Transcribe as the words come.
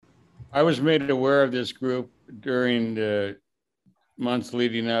I was made aware of this group during the months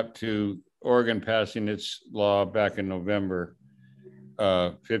leading up to Oregon passing its law back in November.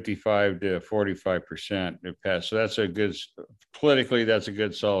 55 to 45% it passed. So that's a good, politically, that's a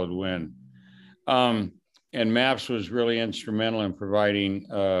good solid win. And MAPS was really instrumental in providing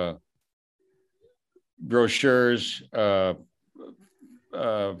brochures,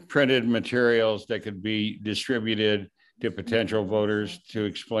 printed materials that could be distributed to potential voters to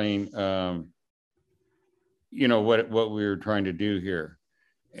explain, what we were trying to do here.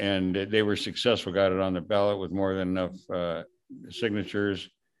 And they were successful, got it on the ballot with more than enough signatures,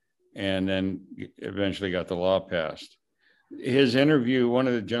 and then eventually got the law passed. His interview, one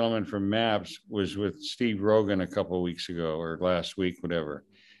of the gentlemen from MAPS, was with Steve Rogan a couple of weeks ago or last week, whatever.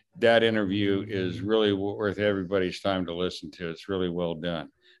 That interview is really worth everybody's time to listen to. It's really well done.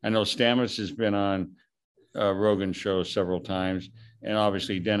 I know Stamets has been on Rogan's show several times, and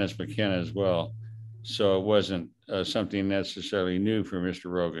obviously Dennis McKenna as well. So it wasn't something necessarily new for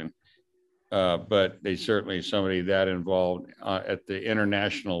Mr. Rogan. But they certainly somebody that involved at the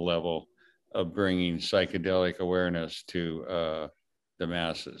international level of bringing psychedelic awareness to the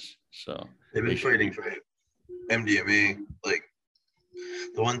masses. So they've been fighting for MDMA. Like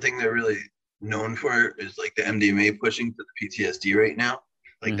the one thing they're really known for is like the MDMA pushing to the PTSD right now.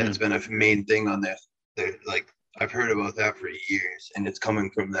 Like that's been a main thing on their like I've heard about that for years, and it's coming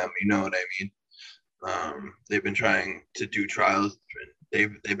from them. You know what I mean? They've been trying to do trials.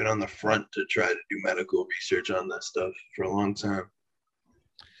 They've been on the front to try to do medical research on that stuff for a long time.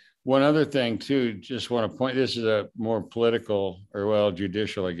 One other thing too, just want to point, this is a more political or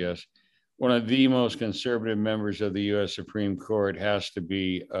judicial, I guess. One of the most conservative members of the U.S. Supreme Court has to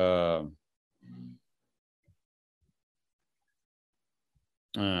be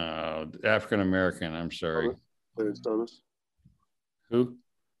African-American. I'm sorry. Clarence Thomas. Who?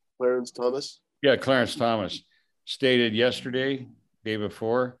 Clarence Thomas. Yeah, Clarence Thomas stated yesterday, day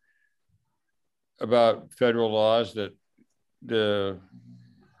before, about federal laws that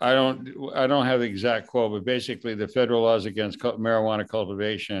I don't have the exact quote, but basically the federal laws against marijuana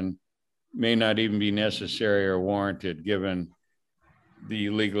cultivation may not even be necessary or warranted given the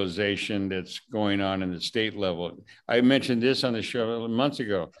legalization that's going on in the state level. I mentioned this on the show months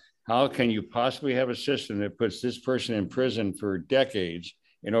ago. How can you possibly have a system that puts this person in prison for decades,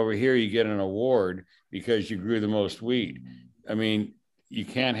 and over here you get an award because you grew the most weed? I mean, you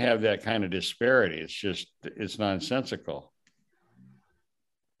can't have that kind of disparity. It's nonsensical.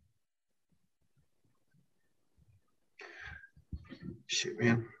 Shit,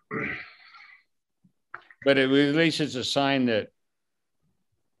 man. But at least it's a sign that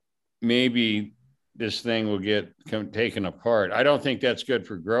maybe this thing will get taken apart. I don't think that's good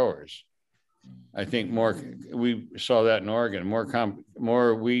for growers. I think we saw that in Oregon,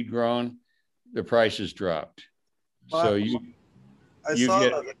 more weed grown, the prices dropped. Well, so I saw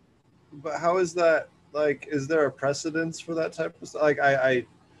that, but how is that? Like, is there a precedence for that type of stuff? Like, I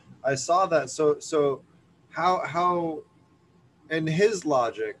saw that. So how, in his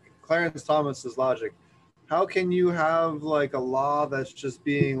logic, Clarence Thomas's logic, how can you have like a law that's just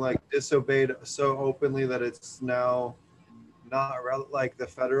being like disobeyed so openly that it's now not like the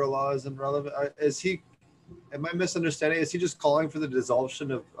federal law isn't relevant? Am I misunderstanding? Is he just calling for the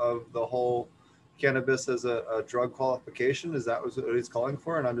dissolution of the whole cannabis as a drug qualification? Is that what he's calling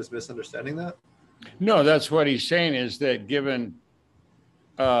for? And I'm just misunderstanding that? No, that's what he's saying, is that given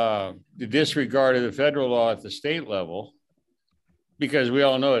the disregard of the federal law at the state level, because we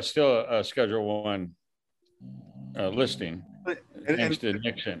all know it's still a Schedule I listing, thanks to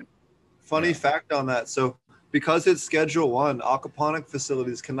Nixon. Funny fact on that. So because it's Schedule I, aquaponic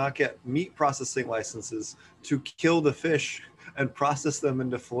facilities cannot get meat processing licenses to kill the fish and process them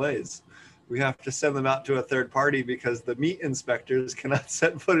into fillets. We have to send them out to a third party because the meat inspectors cannot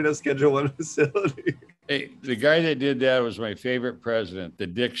set foot in a Schedule I facility. Hey, the guy that did that was my favorite president, the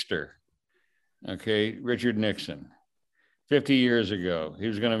Dickster. Okay, Richard Nixon. 50 years ago, he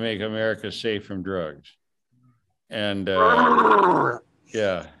was going to make America safe from drugs. And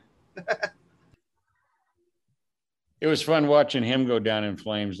yeah. It was fun watching him go down in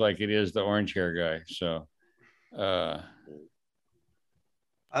flames like it is the orange hair guy. So I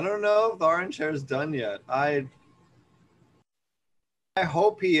don't know if the orange hair is done yet. I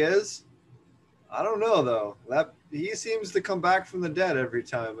hope he is. I don't know though. That he seems to come back from the dead every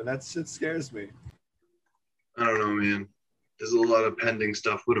time, and that shit scares me. I don't know, man. There's a lot of pending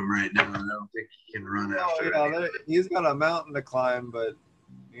stuff with him right now, and I don't think he can run after it. He's got a mountain to climb, but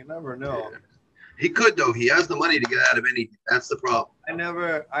you never know. Yeah. He could though. He has the money to get out of anything. That's the problem. I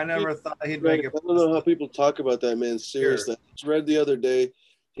never thought he'd make it. I don't know how people talk about that man. Seriously, I read the other day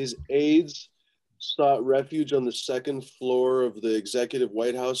his aides sought refuge on the second floor of the executive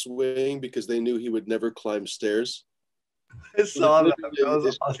White House wing because they knew he would never climb stairs. I saw that. That was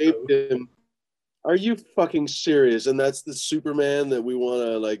Escaped awesome. him. Are you fucking serious? And that's the Superman that we want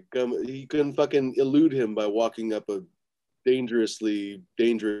to like. He couldn't fucking elude him by walking up a dangerously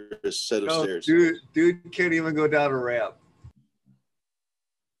dangerous set of No, stairs. dude can't even go down a ramp.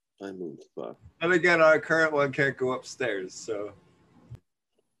 I mean, fuck. And again, our current one can't go upstairs. So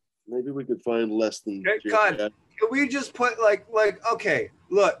Maybe we could find less than. God, can we just put like okay?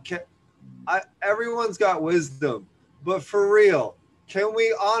 Look, everyone's got wisdom, but for real, can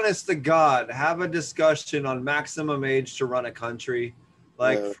we, honest to God, have a discussion on maximum age to run a country?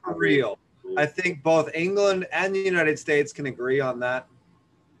 Like, for real. I think both England and the United States can agree on that.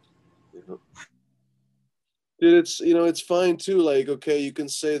 Dude, it's fine too. Like, okay, you can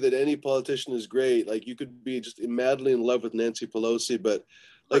say that any politician is great. Like, you could be just madly in love with Nancy Pelosi, but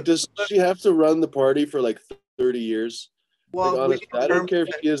like, does she have to run the party for like 30 years? Well, like, honestly, I don't care if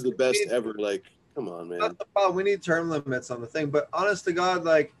she is the best ever. Like, come on, man. That's the problem. We need term limits on the thing. But honest to God,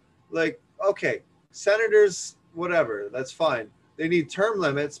 like, okay, senators, whatever, that's fine. They need term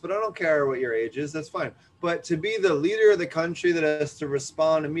limits, but I don't care what your age is. That's fine. But to be the leader of the country that has to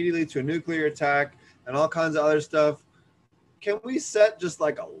respond immediately to a nuclear attack and all kinds of other stuff, can we set just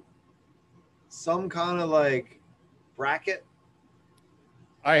like some kind of like bracket?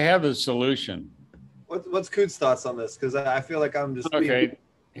 I have a solution. What's Coot's thoughts on this? Because I feel like I'm just okay.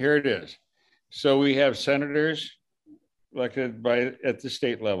 Here it is. So we have senators elected at the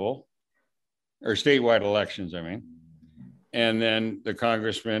state level, or statewide elections, I mean, and then the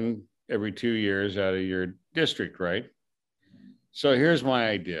congressman every 2 years out of your district, right? So here's my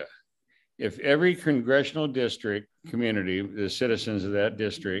idea. If every congressional district community, the citizens of that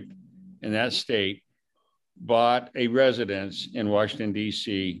district in that state, bought a residence in Washington,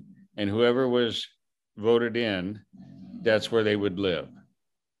 D.C., and whoever was voted in, that's where they would live.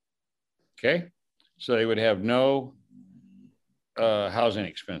 Okay? So they would have no housing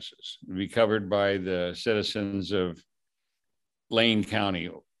expenses. It would be covered by the citizens of Lane County,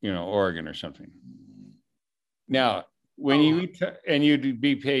 Oregon or something. Now, when you'd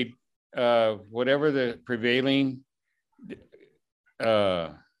be paid whatever the prevailing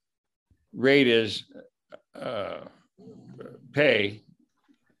rate is, pay,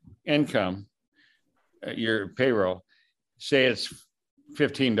 income, your payroll, say it's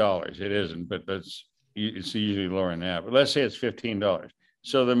 $15. It isn't, but it's usually lower than that. But let's say it's $15.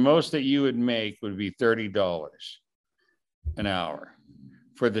 So the most that you would make would be $30 an hour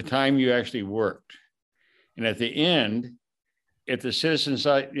for the time you actually worked. And at the end, if the citizens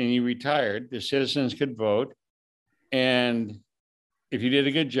and you retired, the citizens could vote. And if you did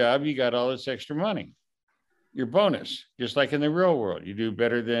a good job, you got all this extra money, your bonus, just like in the real world. You do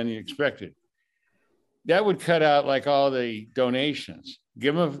better than you expected. That would cut out like all the donations.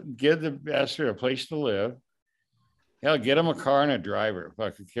 Give the bastard a place to live. Hell, get them a car and a driver.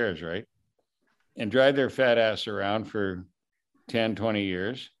 Fuck, who cares, right? And drive their fat ass around for 10, 20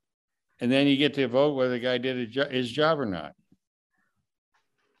 years. And then you get to vote whether the guy did his job or not.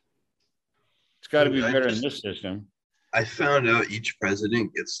 It's got to be better in this system. I found out each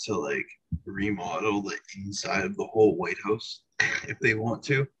president gets to like remodel the inside of the whole White House if they want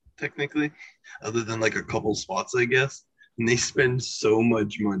to, technically, other than like a couple spots, I guess. And they spend so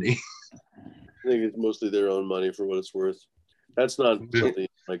much money. I think it's mostly their own money for what it's worth. That's not something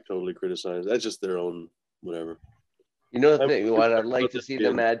like totally criticized. That's just their own whatever. You know the thing, what I'd like to see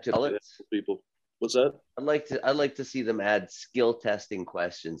them add to ballots. People. What's that? I'd like to see them add skill testing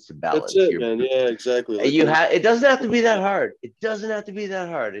questions to ballots. That's it, man. Yeah, exactly. Like, it doesn't have to be that hard. It doesn't have to be that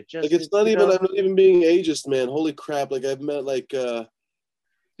hard. It just like it's not even. I'm not even being ageist, man. Holy crap! Like I've met like, dude,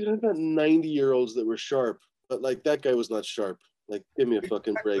 I've met 90-year-olds that were sharp, but like that guy was not sharp. Like, give me a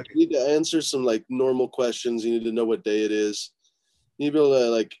fucking break. You need to answer some like normal questions. You need to know what day it is. You need to be able to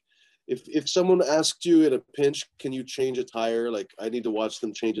like. If someone asked you in a pinch, can you change a tire? Like, I need to watch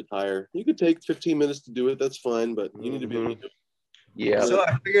them change a tire. You could take 15 minutes to do it. That's fine, but you need to be able to do it. Yeah. So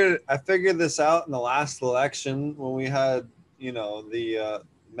I figured this out in the last election when we had, the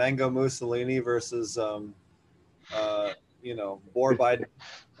Mango Mussolini versus, Boar Biden.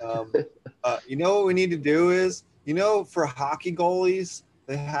 You know what we need to do is, for hockey goalies,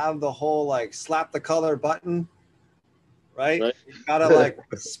 they have the whole like slap the color button. Right? You gotta like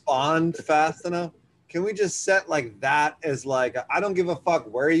respond fast enough. Can we just set like that as like, I don't give a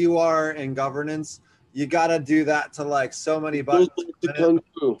fuck where you are in governance. You gotta do that to like so many buttons.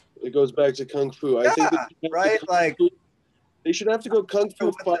 It goes back to Kung Fu. I think right? Like, They should have to go kung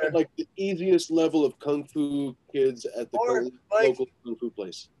fu fight like the easiest level of kung fu kids at the local kung fu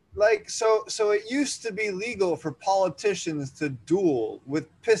place. Like so it used to be legal for politicians to duel with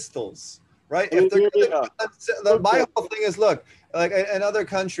pistols, right? I mean, my whole thing is, look, like in other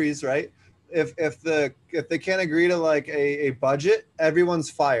countries, right? If they can't agree to like a budget, everyone's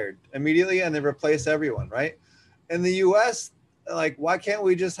fired immediately and they replace everyone, right? In the US, like, why can't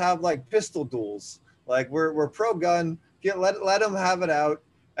we just have like pistol duels? Like we're pro gun, let them have it out.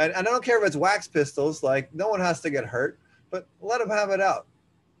 And I don't care if it's wax pistols, like no one has to get hurt, but let them have it out.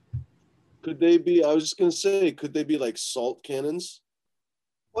 Could they be, I was just going to say, could they be like salt cannons?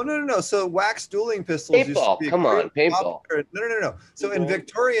 Well, no. So wax dueling pistols. Paintball, come on, paintball. No. So in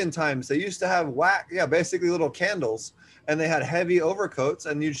Victorian times, they used to have wax, basically little candles, and they had heavy overcoats,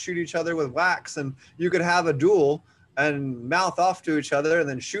 and you'd shoot each other with wax, and you could have a duel and mouth off to each other, and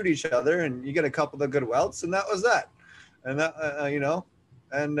then shoot each other, and you get a couple of good welts, and that was that. And that,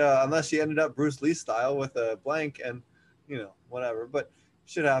 unless you ended up Bruce Lee style with a blank and, whatever, but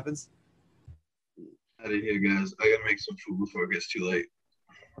shit happens. Out of here, guys. I gotta make some food before it gets too late.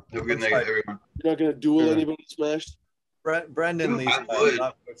 Have a good night, everyone. You're not gonna duel anybody smashed? Brendan Lee,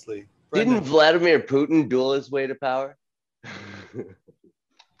 not Bruce Lee. Didn't Vladimir Putin duel his way to power?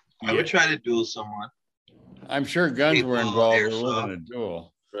 I would try to duel someone. I'm sure guns were involved. It wasn't a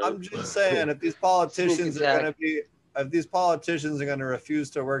duel. I'm just saying, if these politicians are going to be, if these politicians are going to refuse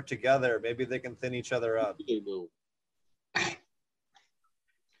to work together, maybe they can thin each other up. I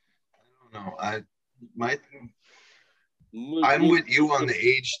don't know. I'm with you on the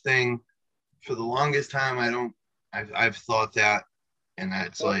age thing. For the longest time, I've thought that, and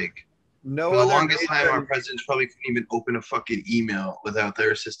that's like, for the longest time, our presidents probably couldn't even open a fucking email without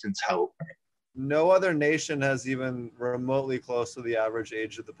their assistant's help. No other nation has even remotely close to the average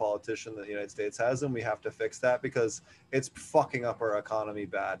age of the politician that the United States has, and we have to fix that because it's fucking up our economy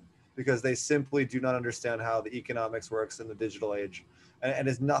bad, because they simply do not understand how the economics works in the digital age, and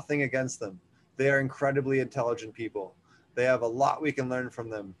it's nothing against them. They are incredibly intelligent people. They have a lot we can learn from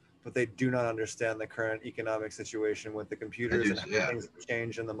them, but they do not understand the current economic situation with the computers and how things have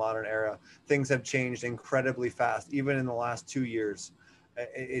changed in the modern era. Things have changed incredibly fast, even in the last 2 years.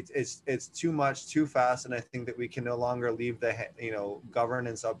 It's too much, too fast, and I think that we can no longer leave the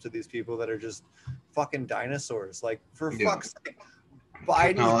governance up to these people that are just fucking dinosaurs. Like, for fuck's sake,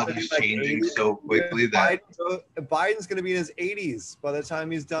 Technology's changing so quickly that Biden's going to be in his 80s by the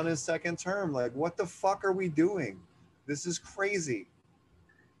time he's done his second term. Like, what the fuck are we doing? This is crazy.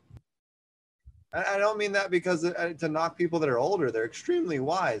 I don't mean that because to knock people that are older. They're extremely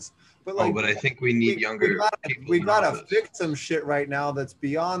wise. But but I think we need younger people. We gotta fix some shit right now that's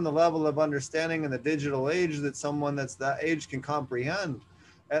beyond the level of understanding in the digital age that someone that's that age can comprehend,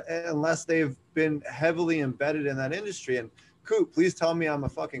 unless they've been heavily embedded in that industry. And Coop, please tell me I'm a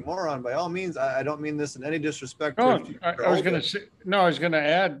fucking moron. By all means, I don't mean this in any disrespect. I was going to say, I was going to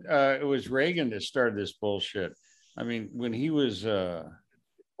add, it was Reagan that started this bullshit. I mean, when he was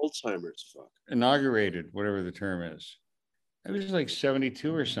Alzheimer's, inaugurated, whatever the term is, it was like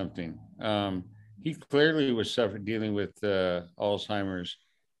 72 or something. He clearly was dealing with Alzheimer's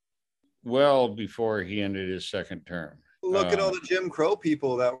well before he ended his second term. Look at all the Jim Crow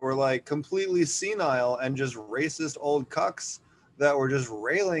people that were like completely senile and just racist old cucks that were just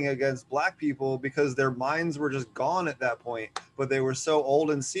railing against black people because their minds were just gone at that point. But they were so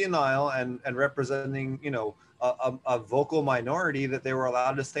old and senile and representing, a vocal minority that they were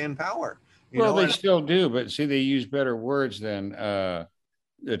allowed to stay in power. They still do, but see, they use better words than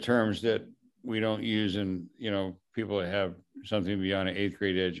the terms that we don't use in, people that have something beyond an 8th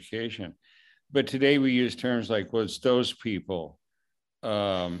grade education. But today we use terms like, well, it's those people.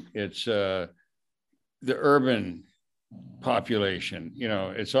 It's the urban population,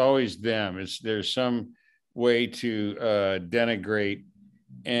 it's always them. There's some way to denigrate.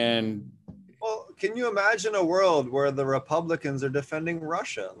 And well, can you imagine a world where the Republicans are defending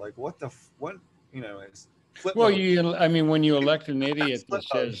Russia? Like when you elect an idiot that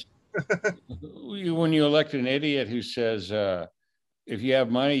says, when you elect an idiot who says, if you have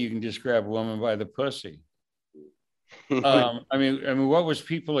money, you can just grab a woman by the pussy. What was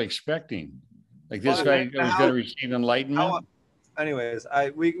people expecting? Like this guy was going to receive enlightenment? Anyways,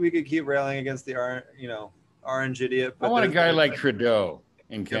 we could keep railing against the orange idiot. But I want a guy like Trudeau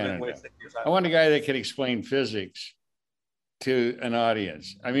in Canada. I want a guy that can explain physics to an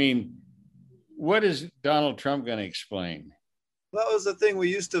audience. I mean, what is Donald Trump going to explain? That was the thing. We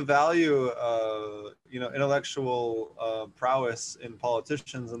used to value, intellectual prowess in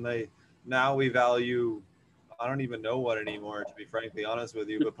politicians, and now we value, I don't even know what anymore, to be frankly honest with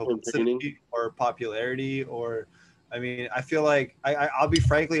you, but publicity or popularity or I mean, I feel like I'll be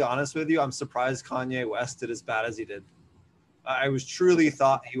frankly honest with you. I'm surprised Kanye West did as bad as he did. I was truly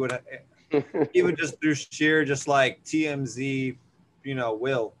thought he would, even just through sheer just like TMZ,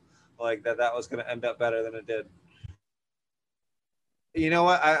 will like that was going to end up better than it did. You know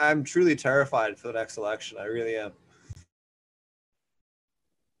what? I'm truly terrified for the next election. I really am.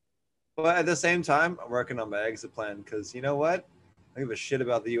 But at the same time, I'm working on my exit plan because you know what? I give a shit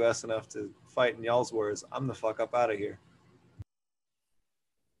about the U.S. enough to fight in y'all's wars. I'm the fuck up out of here.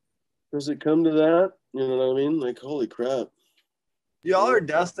 Does it come to that? You know what I mean? Like, holy crap. Y'all are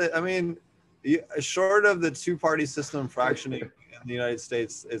destined. I mean, short of the two-party system fractioning in the United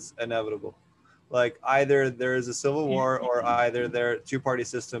States, it's inevitable. Like either there is a civil war or either their two-party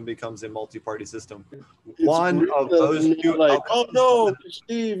system becomes a multi-party system. One of those two. Like, oh no,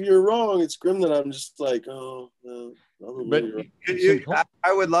 Steve, you're wrong. It's grim that I'm just like, oh no. But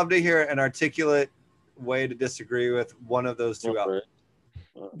I would love to hear an articulate way to disagree with one of those two outcomes.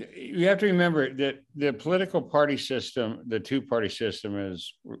 You have to remember that the political party system, the two-party system as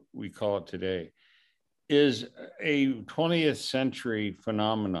we call it today, is a 20th century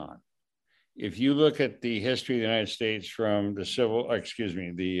phenomenon. If you look at the history of the United States from the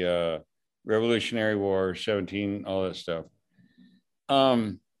Revolutionary War, 17, all that stuff,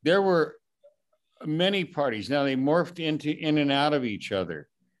 there were many parties. Now they morphed in and out of each other.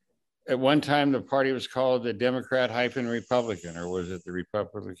 At one time, the party was called the Democrat-Republican, or was it the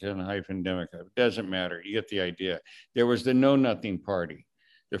Republican-Democrat? It doesn't matter. You get the idea. There was the Know Nothing Party,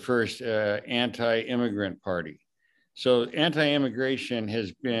 the first anti-immigrant party. So anti-immigration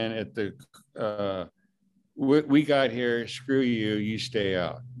has been at the, we got here, screw you, you stay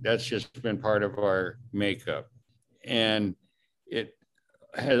out. That's just been part of our makeup. And it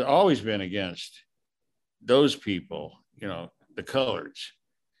has always been against those people, the coloreds.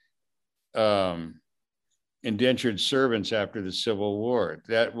 Indentured servants after the Civil War.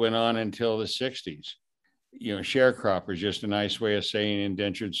 That went on until the 60s. Sharecropper is just a nice way of saying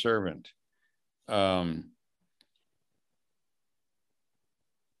indentured servant.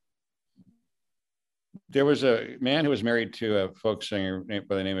 There was a man who was married to a folk singer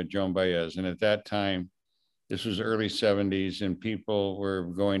by the name of Joan Baez. And at that time, this was early 70s, and people were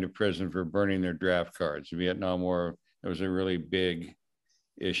going to prison for burning their draft cards. The Vietnam War, it was a really big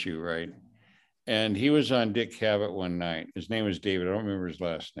issue, right? And he was on Dick Cavett one night. His name was David. I don't remember his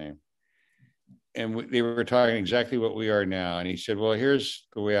last name. And they were talking exactly what we are now. And he said, well, here's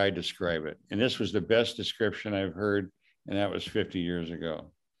the way I describe it. And this was the best description I've heard. And that was 50 years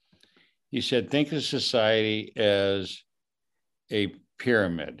ago. He said, think of society as a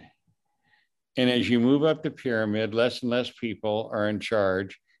pyramid. And as you move up the pyramid, less and less people are in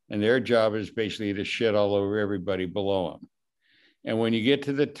charge. And their job is basically to shit all over everybody below them. And when you get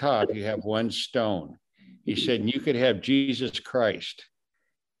to the top, you have one stone. He said, and you could have Jesus Christ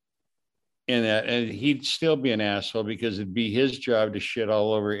in that, and he'd still be an asshole because it'd be his job to shit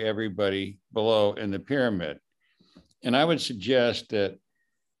all over everybody below in the pyramid. And I would suggest that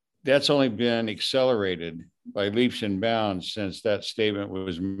that's only been accelerated by leaps and bounds since that statement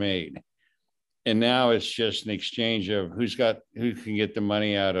was made. And now it's just an exchange of who can get the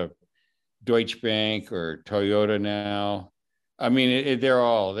money out of Deutsche Bank or Toyota now. I mean, they're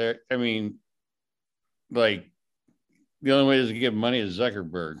all there. I mean, like the only way to get money is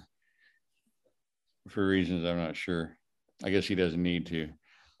Zuckerberg for reasons I'm not sure. I guess he doesn't need to.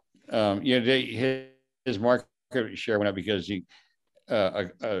 His market share went up because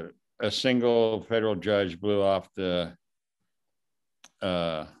a single federal judge blew off the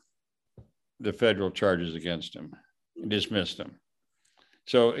federal charges against him, dismissed him.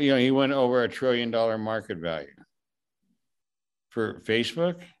 So, he went over $1 trillion market value for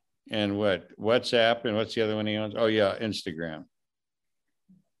Facebook and WhatsApp, and what's the other one he owns? Oh yeah, Instagram.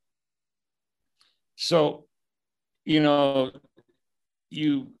 So, you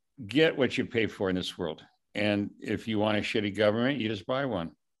get what you pay for in this world. And if you want a shitty government, you just buy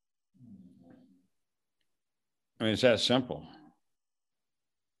one. I mean, it's that simple.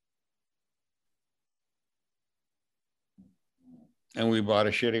 And we bought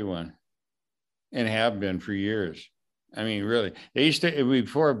a shitty one and have been for years. I mean, really, they used to,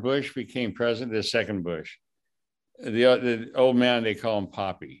 before Bush became president, the second Bush, the old man, they call him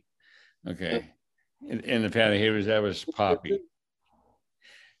Poppy. Okay. In the family, that was Poppy.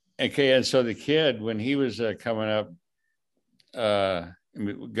 Okay. And so the kid, when he was coming up,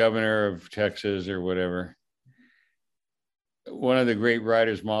 governor of Texas or whatever, one of the great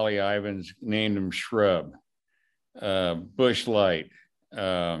writers, Molly Ivins, named him Shrub, Bush Light,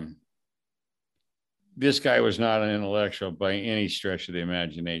 this guy was not an intellectual by any stretch of the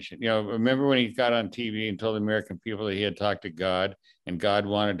imagination. You know, remember when he got on TV and told the American people that he had talked to God and God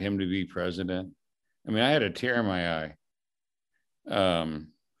wanted him to be president? I mean, I had a tear in my eye.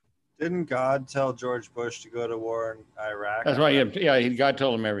 Didn't God tell George Bush to go to war in Iraq? That's why, God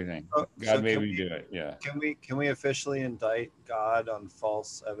told him everything. So God made me do it. Yeah. Can we officially indict God on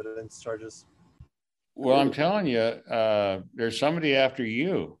false evidence charges? Well, I'm telling you, there's somebody after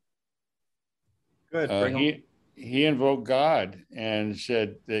you. Good. Bring him. He invoked God and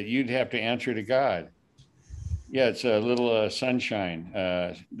said that you'd have to answer to God. Yeah, it's a little sunshine,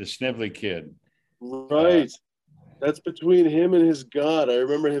 the Snively kid. Right. That's between him and his God. I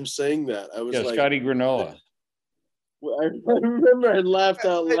remember him saying that. I was like, Scotty Granola. I remember I laughed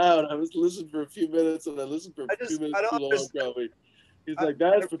out loud. I was listening for a few minutes and I listened for a few minutes too long, probably. He's like,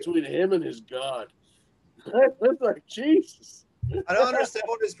 that's between him and his God. I was like, Jesus. I don't understand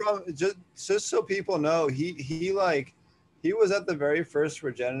what his problem is. Just so people know, he was at the very first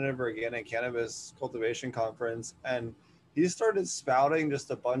regenerative organic cannabis cultivation conference, and he started spouting just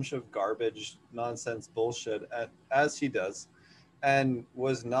a bunch of garbage, nonsense bullshit, as he does, and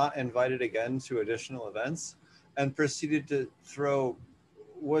was not invited again to additional events, and proceeded to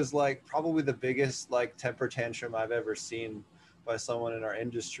was like probably the biggest like temper tantrum I've ever seen by someone in our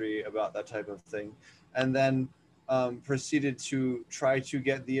industry about that type of thing. And then proceeded to try to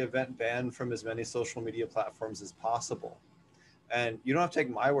get the event banned from as many social media platforms as possible. And you don't have to take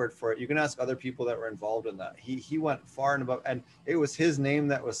my word for it. You can ask other people that were involved in that. He went far and above, and it was his name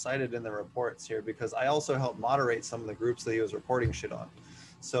that was cited in the reports here, because I also helped moderate some of the groups that he was reporting shit on.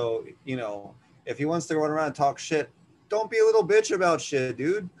 So, you know, if he wants to go around and talk shit, don't be a little bitch about shit,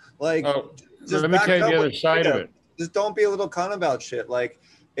 dude. Like, just let me tell you the other side of it. Just don't be a little cunt about shit. Like,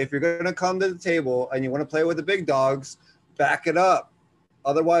 if you're going to come to the table and you want to play with the big dogs, back it up.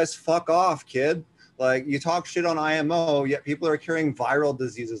 Otherwise, fuck off, kid. Like, you talk shit on IMO, yet people are curing viral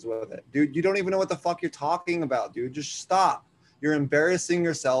diseases with it. Dude, you don't even know what the fuck you're talking about, dude. Just stop. You're embarrassing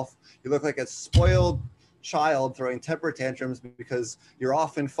yourself. You look like a spoiled child throwing temper tantrums because you're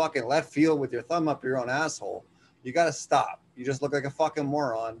off in fucking left field with your thumb up your own asshole. You got to stop. You just look like a fucking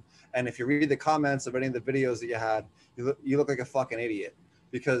moron. And if you read the comments of any of the videos that you had, you look like a fucking idiot,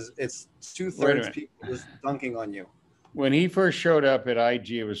 because it's 2/3 people just dunking on you. When he first showed up at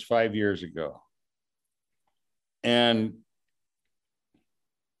IG, it was 5 years ago. And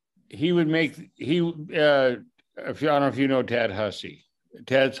he would make, I don't know if you know Tad Hussey.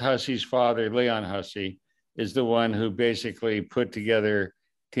 Tad Hussey's father, Leon Hussey, is the one who basically put together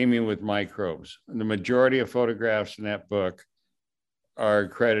Teaming with Microbes. And the majority of photographs in that book are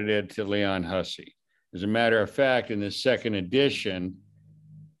credited to Leon Hussey. As a matter of fact, in the second edition,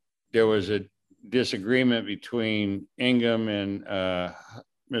 there was a disagreement between Ingham and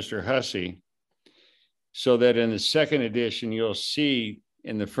Mr. Hussey, so that in the second edition, you'll see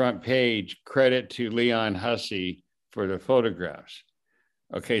in the front page, credit to Leon Hussey for the photographs.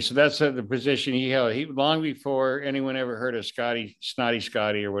 Okay, so that's the position he held. He, long before anyone ever heard of Snotty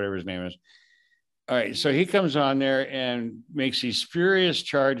Scotty or whatever his name is. All right, so he comes on there and makes these furious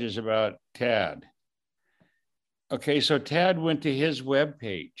charges about Tad. Okay, so Tad went to his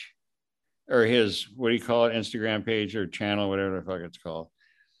webpage, or his, what do you call it, Instagram page or channel, whatever the fuck it's called.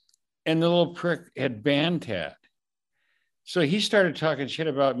 And the little prick had banned Tad. So he started talking shit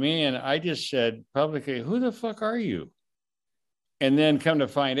about me, and I just said publicly, who the fuck are you? And then come to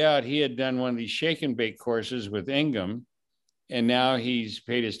find out, he had done one of these shake and bake courses with Ingham, and now he's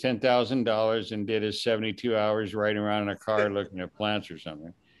paid his $10,000 and did his 72 hours riding around in a car looking at plants or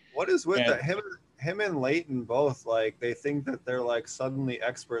something. What is with that? Him and Leighton both, like, they think that they're like suddenly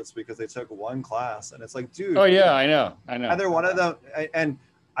experts because they took one class, and it's like, dude. Oh yeah, I know. Either one of them, and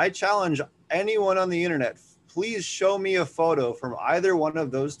I challenge anyone on the internet, please show me a photo from either one of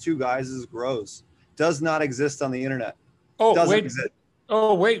those two guys' grows. Does not exist on the internet. Oh, doesn't wait. Exist.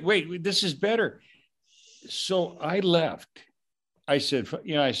 Oh, wait. This is better. So I left. I said,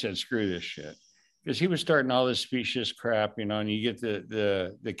 screw this shit. Because he was starting all this specious crap, and you get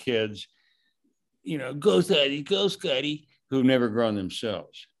the kids, go Scotty, who've never grown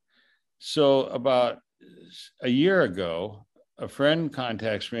themselves. So about a year ago, a friend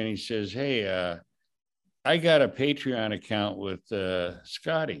contacts me and he says, hey, I got a Patreon account with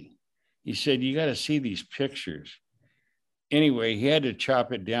Scotty. He said, you got to see these pictures. Anyway, he had to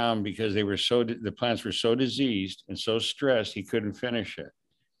chop it down because the plants were so diseased and so stressed, he couldn't finish it.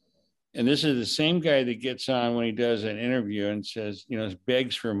 And this is the same guy that gets on when he does an interview and says,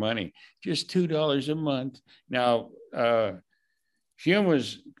 begs for money, just $2 a month. Now, Hume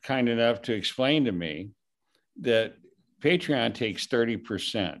was kind enough to explain to me that Patreon takes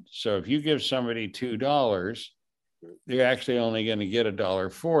 30%. So if you give somebody $2, they're actually only going to get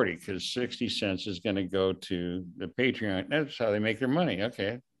 $1.40 because 60 cents is going to go to the Patreon. That's how they make their money.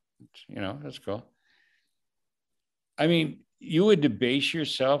 Okay. That's cool. I mean, you would debase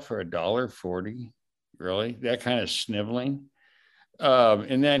yourself for $1.40, really? That kind of sniveling.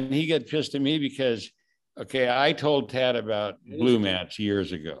 And then he got pissed at me because, okay, I told Tad about blue mats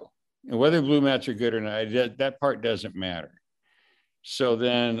years ago. And whether blue mats are good or not, that part doesn't matter. So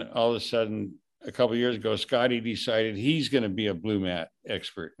then all of a sudden, a couple of years ago, Scotty decided he's going to be a blue mat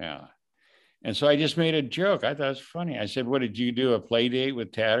expert now. And so I just made a joke. I thought it was funny. I said, what did you do? A play date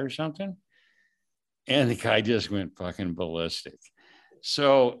with Tad or something? And the guy just went fucking ballistic.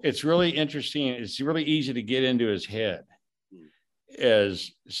 So it's really interesting. It's really easy to get into his head. As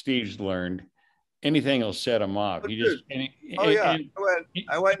Steve's learned, anything will set him off.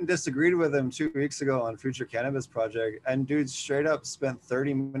 I went and disagreed with him 2 weeks ago on Future Cannabis Project, and dude straight up spent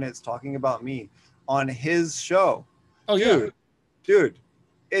 30 minutes talking about me on his show. Oh, dude,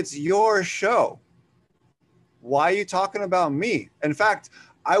 it's your show. Why are you talking about me? In fact,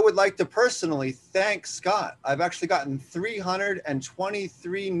 I would like to personally thank Scott. I've actually gotten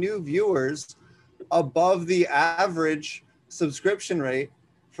 323 new viewers above the average subscription rate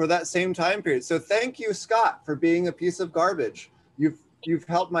for that same time period. So thank you, Scott, for being a piece of garbage. You've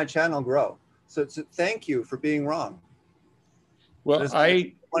helped my channel grow. So thank you for being wrong. Well,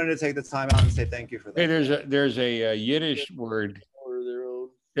 I wanted to take the time out and say thank you for that. Hey, there's a Yiddish word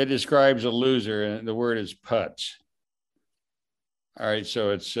that describes a loser, and the word is putz. All right,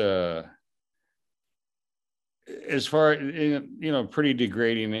 so it's as far, pretty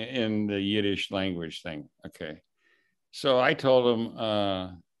degrading in the Yiddish language thing. Okay. So I told him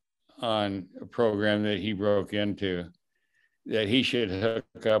on a program that he broke into that he should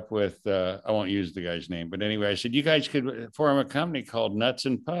hook up with, I won't use the guy's name, but anyway, I said, you guys could form a company called Nuts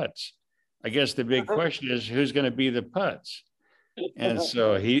and Putts. I guess the big question is who's going to be the putts? And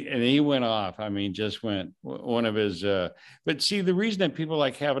so he went off. I mean, just went one of his, but see, the reason that people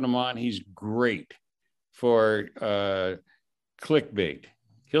like having him on, he's great for clickbait.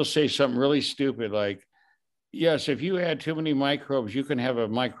 He'll say something really stupid like, yes, if you add too many microbes, you can have a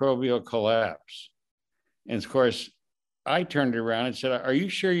microbial collapse. And of course, I turned around and said, are you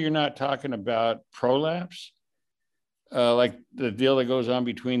sure you're not talking about prolapse? Like the deal that goes on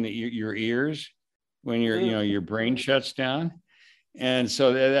between your ears when your brain shuts down. And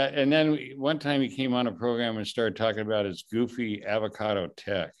so and then one time he came on a program and started talking about his goofy avocado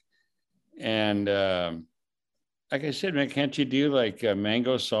tech. And like I said, man, can't you do like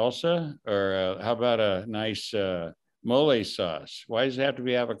mango salsa or how about a nice mole sauce? Why does it have to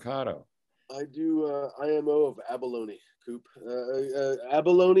be avocado? I do IMO of abalone, Coop.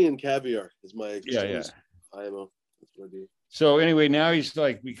 Abalone and caviar is my IMO. That's what I do. So anyway, now he's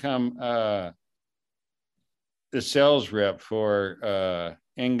like become the sales rep for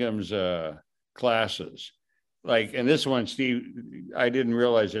Ingham's classes. Like, and this one, Steve, I didn't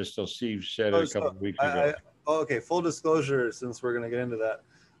realize this till Steve said it a couple of weeks ago. Okay, full disclosure, since we're going to get into that.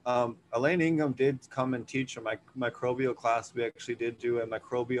 Elaine Ingham did come and teach a microbial class. We actually did do a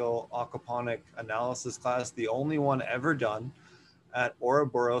microbial aquaponic analysis class, the only one ever done at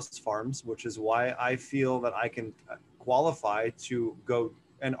Ouroboros Farms, which is why I feel that I can qualify to go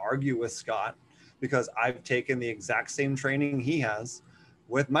and argue with Scott, because I've taken the exact same training he has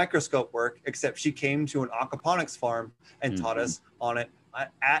with microscope work, except she came to an aquaponics farm and taught us on it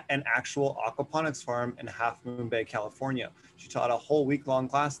at an actual aquaponics farm in Half Moon Bay, California. She taught a whole week-long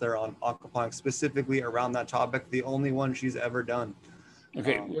class there on aquaponics, specifically around that topic, the only one she's ever done.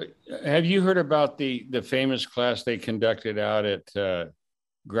 Okay, have you heard about the famous class they conducted out at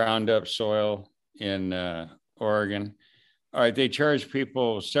Ground Up Soil in Oregon? All right, they charged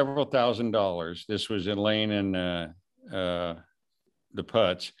people several $1,000s. This was Elaine and the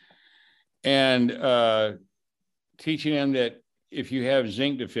Putts, and teaching them that if you have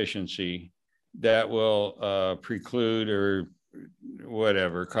zinc deficiency, that will preclude or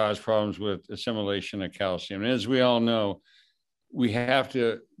whatever, cause problems with assimilation of calcium. And as we all know, we have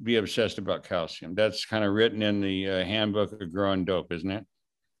to be obsessed about calcium. That's kind of written in the handbook of growing dope, isn't it?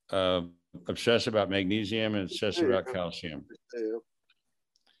 Obsess about magnesium and obsess about calcium.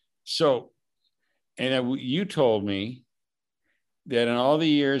 So, and you told me that in all the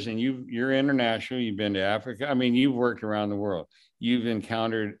years, and you're international, you've been to Africa. I mean, you've worked around the world. You've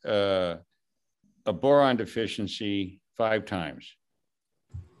encountered a boron deficiency 5 times.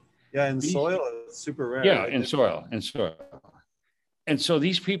 Yeah, in soil, it's super rare. Yeah, in soil. And so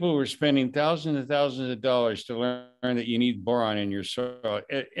these people were spending thousands and thousands of dollars to learn that you need boron in your soil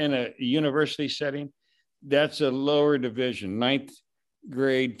in a university setting. That's a lower division, 9th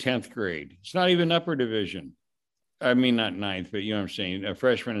grade, 10th grade. It's not even upper division. I mean, not ninth, but you know what I'm saying, a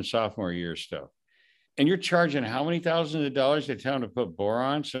freshman and sophomore year stuff. And you're charging how many thousands of dollars to tell them to put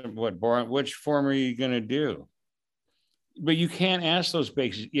boron? So what boron, which form are you going to do? But you can't ask those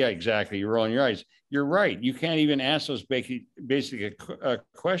basic, yeah, exactly. You're rolling your eyes. You're right. You can't even ask those basic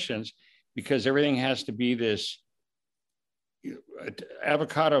questions because everything has to be this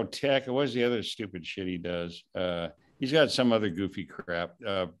avocado tech. What was the other stupid shit he does? He's got some other goofy crap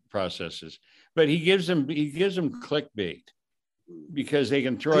processes, but he gives them clickbait because they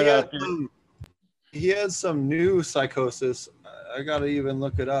can throw it out there. He had some new psychosis. I gotta even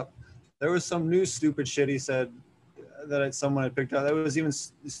look it up. There was some new stupid shit he said that someone had picked up. That was even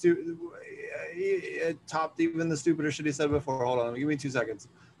stupid. It topped even the stupider shit he said before. Hold on, give me 2 seconds.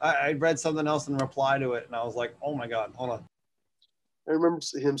 I read something else in reply to it, and I was like, oh my god, hold on. I remember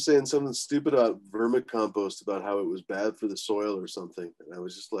him saying something stupid about vermicompost, about how it was bad for the soil or something. And I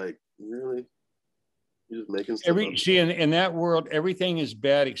was just like, really? You're just making stuff up. See, in that world, everything is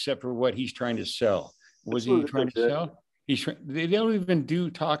bad except for what he's trying to sell. Was he trying to sell? They don't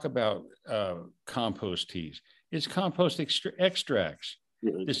even talk about compost teas. It's compost extracts.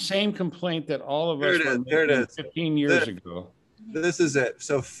 Yeah. The same complaint that all of us were making 15 years ago. This is it.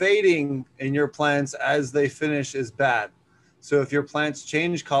 So fading in your plants as they finish is bad. So if your plants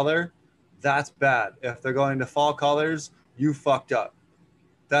change color, that's bad. If they're going to fall colors, you fucked up.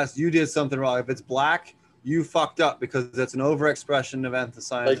 You did something wrong. If it's black, you fucked up because that's an overexpression of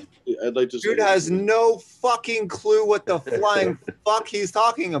anthocyanin. I'd like to Dude has no fucking clue what the flying fuck he's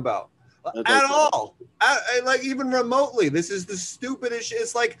talking about at all. Like even remotely. This is the stupidest shit.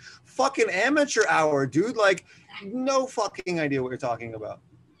 It's like fucking amateur hour, dude. Like no fucking idea what you're talking about.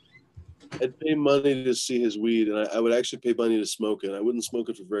 I'd pay money to see his weed, and I would actually pay money to smoke it. I wouldn't smoke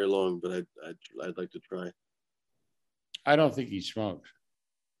it for very long, but I'd like to try. I don't think he smokes.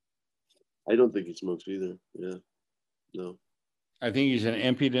 I don't think he smokes either. Yeah, no. I think he's an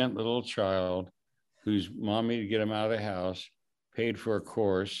impudent little child whose mom made to get him out of the house, paid for a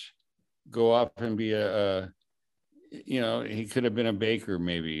course, go off and be he could have been a baker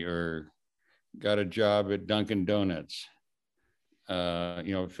maybe, or got a job at Dunkin' Donuts.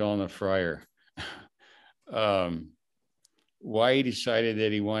 Filling the fryer. Why he decided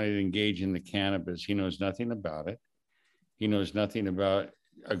that he wanted to engage in the cannabis, he knows nothing about it. He knows nothing about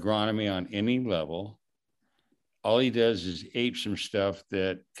agronomy on any level. All he does is ape some stuff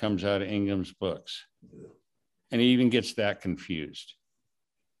that comes out of Ingham's books. And he even gets that confused.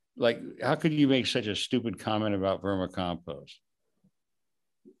 Like, how could you make such a stupid comment about vermicompost?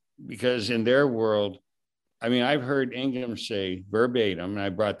 Because in their world, I mean, I've heard Ingham say verbatim, and I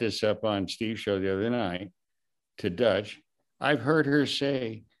brought this up on Steve's show the other night to Dutch. I've heard her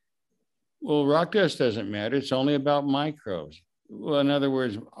say, well, rock dust doesn't matter. It's only about microbes. Well, in other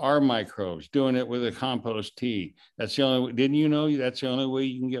words, our microbes, doing it with a compost tea. That's the only way. Didn't you know that's the only way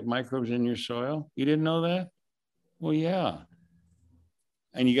you can get microbes in your soil? You didn't know that? Well, yeah.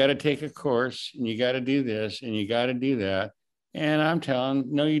 And you got to take a course, and you got to do this, and you got to do that. And I'm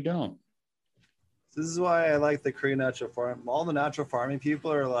telling, no, you don't. This is why I like the Korean natural farm. All the natural farming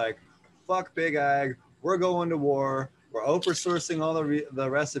people are like, fuck big ag. We're going to war. We're open sourcing all the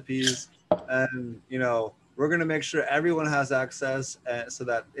recipes. And, we're going to make sure everyone has access so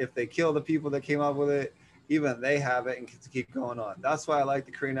that if they kill the people that came up with it, even they have it and to keep going on. That's why I like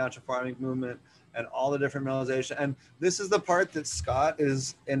the Korean natural farming movement and all the different mineralization. And this is the part that Scott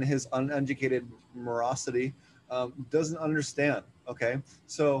is, in his uneducated morosity, doesn't understand. Okay,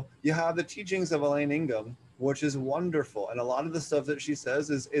 so you have the teachings of Elaine Ingham, which is wonderful, and a lot of the stuff that she says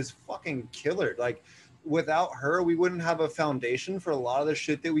is fucking killer. Like, without her, we wouldn't have a foundation for a lot of the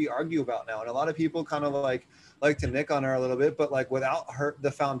shit that we argue about now. And a lot of people kind of like to nick on her a little bit, but like without her,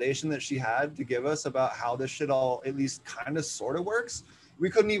 the foundation that she had to give us about how this shit all at least kind of sort of works, we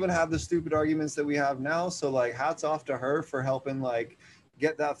couldn't even have the stupid arguments that we have now. So like, hats off to her for helping like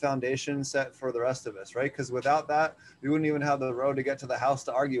get that foundation set for the rest of us, right? Because without that, we wouldn't even have the road to get to the house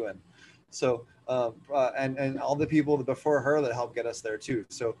to argue in. So, and all the people before her that helped get us there too.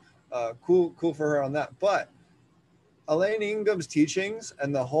 So cool for her on that. But Elaine Ingham's teachings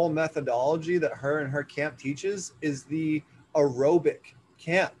and the whole methodology that her and her camp teaches is the aerobic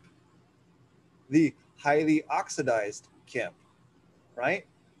camp, the highly oxidized camp, right?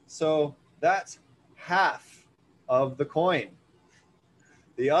 So that's half of the coin.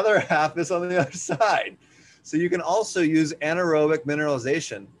 The other half is on the other side. So you can also use anaerobic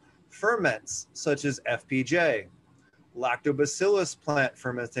mineralization, ferments such as FPJ, lactobacillus plant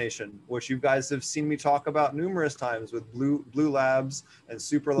fermentation, which you guys have seen me talk about numerous times with Blue Labs and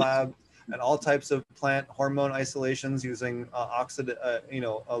Super Lab. and all types of plant hormone isolations using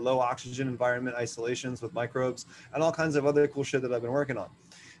a low oxygen environment isolations with microbes, and all kinds of other cool shit that I've been working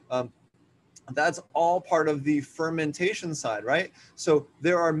on. That's all part of the fermentation side, right? So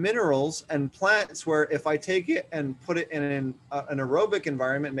there are minerals and plants where if I take it and put it in an aerobic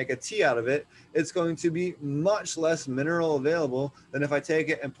environment, make a tea out of it, it's going to be much less mineral available than if I take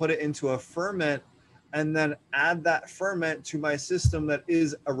it and put it into a ferment and then add that ferment to my system that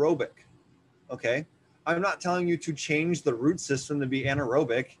is aerobic. Okay. I'm not telling you to change the root system to be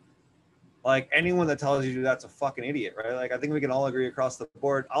anaerobic. Like, anyone that tells you that's a fucking idiot, right? Like, I think we can all agree across the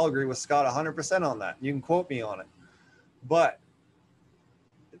board. I'll agree with Scott 100% on that. You can quote me on it. But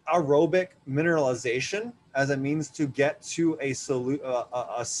aerobic mineralization as a means to get to a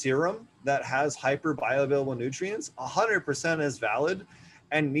serum that has hyper bioavailable nutrients 100% is valid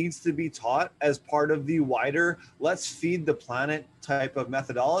and needs to be taught as part of the wider let's feed the planet type of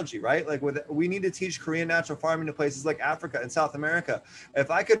methodology, right? Like, we need to teach Korean natural farming to places like Africa and South America.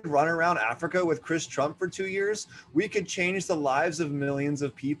 If I could run around Africa with Chris Trump for 2 years, we could change the lives of millions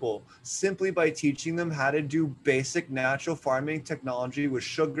of people simply by teaching them how to do basic natural farming technology with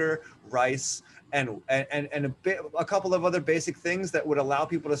sugar, rice, and a couple of other basic things that would allow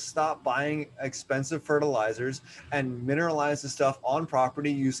people to stop buying expensive fertilizers and mineralize the stuff on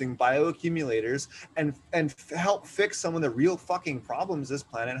property using bioaccumulators and help fix some of the real fucking problems this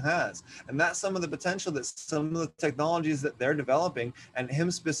planet has. And that's some of the potential that some of the technologies that they're developing, and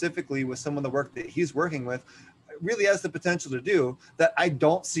him specifically with some of the work that he's working with, really has the potential to do that I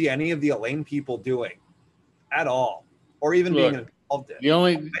don't see any of the Elaine people doing at all, or even being involved in. The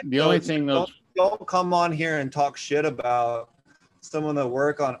only thing those don't come on here and talk shit about some of the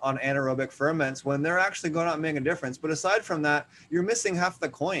work on anaerobic ferments when they're actually going out and making a difference. But aside from that, you're missing half the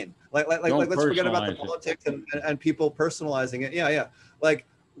coin. Like let's forget about the politics and people personalizing it. Yeah. Like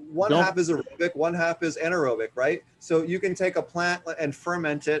one half is aerobic, one half is anaerobic, right? So you can take a plant and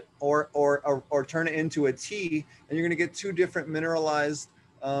ferment it or turn it into a tea, and you're going to get two different mineralized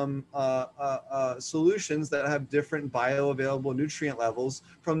solutions that have different bioavailable nutrient levels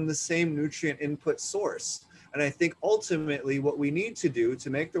from the same nutrient input source. And I think ultimately what we need to do to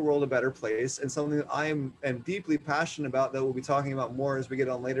make the world a better place, and something that I am deeply passionate about that we'll be talking about more as we get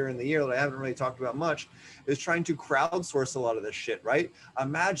on later in the year that I haven't really talked about much, is trying to crowdsource a lot of this shit, right?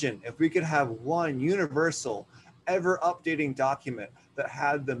 Imagine if we could have one universal, ever updating document that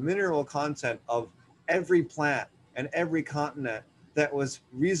had the mineral content of every plant and every continent that was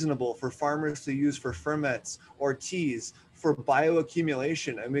reasonable for farmers to use for ferments or teas for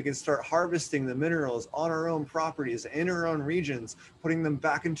bioaccumulation, and we can start harvesting the minerals on our own properties in our own regions, putting them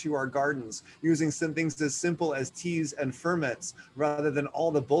back into our gardens, using some things as simple as teas and ferments rather than all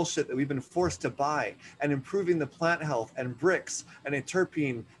the bullshit that we've been forced to buy, and improving the plant health and bricks and a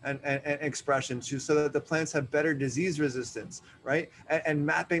terpene and expression so that the plants have better disease resistance, right? And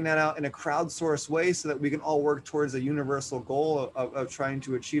mapping that out in a crowdsourced way so that we can all work towards a universal goal of trying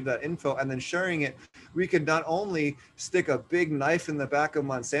to achieve that info, and then sharing it. We could not only stick a big knife in the back of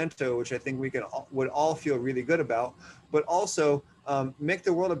Monsanto, which I think we would all feel really good about, but also make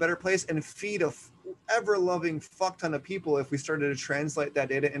the world a better place and feed a ever-loving fuck ton of people if we started to translate that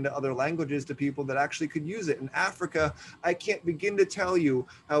data into other languages to people that actually could use it. In Africa, I can't begin to tell you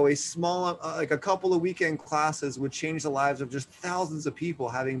how a small, like a couple of weekend classes would change the lives of just thousands of people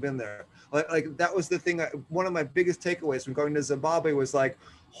having been there. Like that was the thing, one of my biggest takeaways from going to Zimbabwe was like,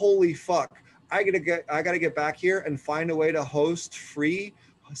 holy fuck, I gotta get back here and find a way to host free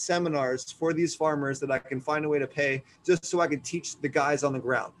seminars for these farmers that I can find a way to pay just so I can teach the guys on the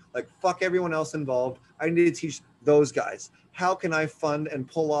ground. Like, fuck everyone else involved. I need to teach those guys. How can I fund and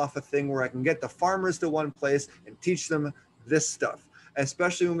pull off a thing where I can get the farmers to one place and teach them this stuff?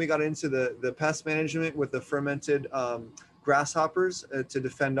 Especially when we got into the pest management with the fermented grasshoppers to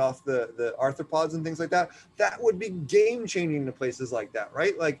defend off the arthropods and things like that. That would be game changing to places like that,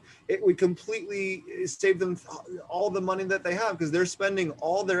 right? Like, it would completely save them all the money that they have, because they're spending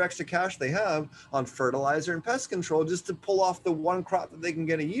all their extra cash they have on fertilizer and pest control just to pull off the one crop that they can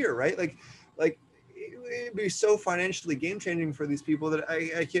get a year, right? Like it'd be so financially game changing for these people that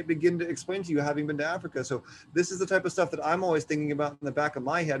I can't begin to explain to you, having been to Africa. So this is the type of stuff that I'm always thinking about in the back of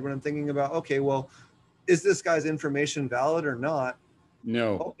my head when I'm thinking about, okay, well, is this guy's information valid or not?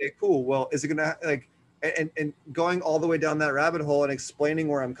 No. Okay, cool. Well, is it gonna like, and going all the way down that rabbit hole and explaining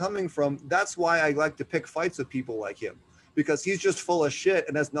where I'm coming from? That's why I like to pick fights with people like him, because he's just full of shit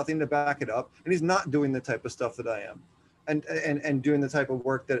and has nothing to back it up, and he's not doing the type of stuff that I am, and doing the type of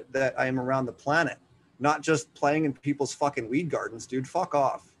work that I am around the planet, not just playing in people's fucking weed gardens, dude. Fuck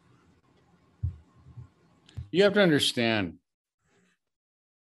off. You have to understand,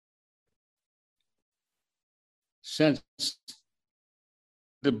 since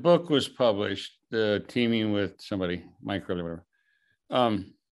the book was published, the teaming with somebody, micro or whatever,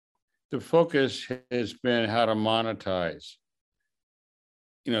 the focus has been how to monetize.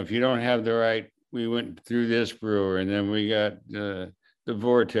 You know, if you don't have the right, we went through this brewer and then we got the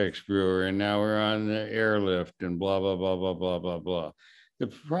Vortex brewer and now we're on the airlift and blah, blah, blah, blah, blah, blah, blah. The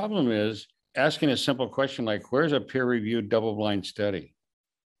problem is asking a simple question like, where's a peer-reviewed double-blind study?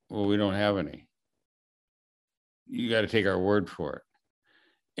 Well, we don't have any. You got to take our word for it.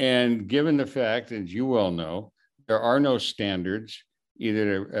 And given the fact, as you well know, there are no standards,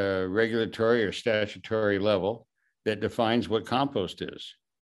 either a regulatory or statutory level, that defines what compost is.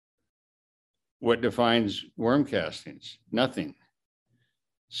 What defines worm castings? Nothing.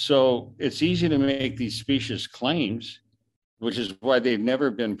 So it's easy to make these specious claims, which is why they've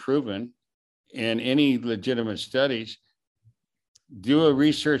never been proven in any legitimate studies. Do a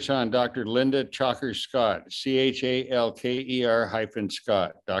research on Dr. Linda Chalker-Scott, CHALKER-Scott,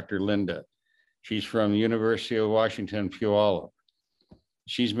 Dr. Linda. She's from the University of Washington, Puyallup.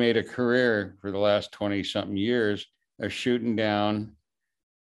 She's made a career for the last 20-something years of shooting down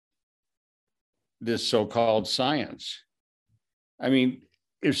this so-called science. I mean,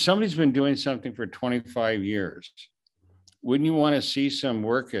 if somebody's been doing something for 25 years, wouldn't you want to see some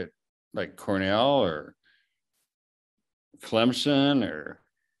work at like Cornell or Clemson or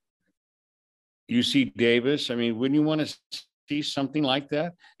UC Davis? I mean, wouldn't you want to see something like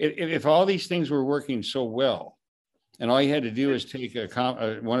that? If all these things were working so well, and all you had to do is take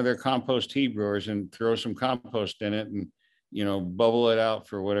one of their compost tea brewers and throw some compost in it and, you know, bubble it out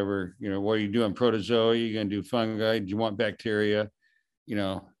for whatever, you know, what are you doing? Protozoa, you're going to do fungi, do you want bacteria? You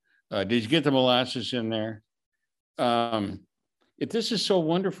know, did you get the molasses in there? If this is so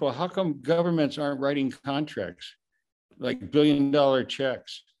wonderful, how come governments aren't writing contracts like billion-dollar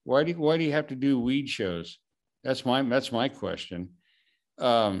checks? Why do you have to do weed shows? That's my question.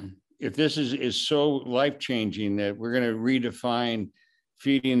 If this is so life-changing that we're going to redefine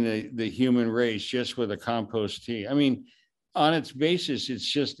feeding the human race just with a compost tea. I mean, on its basis,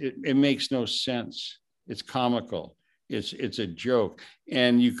 it's just, it makes no sense. It's comical. It's a joke.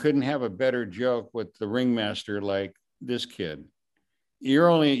 And you couldn't have a better joke with the ringmaster like this kid.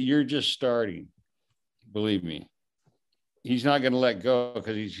 You're just starting, believe me. He's not going to let go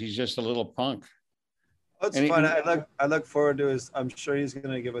because he's just a little punk. That's fine. I look forward to his. I'm sure he's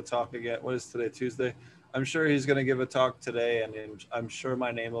going to give a talk again. What is today? Tuesday. I'm sure he's going to give a talk today, and I'm sure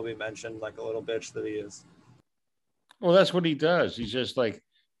my name will be mentioned like a little bitch that he is. Well, that's what he does. He's just like,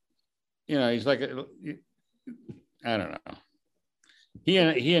 you know, he's like, I don't know. He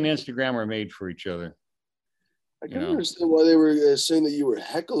and Instagram are made for each other. I can't understand why they were saying that you were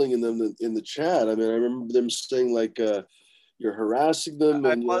heckling them in the chat. I mean, I remember them saying like you're harassing them.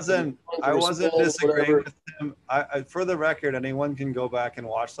 I wasn't disagreeing with him. For the record, anyone can go back and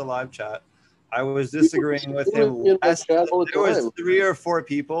watch the live chat. I was disagreeing with him. There was 3 or 4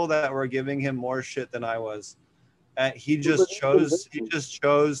 people that were giving him more shit than I was. He just chose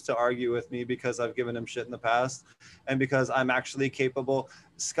to argue with me because I've given him shit in the past and because I'm actually capable.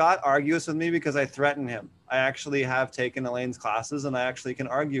 Scott argues with me because I threaten him. I actually have taken Elaine's classes and I actually can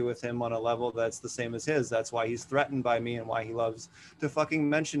argue with him on a level that's the same as his. That's why he's threatened by me and why he loves to fucking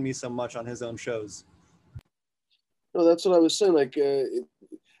mention me so much on his own shows. No, that's what I was saying. Like,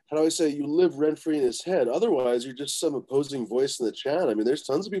 how do I say, you live rent free in his head. Otherwise, you're just some opposing voice in the chat. I mean, there's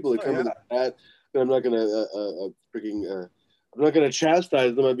tons of people that come in the chat. I'm not gonna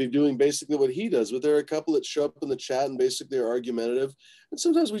chastise them. I'd be doing basically what he does. But there are a couple that show up in the chat and basically are argumentative. And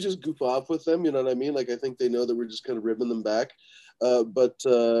sometimes we just goof off with them. You know what I mean? Like, I think they know that we're just kind of ribbing them back. But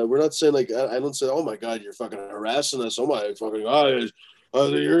we're not saying like, I don't say, oh my God, you're fucking harassing us. Oh my fucking God,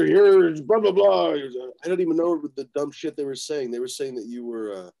 you're here, blah blah blah. I don't even know the dumb shit they were saying. They were saying that you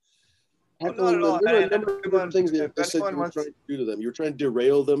were. Not at all. There were a number of things they said you were trying to do to them. You were trying to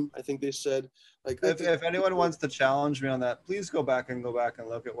derail them, I think they said. Like, if anyone wants to challenge me on that, please go back and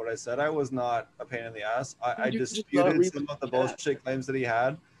look at what I said. I was not a pain in the ass. I disputed some of the bullshit claims that he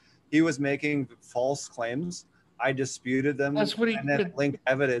had. He was making false claims. I disputed them. That's what he and then linked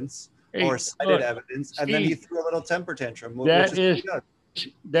evidence or cited evidence, and then he threw a little temper tantrum.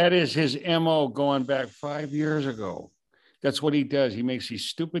 That is his MO going back 5 years ago. That's what he does. He makes these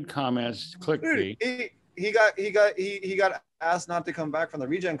stupid comments, clickbait. He got asked not to come back from the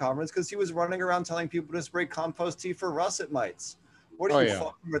Regen conference because he was running around telling people to spray compost tea for russet mites. What are you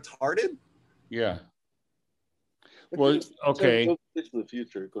fucking retarded? Yeah. Well, okay. In the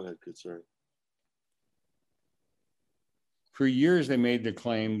future, go ahead, good sorry. For years, they made the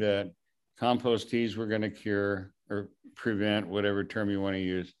claim that compost teas were going to cure or prevent, whatever term you want to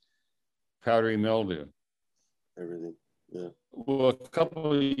use, powdery mildew. everything. Yeah. Well, a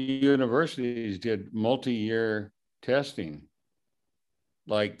couple of universities did multi-year testing,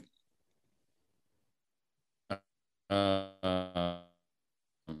 like uh,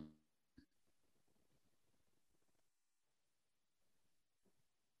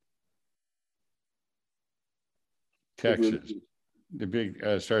 Texas. The big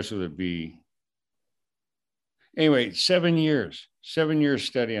starts with a B. Anyway, 7 years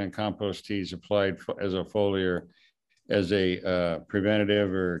study on compost teas applied as a foliar, as a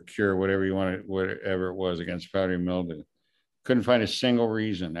preventative or cure, whatever you want, whatever it was, against powdery mildew. Couldn't find a single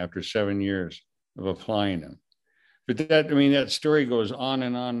reason after 7 years of applying them. But that, I mean, that story goes on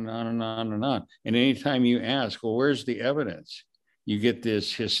and on and on and on and on. And anytime you ask, well, where's the evidence? You get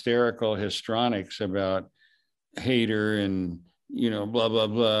this hysterical histrionics about Hader and, you know, blah, blah,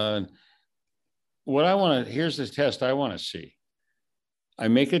 blah. What I want to, here's the test I want to see. I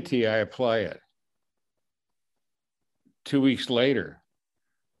make a tea, I apply it. 2 weeks later,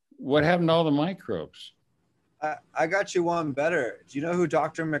 what happened to all the microbes? I got you one better. Do you know who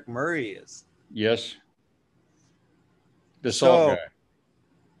Dr. McMurray is? Yes. The salt guy.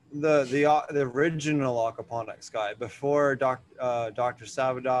 The original aquaponics guy, before Dr.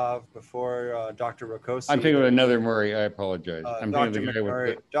 Savadov, before Dr. Rakosi. I'm thinking of another Murray. I apologize. I'm Dr. thinking of the guy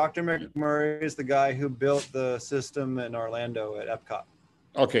McMurray. with Dr. McMurray is the guy who built the system in Orlando at Epcot.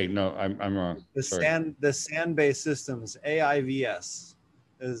 Okay, no, I'm wrong. The sand-based systems, AIVS,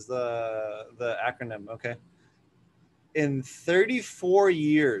 is the acronym. Okay. In 34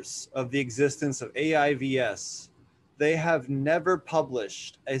 years of the existence of AIVS, they have never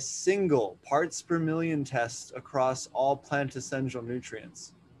published a single parts per million test across all plant essential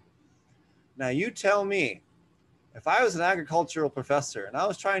nutrients. Now you tell me, if I was an agricultural professor and I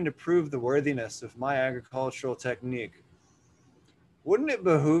was trying to prove the worthiness of my agricultural technique, wouldn't it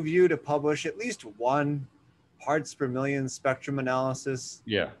behoove you to publish at least one parts per million spectrum analysis?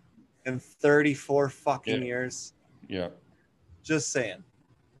 Yeah. In 34 fucking years? Yeah. Just saying.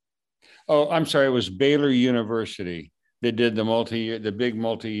 Oh, I'm sorry. It was Baylor University that did the big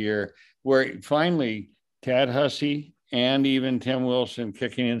multi-year, where finally Tad Hussey and even Tim Wilson,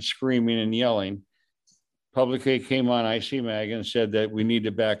 kicking and screaming and yelling, publicly came on IC Mag and said that we need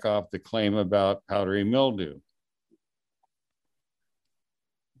to back off the claim about powdery mildew,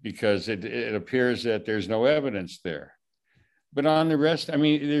 because it appears that there's no evidence there. But on the rest, I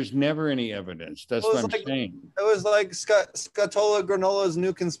mean, there's never any evidence. That's what I'm saying. It was like Scatola Granola's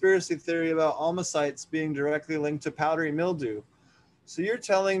new conspiracy theory about almocytes being directly linked to powdery mildew. So you're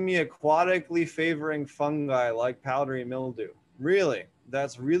telling me aquatically favoring fungi like powdery mildew? Really?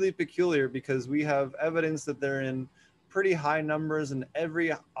 That's really peculiar, because we have evidence that they're in pretty high numbers in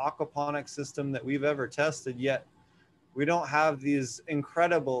every aquaponic system that we've ever tested, yet we don't have these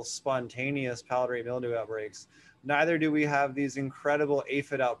incredible spontaneous powdery mildew outbreaks. Neither do we have these incredible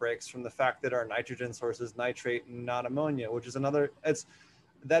aphid outbreaks from the fact that our nitrogen source is nitrate and not ammonia, which is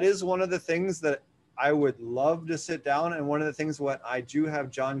that is one of the things that I would love to sit down. And one of the things what I do have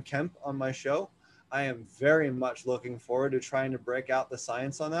John Kemp on my show, I am very much looking forward to trying to break out the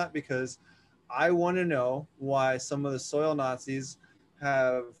science on that, because I want to know why some of the soil Nazis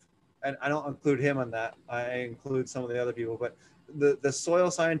have, and I don't include him on that, I include some of the other people, but the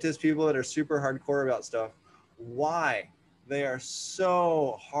soil scientist people that are super hardcore about stuff, why they are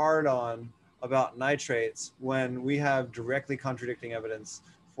so hard on about nitrates when we have directly contradicting evidence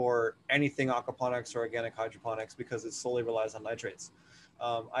for anything aquaponics or organic hydroponics, because it solely relies on nitrates.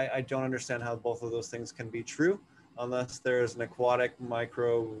 I don't understand how both of those things can be true unless there's an aquatic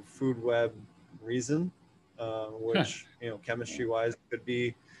micro food web reason, which, chemistry wise could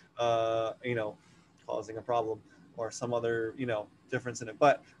be, causing a problem, or some other, difference in it.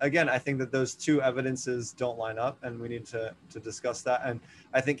 But again, I think that those two evidences don't line up, and we need to discuss that. And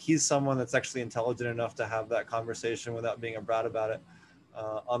I think he's someone that's actually intelligent enough to have that conversation without being a brat about it,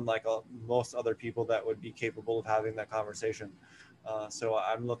 unlike most other people that would be capable of having that conversation. So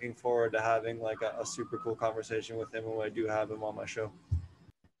I'm looking forward to having like a super cool conversation with him when I do have him on my show.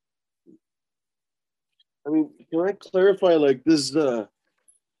 I mean, can I clarify, like, this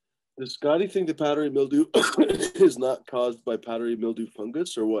does Scotty think the powdery mildew is not caused by powdery mildew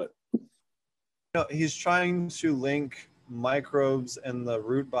fungus, or what? No, he's trying to link microbes in the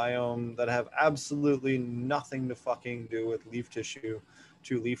root biome that have absolutely nothing to fucking do with leaf tissue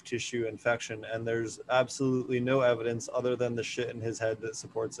to leaf tissue infection, and there's absolutely no evidence other than the shit in his head that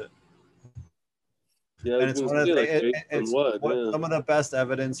supports it. Yeah, and it's one of some of the best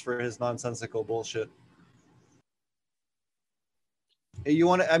evidence for his nonsensical bullshit. You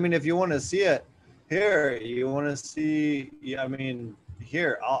want to, I mean, if you want to see it, here, you want to see, yeah, I mean,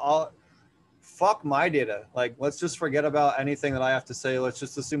 here, I'll fuck my data. Like, let's just forget about anything that I have to say. Let's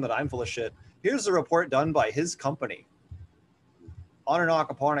just assume that I'm full of shit. Here's a report done by his company on an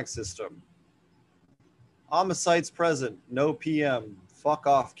aquaponics system. Homicides present, no PM. Fuck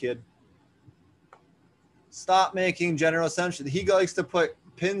off, kid. Stop making general assumptions. He likes to put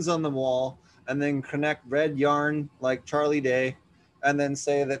pins on the wall and then connect red yarn like Charlie Day and then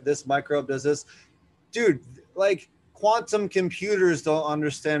say that this microbe does this. Dude, like, quantum computers don't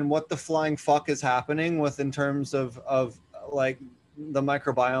understand what the flying fuck is happening with in terms of like the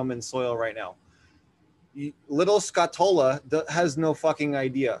microbiome in soil right now. Little Scatola has no fucking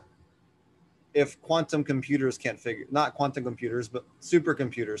idea if quantum computers can't figure, not quantum computers, but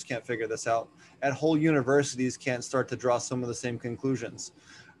supercomputers can't figure this out, and whole universities can't start to draw some of the same conclusions.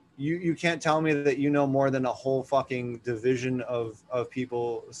 You can't tell me that you know more than a whole fucking division of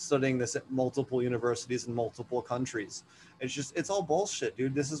people studying this at multiple universities in multiple countries. It's all bullshit,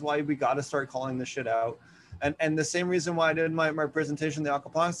 dude. This is why we got to start calling this shit out. And the same reason why I did my presentation at the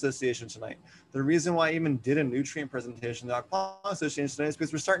Aquaponics Association tonight. The reason why I even did a nutrient presentation at the Aquaponics Association tonight is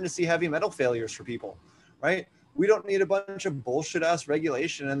because we're starting to see heavy metal failures for people, right? We don't need a bunch of bullshit ass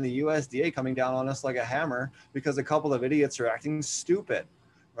regulation and the USDA coming down on us like a hammer because a couple of idiots are acting stupid,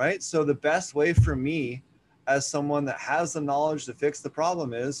 right? So the best way for me as someone that has the knowledge to fix the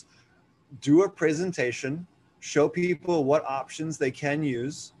problem is do a presentation, show people what options they can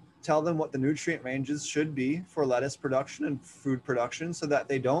use, tell them what the nutrient ranges should be for lettuce production and food production so that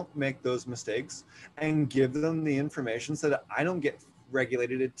they don't make those mistakes, and give them the information so that I don't get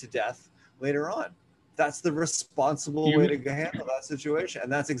regulated to death later on. That's the responsible way to handle that situation.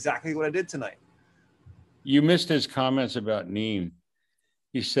 And that's exactly what I did tonight. You missed his comments about neem.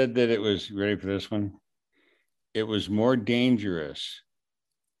 He said that it was, ready for this one? It was more dangerous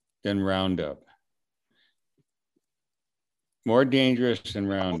than Roundup. More dangerous than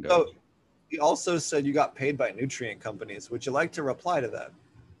Roundup. So he also said you got paid by nutrient companies. Would you like to reply to that?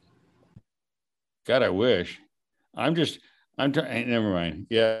 God, I wish. Never mind.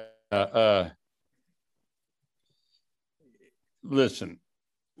 Yeah. Listen,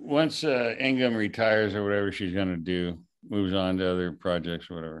 once Ingham retires or whatever she's going to do, moves on to other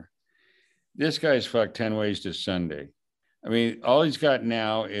projects or whatever, this guy's fucked 10 ways to Sunday. I mean, all he's got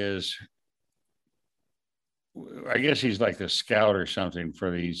now is, I guess he's like the scout or something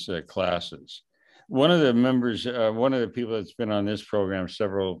for these classes. One of the members, one of the people that's been on this program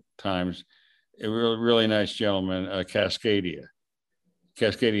several times, a really nice gentleman, Cascadia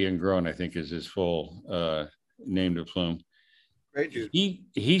and Grown, I think is his full name to plume. Great dude.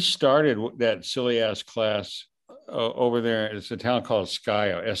 He started that silly ass class over there. It's a town called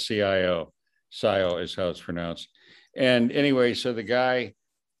Scio, SCIO. Scio is how it's pronounced. And anyway, so the guy,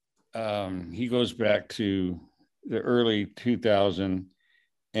 he goes back to the early 2000,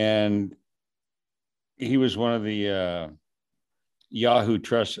 and he was one of the Yahoo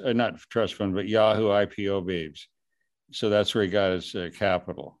trust, not trust fund, but Yahoo IPO babes. So that's where he got his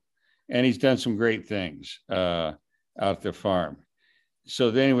capital. And he's done some great things out at the farm. So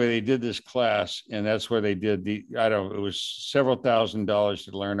anyway, they did this class, and that's where they did it was several $1,000s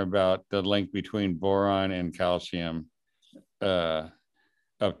to learn about the link between boron and calcium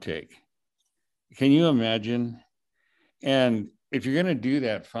uptake. Can you imagine? And if you're going to do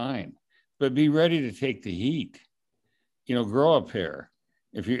that, fine, but be ready to take the heat. You know, grow a pair.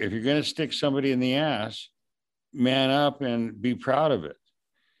 If you're going to stick somebody in the ass, man up and be proud of it.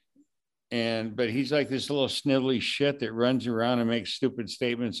 But he's like this little snivelly shit that runs around and makes stupid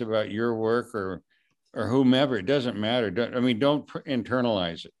statements about your work or whomever. It doesn't matter. Don't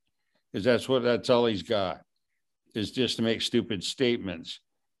internalize it, because that's all he's got, is just to make stupid statements.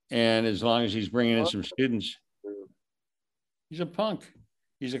 And as long as he's bringing in some students, he's a punk.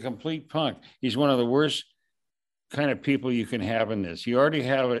 He's a complete punk. He's one of the worst kind of people you can have in this. You already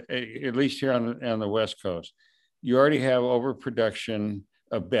have, at least here on the West Coast, you already have overproduction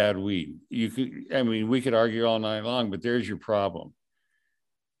of bad weed. We could argue all night long, but there's your problem.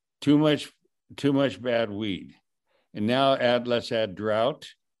 Too much bad weed. And now let's add drought,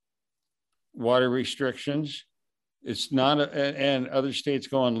 water restrictions. It's not, and other states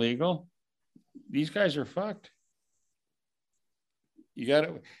going legal. These guys are fucked. You got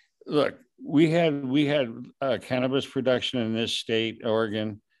to look. We had cannabis production in this state,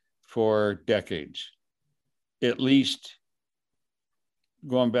 Oregon, for decades, at least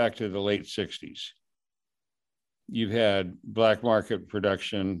going back to the late 60s. You've had black market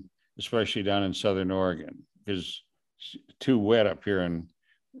production, especially down in Southern Oregon, because it's too wet up here in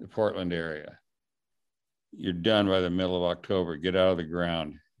the Portland area. You're done by the middle of October. Get out of the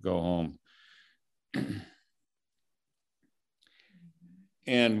ground, go home.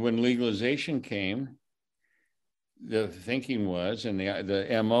 And when legalization came, the thinking was, and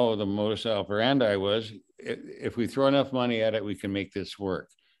the MO, the modus operandi was, if we throw enough money at it, we can make this work.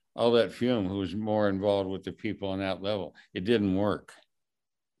 I'll let Fume, who was more involved with the people on that level, it didn't work.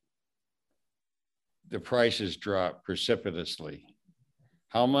 The prices dropped precipitously.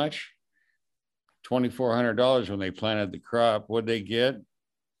 How much? $2,400 when they planted the crop. What'd they get?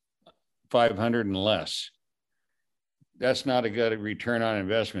 500 and less. That's not a good return on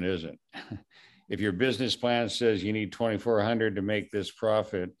investment, is it? If your business plan says you need 2,400 to make this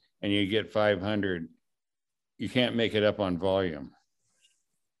profit and you get 500, you can't make it up on volume.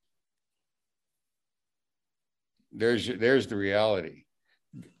 There's the reality.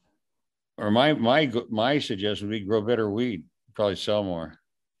 Or my suggestion would be grow better weed, probably sell more.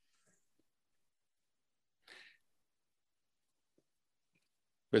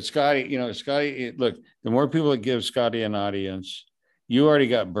 But Scotty, look, the more people that give Scotty an audience, you already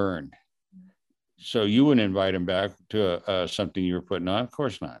got burned. So you wouldn't invite him back to something you were putting on? Of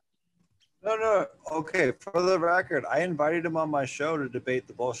course not. No. Okay, for the record, I invited him on my show to debate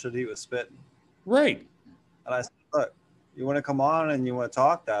the bullshit he was spitting. Right. And I said, look, you want to come on and you want to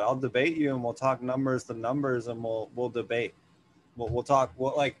talk that, I'll debate you and we'll talk numbers to numbers and we'll debate. We'll talk.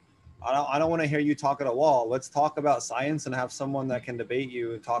 I don't want to hear you talk at a wall. Let's talk about science and have someone that can debate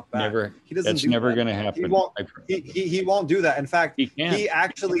you and talk back. That's never going to happen. He won't do that. In fact, he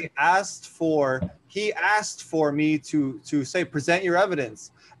actually asked for me to say, present your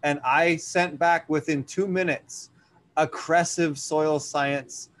evidence. And I sent back within 2 minutes a Cresciv soil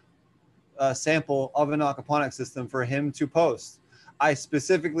science sample of an aquaponics system for him to post. I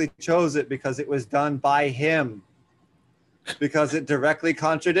specifically chose it because it was done by him, because it directly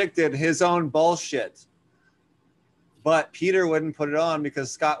contradicted his own bullshit. But Peter wouldn't put it on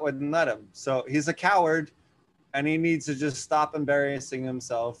because Scott wouldn't let him. So he's a coward and he needs to just stop embarrassing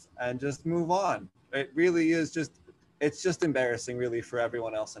himself and just move on. It really is it's just embarrassing really for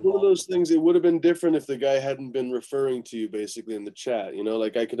everyone else involved. One of those things, it would have been different if the guy hadn't been referring to you basically in the chat,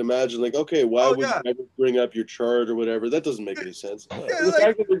 like I could imagine okay, why would you ever bring up your chart or whatever? That doesn't make any sense.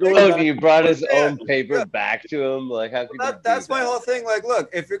 You brought his own paper back to him. Like, how could that's my whole thing. Like,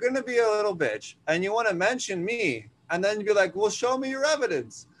 look, if you're going to be a little bitch and you want to mention me and then be like, well, show me your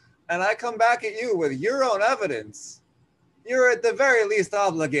evidence. And I come back at you with your own evidence. You're at the very least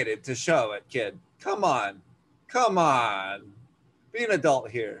obligated to show it, kid. Come on. Be an adult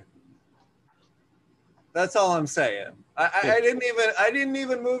here. That's all I'm saying. I didn't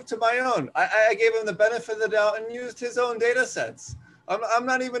even move to my own. I gave him the benefit of the doubt and used his own data sets. I'm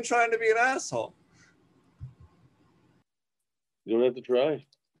not even trying to be an asshole. You don't have to try.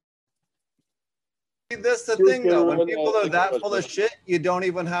 That's the thing, though. When people are that full of shit, you don't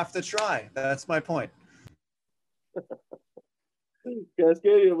even have to try. That's my point.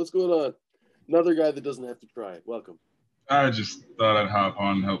 Cascadia, what's going on? Another guy that doesn't have to try it. Welcome. I just thought I'd hop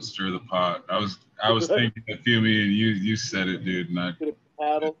on and help stir the pot. I was thinking that Fumi, and you said it, dude. And I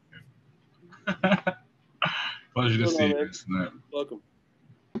paddle. Pleasure to see you tonight. Welcome.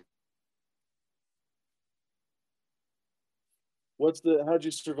 How'd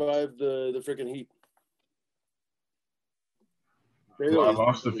you survive the freaking heat? Well, I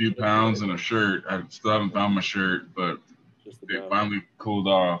lost a few pounds and a shirt. I still haven't found my shirt, but it finally cooled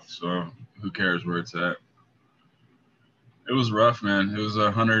off. So who cares where it's at? It was rough, man. It was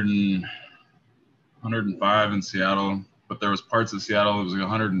 105 in Seattle, but there was parts of Seattle it was like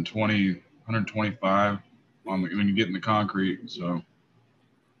 120, 125 when you get in the concrete. So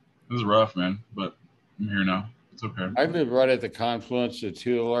it was rough, man. But I'm here now. It's okay. I live right at the confluence of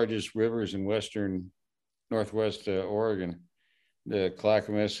two of the largest rivers in northwest Oregon, the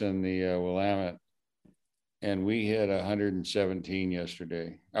Clackamas and the Willamette. And we hit 117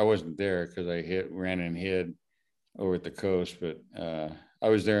 yesterday. I wasn't there because I ran and hid over at the coast, but I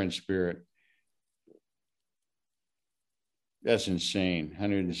was there in spirit. That's insane.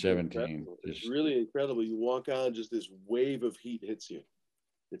 117. It's really incredible. You walk on, just this wave of heat hits you.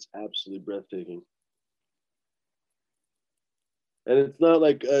 It's absolutely breathtaking. And it's not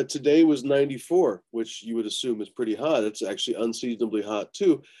like today was 94, which you would assume is pretty hot. It's actually unseasonably hot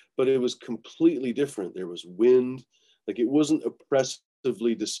too, but it was completely different. There was wind. Like, it wasn't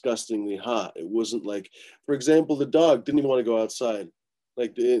oppressively, disgustingly hot. It wasn't like, for example, the dog didn't even want to go outside.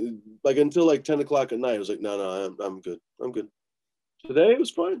 Like until like 10 o'clock at night, I was like, no, I'm good. I'm good. Today it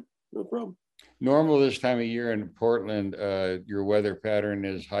was fine. No problem. Normal this time of year in Portland, your weather pattern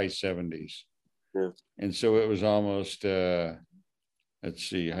is high 70s. Yeah. And so it was almost, let's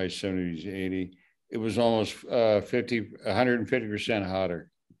see, high 70s, 80. It was almost 150% hotter.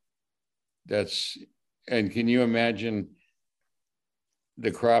 And can you imagine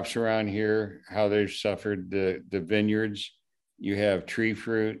the crops around here, how they've suffered the vineyards. You have tree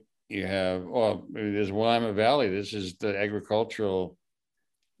fruit. You have, well, there's Willamette Valley. This is the agricultural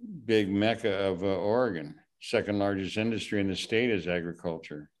big mecca of Oregon. Second largest industry in the state is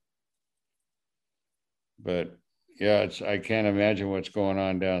agriculture. But yeah, I can't imagine what's going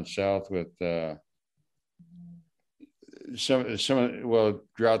on down south with well,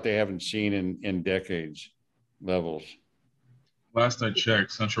 drought they haven't seen in decades levels. Last I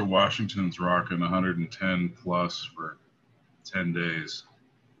checked, Central Washington's rocking 110 plus for 10 days.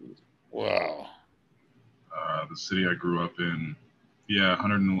 Wow. The city I grew up in,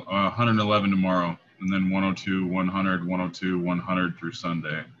 111 tomorrow, and then 102, 100, 102, 100 through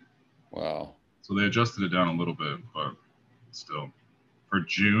Sunday. Wow. So they adjusted it down a little bit, but still. For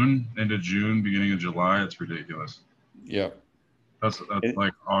June, end of June, beginning of July, it's ridiculous. Yep. That's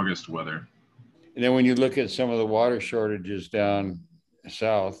like August weather. And then when you look at some of the water shortages down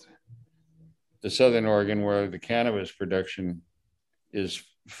south, the Southern Oregon, where the cannabis production is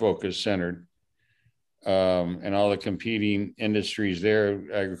centered, and all the competing industries there,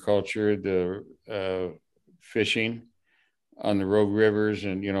 agriculture, the fishing on the Rogue Rivers,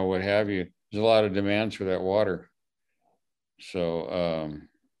 and what have you. There's a lot of demands for that water. So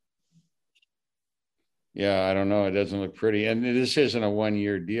yeah, I don't know. It doesn't look pretty. And this isn't a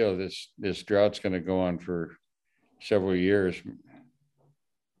 1-year deal. This drought's going to go on for several years.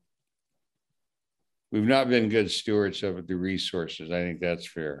 We've not been good stewards of the resources. I think that's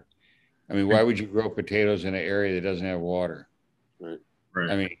fair. I mean, why would you grow potatoes in an area that doesn't have water? Right.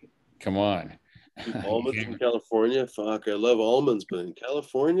 I mean, come on. Almonds in California? Fuck, I love almonds, but in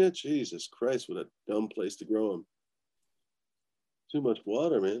California, Jesus Christ, what a dumb place to grow them. Too much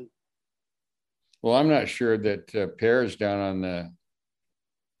water, man. Well, I'm not sure that pears down on the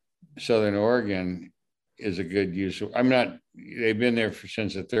Southern Oregon is a good use. They've been there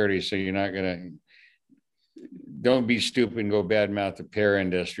since the 30s, so you're not going to, don't be stupid and go badmouth the pear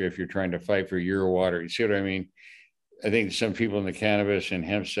industry if you're trying to fight for your water. You see what I mean? I think some people in the cannabis and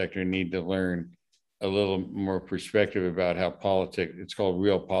hemp sector need to learn a little more perspective about how it's called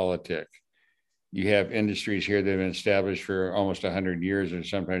realpolitik. You have industries here that have been established for almost 100 years or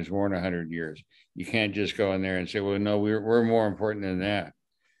sometimes more than 100 years. You can't just go in there and say, well, no, we're more important than that.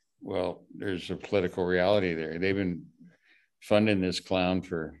 Well, there's a political reality there. They've been funding this clown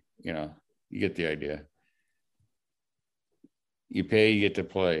for, you get the idea. You pay, you get to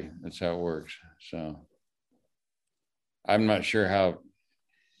play. That's how it works. So I'm not sure how.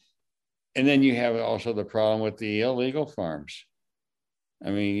 And then you have also the problem with the illegal farms. I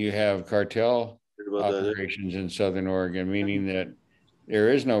mean, you have cartel operations in Southern Oregon, meaning that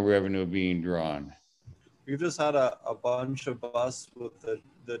there is no revenue being drawn. We've just had a bunch of busts with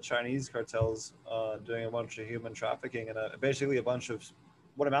the Chinese cartels doing a bunch of human trafficking and basically a bunch of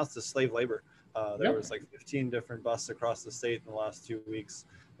what amounts to slave labor. There was like 15 different busts across the state in the last 2 weeks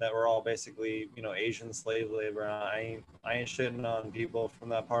that were all basically, Asian slave labor. I ain't shitting on people from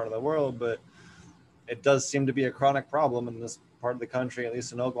that part of the world, but it does seem to be a chronic problem in this part of the country, at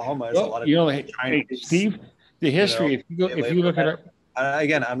least in Oklahoma. There's a lot of hey, Steve, the history, if you look at it.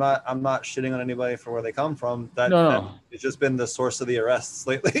 Again, I'm not shitting on anybody for where they come from. That it's just been the source of the arrests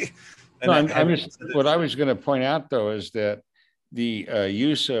lately. And what I was going to point out though is that the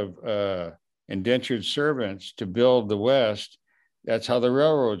use of indentured servants to build the West, that's how the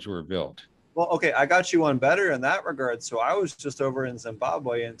railroads were built. Well, okay, I got you one better in that regard. So I was just over in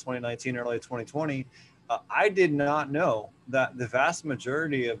Zimbabwe in 2019, early 2020. I did not know that the vast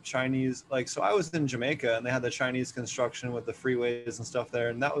majority of Chinese, so I was in Jamaica and they had the Chinese construction with the freeways and stuff there.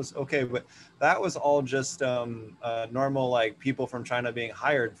 And that was okay, but that was all just normal, people from China being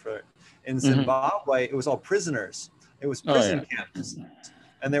hired for it. In Zimbabwe, it was all prisoners. It was prison camps.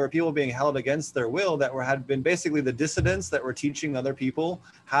 And there were people being held against their will that had been basically the dissidents that were teaching other people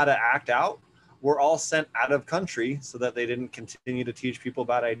how to act out were all sent out of country so that they didn't continue to teach people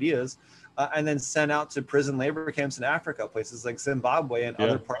bad ideas, and then sent out to prison labor camps in Africa, places like Zimbabwe and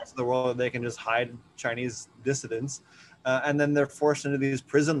other parts of the world where they can just hide Chinese dissidents. And then they're forced into these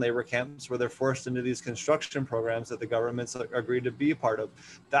prison labor camps where they're forced into these construction programs that the governments agreed to be a part of.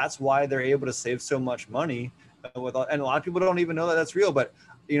 That's why they're able to save so much money. And a lot of people don't even know that that's real, but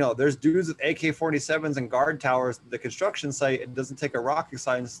there's dudes with AK-47s and guard towers at the construction site. It doesn't take a rocket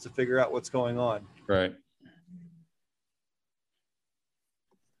science to figure out what's going on. Right.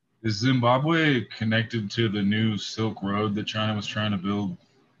 Is Zimbabwe connected to the new Silk Road that China was trying to build?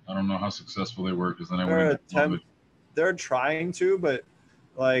 I don't know how successful they were because then they're trying to, but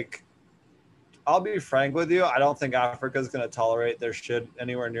I'll be frank with you, I don't think Africa is going to tolerate their shit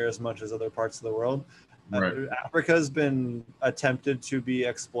anywhere near as much as other parts of the world. Right. Africa's been attempted to be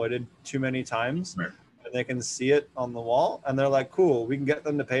exploited too many times. Right. And they can see it on the wall, and they're like, cool, we can get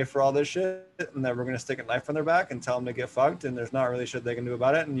them to pay for all this shit, and then we're going to stick a knife on their back and tell them to get fucked, and there's not really shit they can do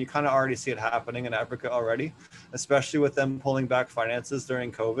about it. And you kind of already see it happening in Africa already, especially with them pulling back finances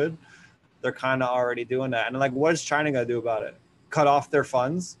during COVID. They're kind of already doing that. And like, what is China going to do about it? Cut off their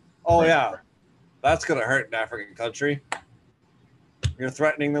funds? Oh, Right. yeah, that's going to hurt an African country. You're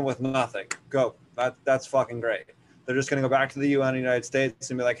threatening them with nothing. Go. That's fucking great. They're just going to go back to the UN, United States,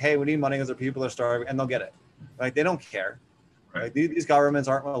 and be like, hey, we need money because our people are starving, and they'll get it. Like, they don't care. Right. Like, these governments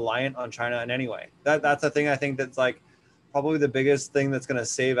aren't reliant on China in any way. That's the thing I think that's like probably the biggest thing that's going to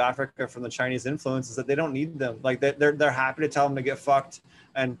save Africa from the Chinese influence is that they don't need them. Like, they're happy to tell them to get fucked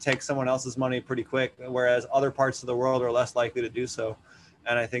and take someone else's money pretty quick, whereas other parts of the world are less likely to do so.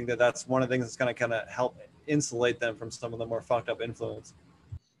 And I think that that's one of the things that's going to kind of help insulate them from some of the more fucked up influence.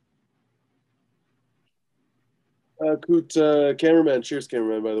 Coot, cameraman, cheers,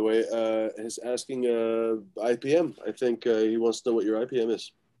 cameraman, by the way, is asking IPM. I think he wants to know what your IPM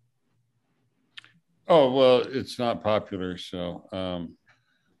is. Oh, well, it's not popular. So,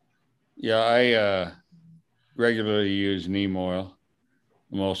 yeah, I regularly use neem oil,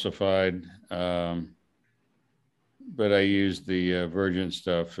 emulsified, but I use the virgin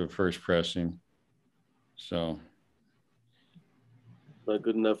stuff for first pressing. So. Not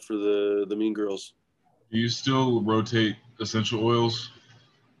good enough for the mean girls. Do you still rotate essential oils?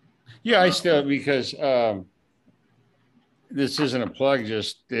 Yeah, I still, because this isn't a plug,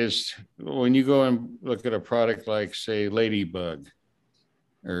 just is when you go and look at a product like, say, Ladybug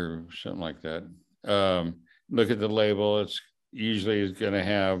or something like that, look at the label. It's usually going to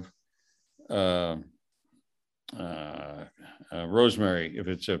have rosemary if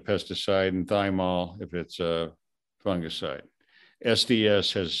it's a pesticide, and thymol if it's a fungicide.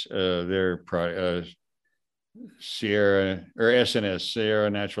 SDS has their product. Sierra or SNS, Sierra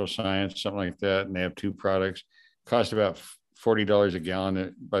Natural Science, something like that, and they have two products. Cost about $40 a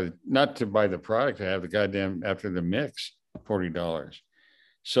gallon. Not to buy the product, to have the goddamn after the mix, $40.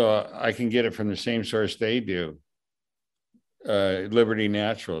 So I can get it from the same source they do, Liberty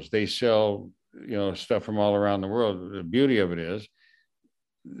Naturals. They sell stuff from all around the world. The beauty of it is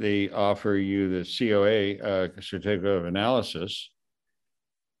they offer you the COA certificate of analysis,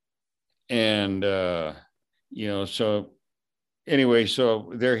 and so anyway,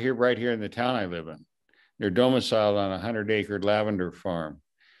 so they're here right here in the town I live in. They're domiciled on a 100-acre lavender farm,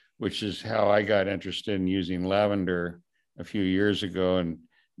 which is how I got interested in using lavender a few years ago and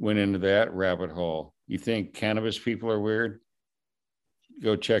went into that rabbit hole. You think cannabis people are weird?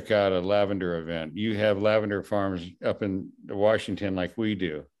 Go check out a lavender event. You have lavender farms up in Washington like we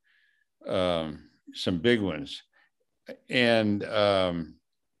do, some big ones. And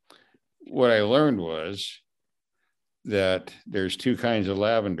what I learned was that there's two kinds of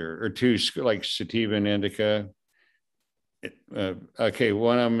lavender, or two, like sativa and indica. Okay,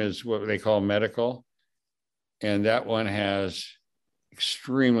 one of them is what they call medical, and that one has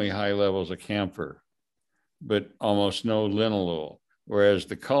extremely high levels of camphor, but almost no linalool. Whereas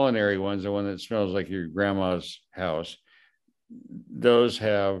the culinary ones, the one that smells like your grandma's house, those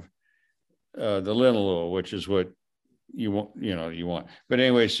have the linalool, which is what you want. But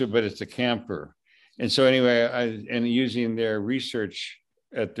anyway, but it's the camphor. And so anyway, and using their research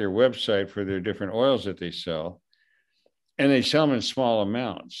at their website for their different oils that they sell, and they sell them in small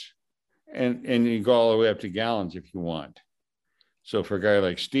amounts, and you go all the way up to gallons if you want. So for a guy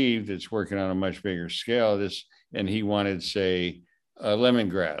like Steve that's working on a much bigger scale, and he wanted, say,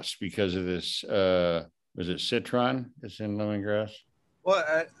 lemongrass because of this, was it citron that's in lemongrass?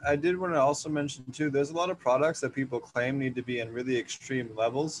 Well, I did want to also mention too, there's a lot of products that people claim need to be in really extreme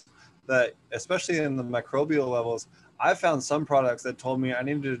levels, that especially in the microbial levels, I found some products that told me I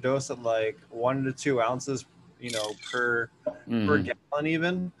needed to dose at like 1 to 2 ounces, per gallon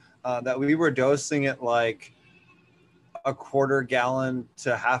even, that we were dosing at like a quarter gallon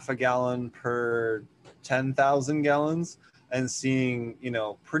to half a gallon per 10,000 gallons, and seeing,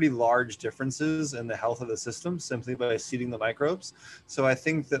 pretty large differences in the health of the system simply by seeding the microbes. So I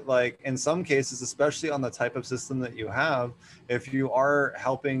think that, like, in some cases, especially on the type of system that you have, if you are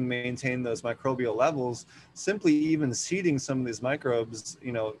helping maintain those microbial levels, simply even seeding some of these microbes,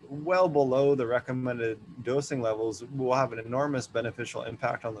 well below the recommended dosing levels will have an enormous beneficial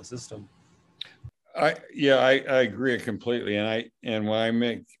impact on the system. I agree completely. And when I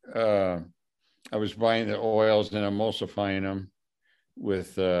make, I was buying the oils and emulsifying them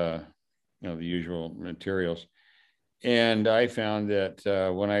with, the usual materials. And I found that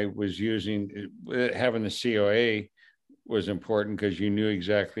when I was using, having the COA was important because you knew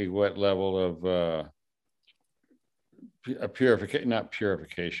exactly what level of a purification, not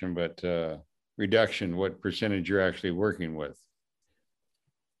purification, but reduction, what percentage you're actually working with.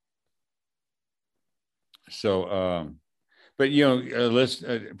 So, but you know, list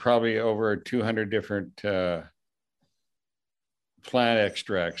probably over 200 different plant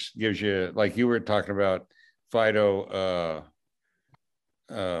extracts gives you, like you were talking about, phyto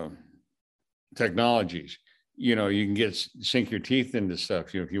technologies. You know, you can sink your teeth into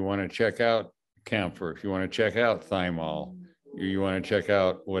stuff. You know, if you want to check out camphor, if you want to check out thymol, you want to check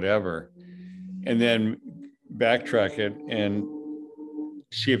out whatever, and then backtrack it and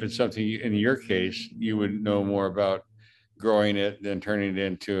see if it's something in your case you would know more about growing it than turning it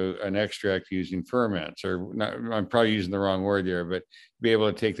into an extract using ferments, or not. I'm probably using the wrong word there, but be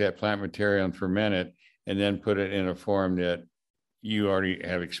able to take that plant material and ferment it and then put it in a form that you already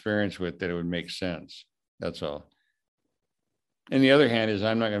have experience with, that it would make sense. That's all. And the other hand is,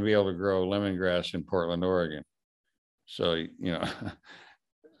 I'm not going to be able to grow lemongrass in Portland, Oregon. So, you know,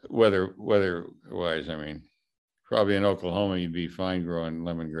 weather-wise, I mean, probably in Oklahoma, you'd be fine growing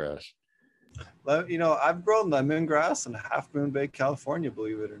lemongrass. You know, I've grown lemongrass in Half Moon Bay, California,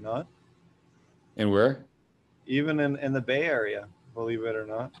 believe it or not. And where? Even in the Bay Area, believe it or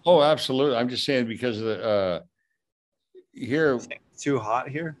not. Oh, absolutely. I'm just saying because of the here. It's too hot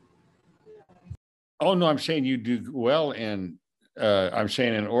here. Oh no, I'm saying you do well in. I'm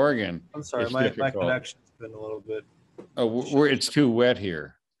saying in Oregon. I'm sorry, my connection's been a little bit. It's too wet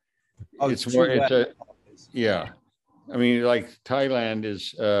here. Oh, it's more. Yeah, I mean, like Thailand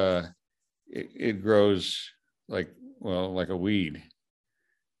is. It grows like a weed.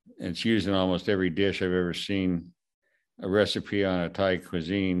 And it's used in almost every dish I've ever seen. A recipe on a Thai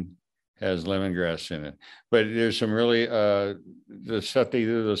cuisine has lemongrass in it. But there's some really the stuff they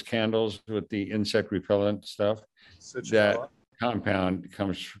do, those candles with the insect repellent stuff. Citronella. That compound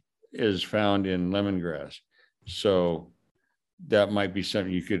is found in lemongrass. So that might be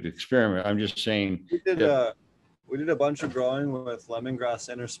something you could experiment. I'm just saying. We did a bunch of growing with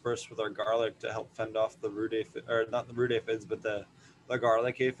lemongrass interspersed with our garlic to help fend off the root aphid, or not the root aphids, but the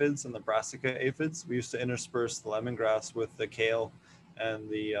garlic aphids and the brassica aphids. We used to intersperse the lemongrass with the kale and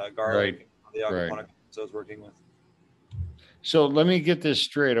the garlic, the aquaponics I was working with. So let me get this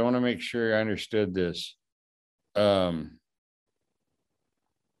straight. I want to make sure I understood this.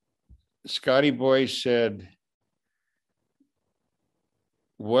 Scotty Boy said,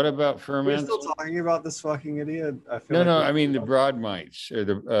 what about ferments? We're still talking about this fucking idiot. No, I mean the broad mites or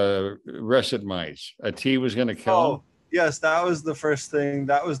the russet mites. A tea was going to kill him. Yes, that was the first thing.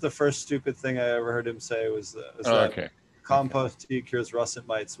 That was the first stupid thing I ever heard him say was that compost tea cures russet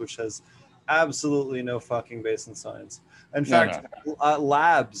mites, which has absolutely no fucking base in science. In fact,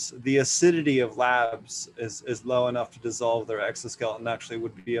 labs, the acidity of labs is low enough to dissolve their exoskeleton. Actually,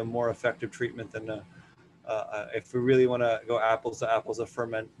 would be a more effective treatment than if we really want to go apples to apples, a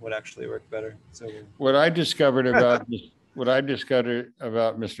ferment would actually work better. So what I discovered about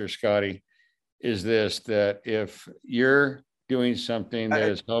Mr. Scotty is this: that if you're doing something that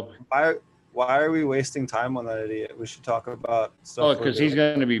is helping, why are we wasting time on that idiot? We should talk about stuff. Oh, because he's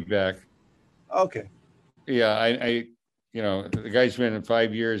going to be back. Okay. Yeah, I you know, the guy's been in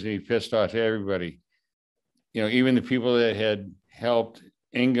 5 years and he pissed off everybody. You know, even the people that had helped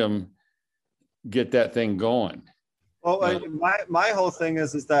Ingham get that thing going. Well, my whole thing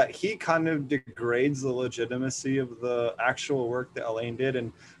is that he kind of degrades the legitimacy of the actual work that Elaine did,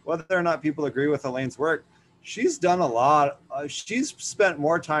 and whether or not people agree with Elaine's work, she's done a lot. She's spent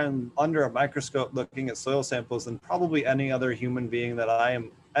more time under a microscope looking at soil samples than probably any other human being that I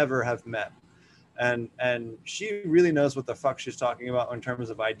ever have met, and she really knows what the fuck she's talking about in terms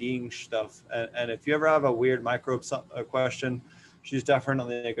of IDing stuff. And if you ever have a weird microbe question, she's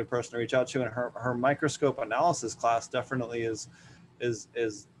definitely a good person to reach out to, and her microscope analysis class definitely is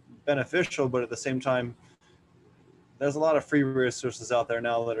beneficial. But at the same time, there's a lot of free resources out there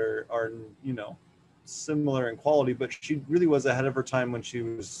now that are you know, similar in quality. But she really was ahead of her time when she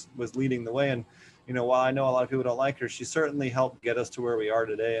was leading the way. And you know, while I know a lot of people don't like her, she certainly helped get us to where we are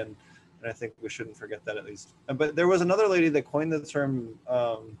today. And I think we shouldn't forget that, at least. But there was another lady that coined the term.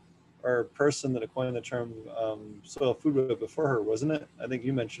 Or person that coined the term soil food web before her, wasn't it? I think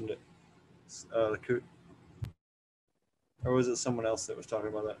you mentioned it. Or was it someone else that was talking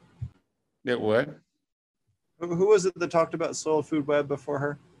about that? That what? Who was it that talked about soil food web before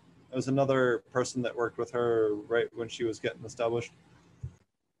her? It was another person that worked with her right when she was getting established.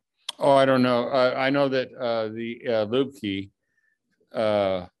 Oh, I don't know. I know that the Lubke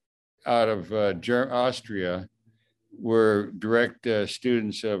out of Austria were direct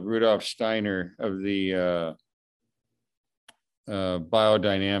students of Rudolf Steiner of the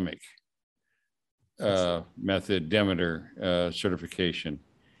biodynamic method, Demeter certification.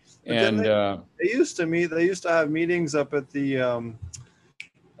 But And they used to have meetings up at the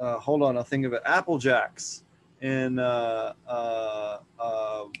hold on, I'll think of it, Apple Jacks in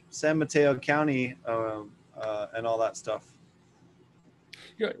San Mateo County, and all that stuff.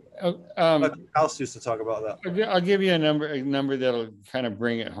 House used to talk about that. I'll give you a number that'll kind of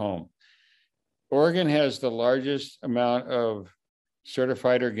bring it home. Oregon has the largest amount of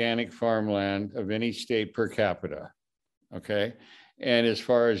certified organic farmland of any state per capita. Okay. And as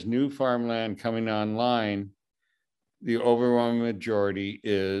far as new farmland coming online, the overwhelming majority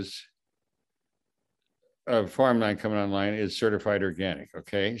is of farmland coming online is certified organic.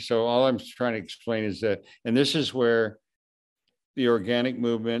 Okay. So all I'm trying to explain is that, and this is where the organic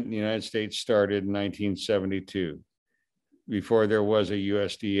movement in the United States started in 1972, before there was a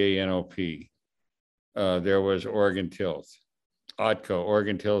USDA NOP. There was Oregon Tilth, OTCO,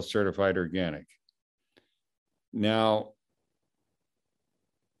 Oregon Tilth Certified Organic. Now,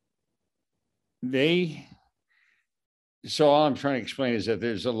 so all I'm trying to explain is that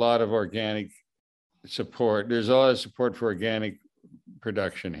there's a lot of organic support. There's a lot of support for organic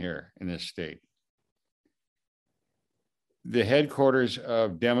production here in this state. The headquarters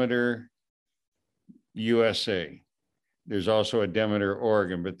of Demeter USA, there's also a Demeter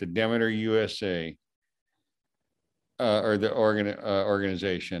Oregon, but the Demeter USA, or the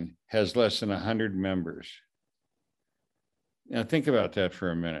organization, has less than 100 members. Now think about that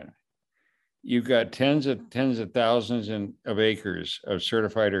for a minute. You've got tens of thousands of acres of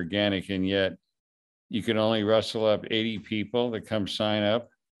certified organic, and yet you can only rustle up 80 people that come sign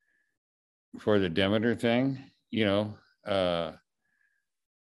up for the Demeter thing, you know,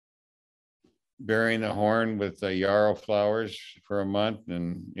 burying the horn with the yarrow flowers for a month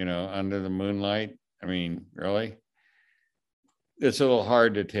and, you know, under the moonlight. I mean, really? It's a little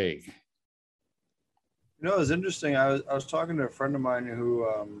hard to take. You know, it's interesting. I was talking to a friend of mine who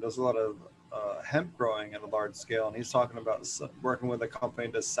does a lot of hemp growing at a large scale, and he's talking about working with a company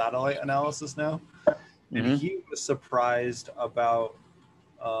that does satellite analysis now. And he was surprised about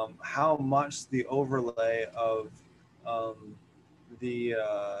how much the overlay of the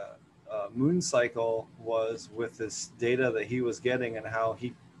moon cycle was with this data that he was getting, and how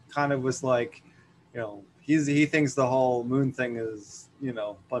he kind of was like, you know, he thinks the whole moon thing is, you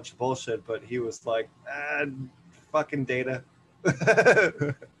know, a bunch of bullshit, but he was like, fucking data.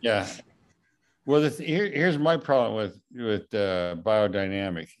 Yeah. Well, here's my problem with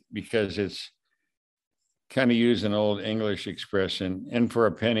biodynamic, because it's kind of use an old English expression, in for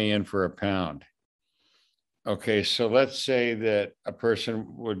a penny, in for a pound. Okay, so let's say that a person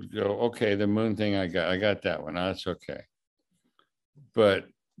would go, okay, the moon thing, I got that one. That's okay. But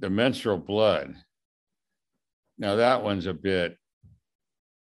the menstrual blood, now that one's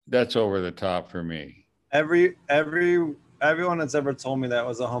that's over the top for me. Everyone that's ever told me that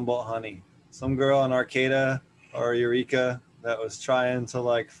was a Humboldt honey. Some girl in Arcata or Eureka that was trying to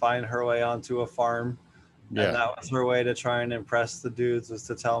like find her way onto a farm. Yeah. And that was her way to try and impress the dudes, was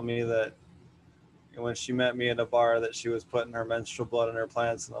to tell me that when she met me at a bar that she was putting her menstrual blood in her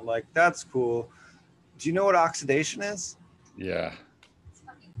plants. And I'm like, that's cool. Do you know what oxidation is? Yeah.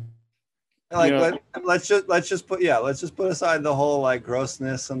 Like, you know, let's just put aside the whole like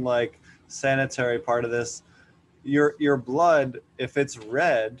grossness and like sanitary part of this. Your blood, if it's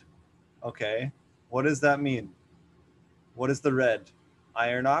red, okay, what does that mean? What is the red?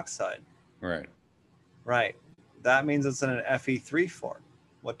 Iron oxide. Right. Right. That means it's in an Fe3 form.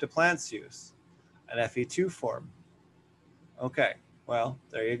 What do plants use? An Fe2 form. Okay. Well,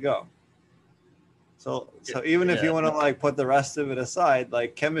 there you go. So even if you want to like put the rest of it aside,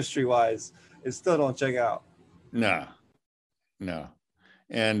 like chemistry wise, it still don't check out. No.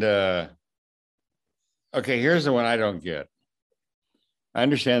 And okay, here's the one I don't get. I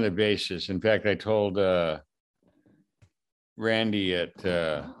understand the basis. In fact, I told Randy at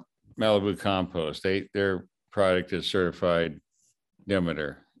Malibu Compost, their product is certified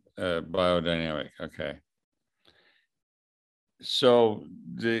Demeter, biodynamic. Okay. So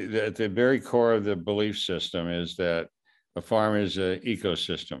at the very core of the belief system is that a farm is an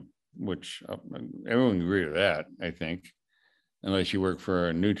ecosystem, which everyone can agree with that, I think, unless you work for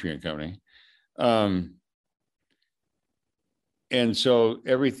a nutrient company. And so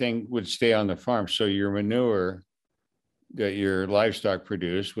everything would stay on the farm. So your manure that your livestock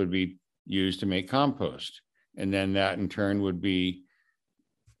produce would be used to make compost. And then that in turn would be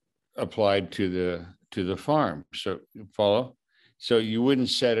applied to the farm. So follow? So you wouldn't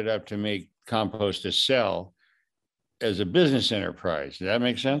set it up to make compost to sell as a business enterprise. Does that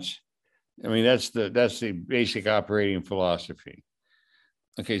make sense? I mean, that's the basic operating philosophy.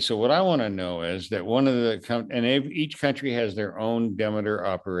 Okay, so what I want to know is that one of the, and each country has their own Demeter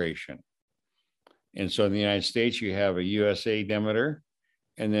operation. And so in the United States, you have a USA Demeter,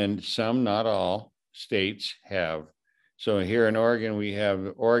 and then some, not all, states have. So here in Oregon, we have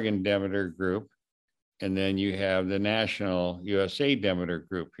the Oregon Demeter Group, and then you have the National USA Demeter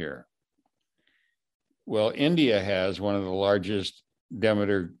Group here. Well, India has one of the largest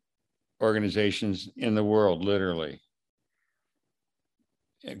Demeter organizations in the world, literally.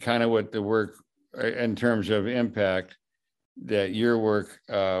 And kind of what the work in terms of impact that your work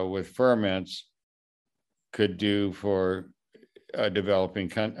with ferments could do for developing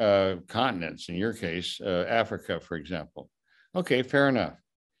continents, in your case, Africa, for example. Okay, fair enough.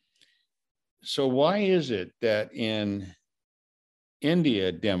 So why is it that in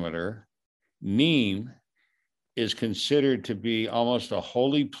India, Demeter, neem is considered to be almost a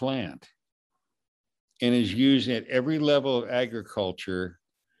holy plant and is used at every level of agriculture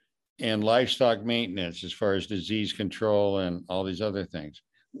and livestock maintenance as far as disease control and all these other things?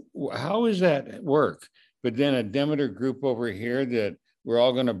 How does that work? But then a Demeter group over here that we're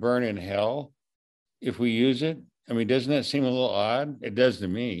all going to burn in hell if we use it? I mean, doesn't that seem a little odd? It does to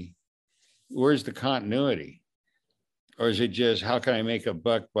me. Where's the continuity? Or is it just, how can I make a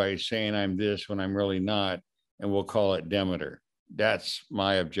buck by saying I'm this when I'm really not, and we'll call it Demeter? That's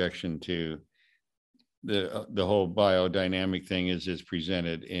my objection to the whole biodynamic thing as it's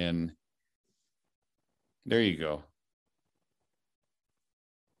presented in, there you go.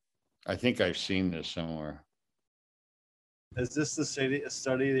 I think I've seen this somewhere. Is this the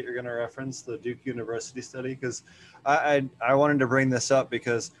study that you're going to reference, the Duke University study? Because I wanted to bring this up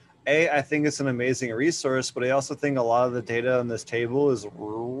because I think it's an amazing resource, but I also think a lot of the data on this table is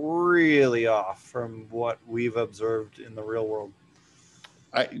really off from what we've observed in the real world.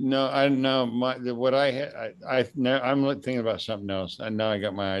 I'm thinking about something else. And now I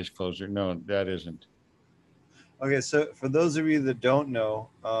got my eyes closed. No, that isn't. Okay, so for those of you that don't know,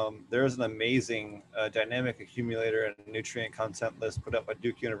 there's an amazing dynamic accumulator and nutrient content list put up by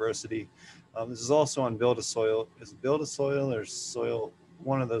Duke University. This is also on Build a Soil. Is it Build a Soil or Soil?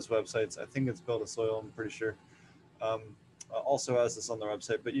 One of those websites. I think it's Build a Soil, I'm pretty sure. Also has this on their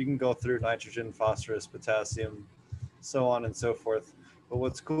website, but you can go through nitrogen, phosphorus, potassium, so on and so forth. But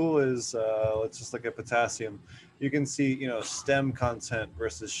what's cool is, let's just look at potassium. You can see, you know, stem content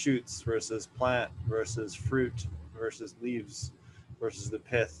versus shoots versus plant versus fruit versus leaves versus the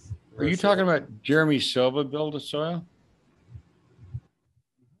pith. Are you talking about Jeremy Silva, Build a Soil?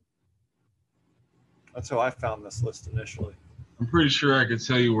 That's how I found this list initially. I'm pretty sure I could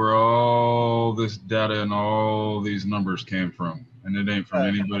tell you where all this data and all these numbers came from, and it ain't from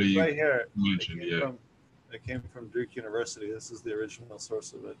anybody right here. mentioned yet. It came from Duke University. This is the original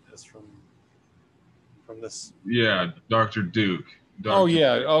source of it. It's from this. Yeah, Dr. Duke. Oh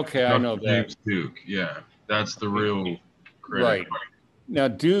yeah, okay, I know that. James Duke. Yeah, that's the real credit. Right. Now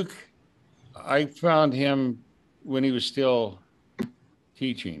Duke, I found him when he was still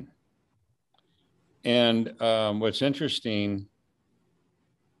teaching. And what's interesting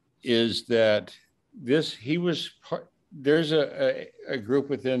is that there's a group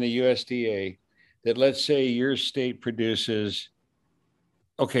within the USDA that, let's say your state produces,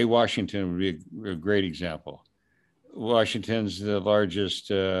 okay, Washington would be a great example. Washington's the largest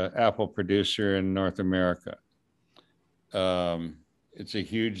apple producer in North America. It's a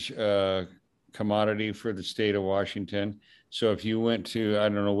huge commodity for the state of Washington. So if you went to, I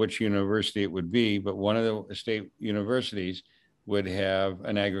don't know which university it would be, but one of the state universities would have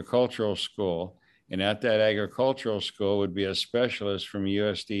an agricultural school. And at that agricultural school would be a specialist from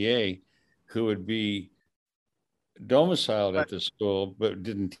USDA who would be domiciled at the school, but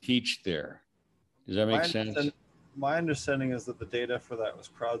didn't teach there. Does that make sense? My understanding is that the data for that was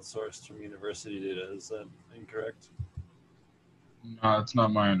crowdsourced from university data. Is that incorrect? No, it's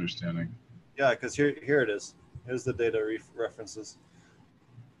not my understanding. Yeah, because here it is. Here's the data references.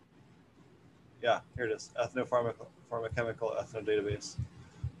 Yeah, here it is. Ethnopharmaceutical Ethno Database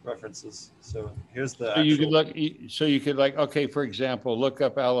references. So here's the. So you could look. So you could, like, okay, for example, look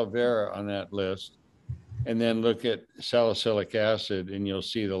up aloe vera on that list, and then look at salicylic acid, and you'll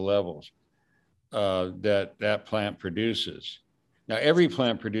see the levels that plant produces. Now, every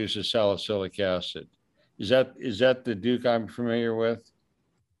plant produces salicylic acid. Is that the Duke I'm familiar with?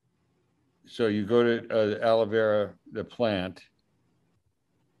 So you go to aloe vera, the plant,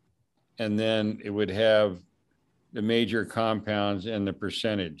 and then it would have the major compounds and the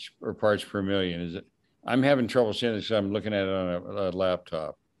percentage or parts per million. Is it? I'm having trouble seeing this because I'm looking at it on a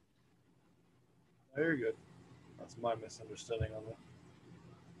laptop. Very good. That's my misunderstanding on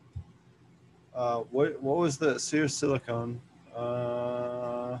that. What was the sear silicone?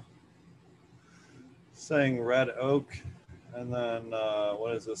 saying red oak, and then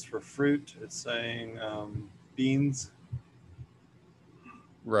what is this for fruit? It's saying beans,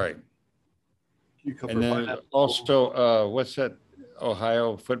 Right. cucumber, And then pineapple. also, what's that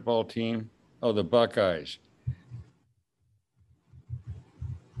Ohio football team? Oh, the Buckeyes.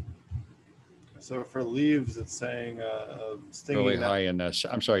 So for leaves, it's saying stinging Really nettle. high in this.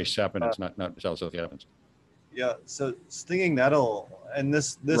 I'm sorry, sapin. It's not salicylic. Yeah, so stinging nettle, and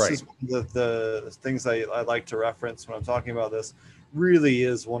this Right. is one of the things I like to reference when I'm talking about this. Really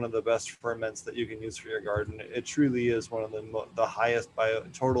is one of the best ferments that you can use for your garden. It truly is one of the highest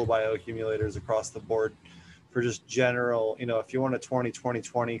total bioaccumulators across the board for just general. You know, if you want a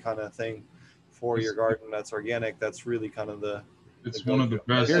 20-20-20 kind of thing for your garden that's organic, that's really kind of the. It's one of the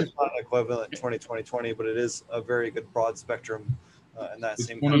best. It's not equivalent 20-20-20, but it is a very good broad spectrum. And that It's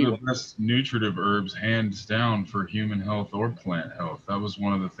same one kind of the best nutritive herbs, hands down, for human health or plant health. That was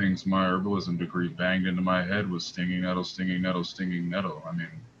one of the things my herbalism degree banged into my head was stinging nettle, stinging nettle, stinging nettle. I mean,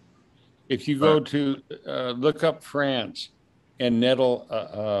 if you go to look up France and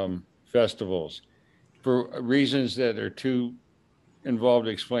nettle festivals for reasons that are too involved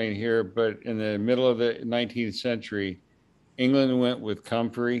to explain here, but in the middle of the 19th century, England went with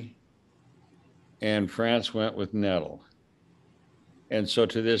comfrey and France went with nettle. And so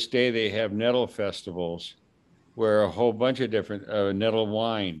to this day, they have nettle festivals where a whole bunch of different nettle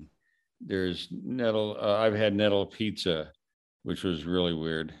wine. There's nettle. I've had nettle pizza, which was really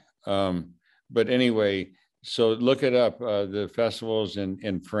weird. But anyway, so look it up. The festivals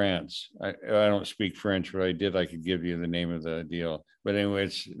in France. I don't speak French, but I could give you the name of the deal. But anyway,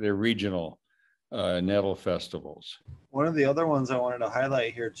 they're regional nettle festivals. One of the other ones I wanted to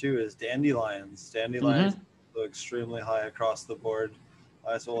highlight here too is dandelions. Dandelions are extremely high across the board,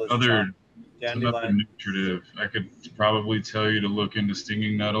 as well as another dandelion. nutritive. I could probably tell you to look into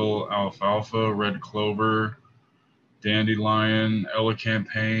stinging nettle, alfalfa, red clover, dandelion,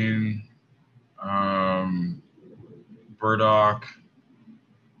 elecampane, burdock.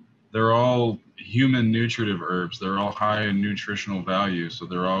 They're all human nutritive herbs. They're all high in nutritional value, so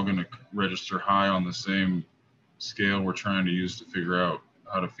they're all going to register high on the same scale we're trying to use to figure out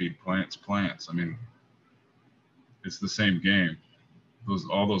how to feed plants. I mean, it's the same game.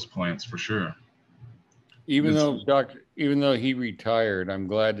 All those plants for sure. Even though he retired, I'm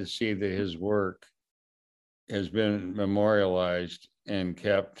glad to see that his work has been memorialized and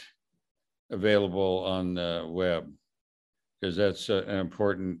kept available on the web, because that's an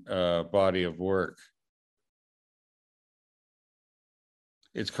important body of work.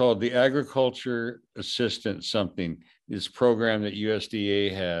 It's called the Agriculture Assistant something. This program that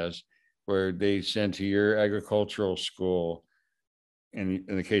USDA has where they send to your agricultural school, in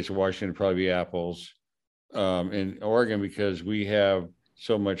the case of Washington, probably be apples, in Oregon, because we have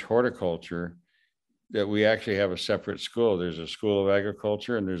so much horticulture that we actually have a separate school. There's a school of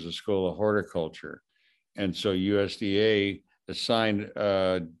agriculture and there's a school of horticulture. And so USDA assigned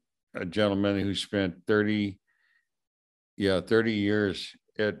a gentleman who spent 30 years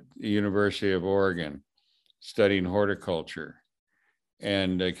at the University of Oregon studying horticulture,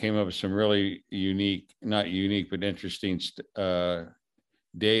 and came up with some really not unique, but interesting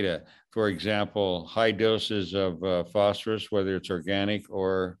data. For example, high doses of phosphorus, whether it's organic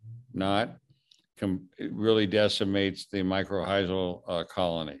or not, it really decimates the mycorrhizal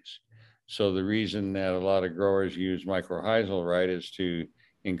colonies. So the reason that a lot of growers use mycorrhizal, right, is to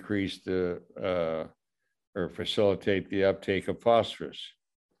increase or facilitate the uptake of phosphorus.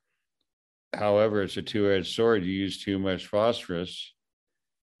 However, it's a two-edged sword. You use too much phosphorus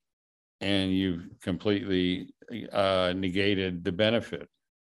and you've completely negated the benefit.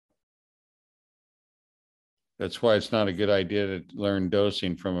 That's why it's not a good idea to learn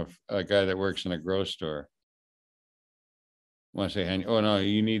dosing from a guy that works in a grocery store. Want to say, oh no,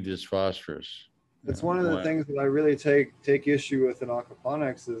 you need this phosphorus. It's one of the things that I really take issue with in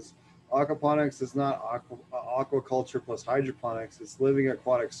aquaponics is aquaponics is not aquaculture plus hydroponics. It's living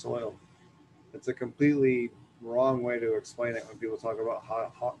aquatic soil. It's a completely wrong way to explain it when people talk about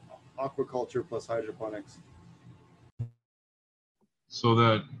aquaculture plus hydroponics. So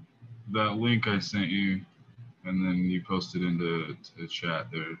that link I sent you, and then you posted into the chat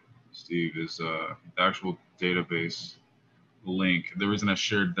there, Steve, is the actual database link. The reason I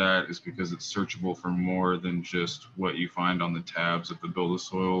shared that is because it's searchable for more than just what you find on the tabs of the Build a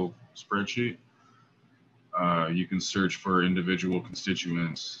Soil spreadsheet. You can search for individual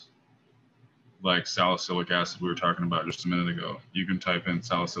constituents like salicylic acid we were talking about just a minute ago. You can type in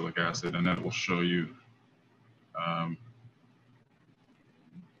salicylic acid and that will show you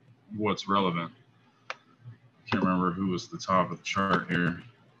what's relevant. I can't remember who was the top of the chart here.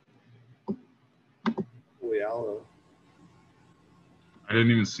 aloe. I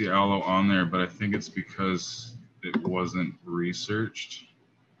didn't even see aloe on there, but I think it's because it wasn't researched.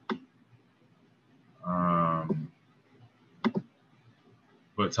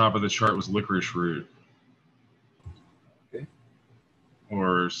 But top of the chart was licorice root. Okay.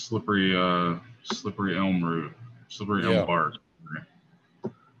 Or slippery elm root, slippery elm bark.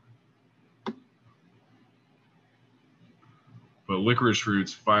 But licorice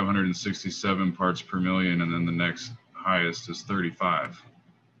root's 567 parts per million, and then the next highest is 35.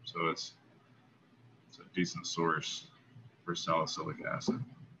 So it's a decent source for salicylic acid.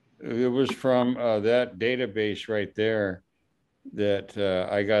 It was from that database right there that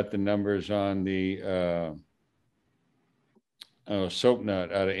I got the numbers on the soap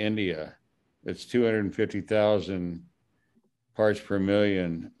nut out of India. It's 250,000 parts per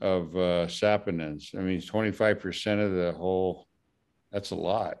million of saponins. I mean, 25% of the whole, that's a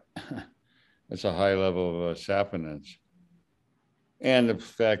lot. That's a high level of saponins. And the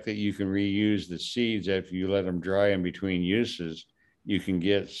fact that you can reuse the seeds if you let them dry in between uses, you can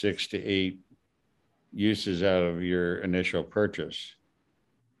get 6 to 8 uses out of your initial purchase.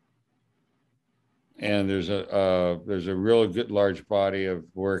 And there's a real good large body of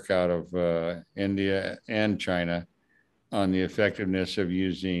work out of India and China on the effectiveness of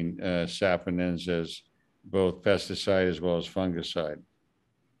using saponins as both pesticide as well as fungicide.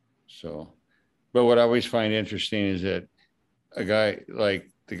 So, but what I always find interesting is that a guy like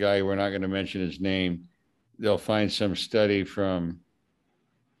the guy, we're not going to mention his name, they'll find some study from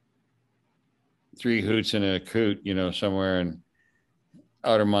Three Hoots and a Coot, you know, somewhere in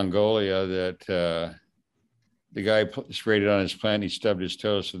outer Mongolia, that the guy sprayed it on his plant, he stubbed his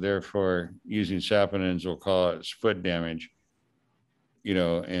toe, so therefore using saponins will cause foot damage, you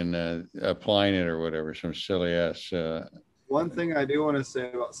know, and applying it or whatever, some silly ass. One thing I do want to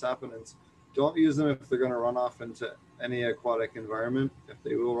say about saponins, don't use them if they're going to run off into any aquatic environment. If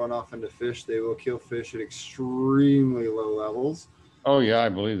they will run off into fish, they will kill fish at extremely low levels. Oh yeah, I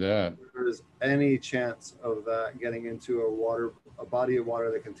believe that. If there's any chance of that getting into a body of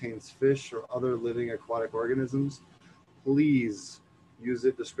water that contains fish or other living aquatic organisms, please use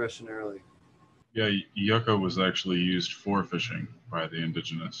it discretionarily. Yeah, yucca was actually used for fishing by the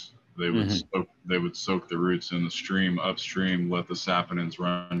indigenous. They would soak the roots in the stream upstream, let the saponins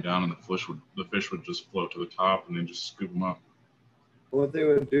run down, and the fish would just float to the top, and then just scoop them up. What they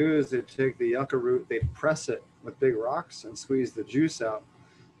would do is they'd take the yucca root, they'd press it with big rocks and squeeze the juice out.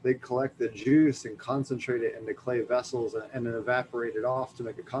 They'd collect the juice and concentrate it into clay vessels and then evaporate it off to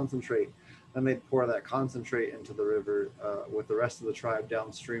make a concentrate. Then they'd pour that concentrate into the river with the rest of the tribe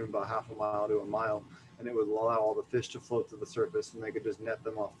downstream about half a mile to a mile, and it would allow all the fish to float to the surface, and they could just net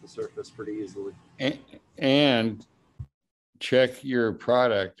them off the surface pretty easily. And check your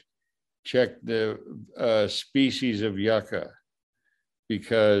product, check the species of yucca,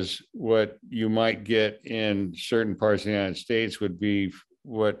 because what you might get in certain parts of the United States would be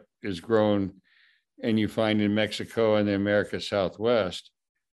what is grown and you find in Mexico and the America Southwest.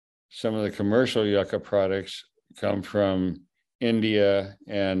 Some of the commercial yucca products come from India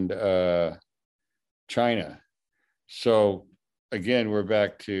and China. So again, we're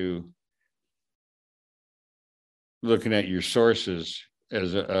back to looking at your sources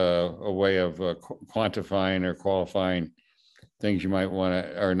as a way of quantifying or qualifying things you might want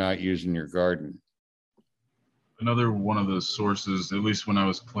to or not use in your garden. Another one of the sources, at least when I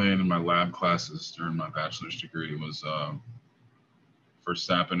was playing in my lab classes during my bachelor's degree, was for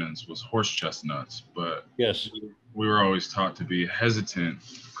saponins, was horse chestnuts. But yes, we were always taught to be hesitant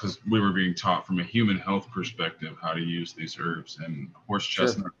because we were being taught from a human health perspective how to use these herbs, and horse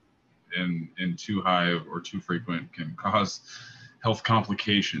chestnut in too high or too frequent can cause health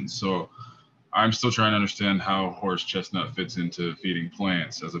complications. So I'm still trying to understand how horse chestnut fits into feeding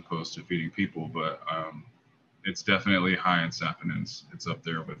plants as opposed to feeding people, but it's definitely high in saponins. It's up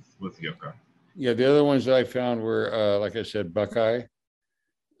there with yucca. Yeah, the other ones that I found were, like I said, buckeye.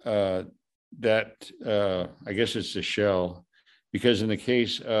 That I guess it's the shell, because in the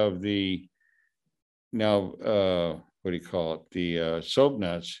case of the now, what do you call it? The soap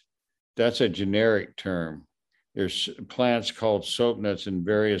nuts, that's a generic term. There's plants called soap nuts in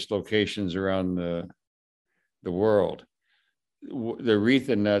various locations around the world. The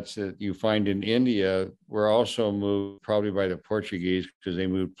aretha nuts that you find in India were also moved probably by the Portuguese, because they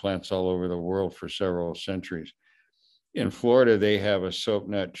moved plants all over the world for several centuries. In Florida, they have a soap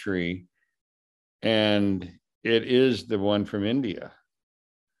nut tree, and it is the one from India,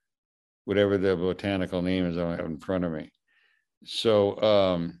 whatever the botanical name is. I don't have in front of me.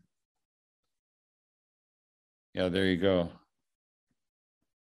 So, yeah, there you go.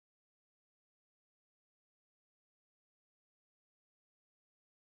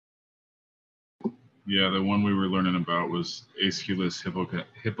 Yeah, the one we were learning about was Aesculus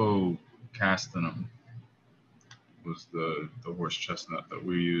hippocastanum. Was the horse chestnut that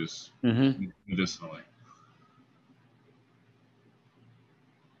we use medicinally.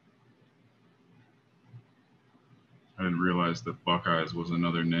 I didn't realize that Buckeyes was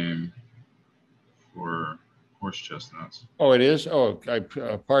another name for horse chestnuts. Oh, it is? Oh,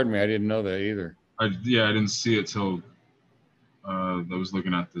 pardon me. I didn't know that either. I didn't see it till I was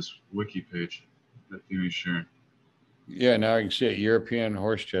looking at this wiki page that Dewey shared. Yeah, now I can see it. European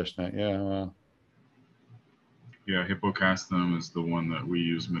horse chestnut. Yeah, well. Yeah, hippocastanum is the one that we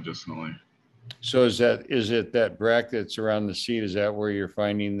use medicinally. So is it that bract that's around the seed? Is that where you're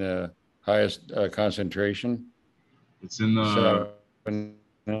finding the highest concentration? It's in the. I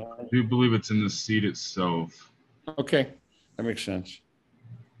do believe it's in the seed itself. Okay, that makes sense.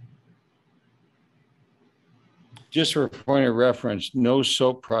 Just for point of reference, no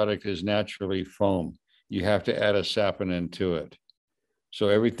soap product is naturally foam. You have to add a saponin to it. So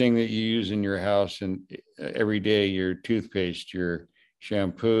everything that you use in your house and every day, your toothpaste, your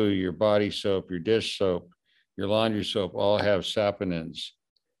shampoo, your body soap, your dish soap, your laundry soap, all have saponins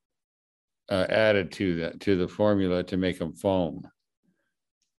added to the formula to make them foam.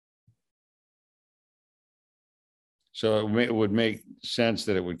 So it would make sense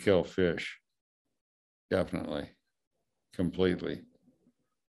that it would kill fish. Definitely. Completely.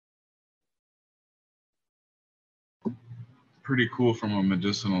 Pretty cool from a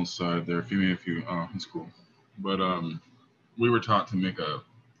medicinal side there. It's cool. But we were taught to make a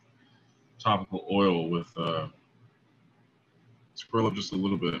topical oil with squirrel up just a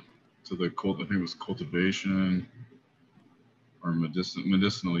little bit to the I think it was cultivation or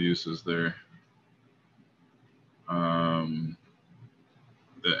medicinal uses there.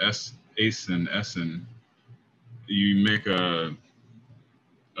 The Essen, you make a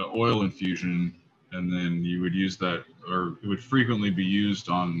oil infusion, and then you would use that, or it would frequently be used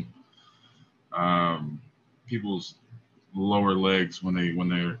on people's lower legs when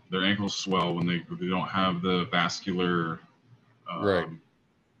their ankles swell, when they don't have the vascular right.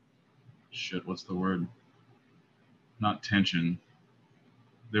 What's the word? Not tension.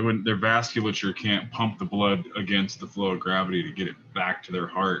 Their vasculature can't pump the blood against the flow of gravity to get it back to their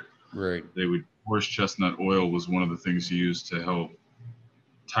heart. Right. Horse chestnut oil was one of the things used to help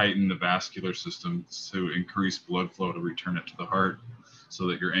tighten the vascular system to increase blood flow to return it to the heart so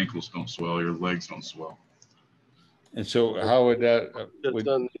that your ankles don't swell, your legs don't swell. And so how would that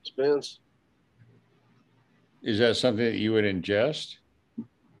done expanse? Is that something that you would ingest?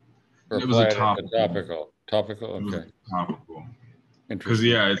 Or it was a topical. Topical, okay. Topical. Because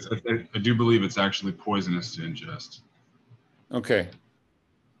I do believe it's actually poisonous to ingest. Okay.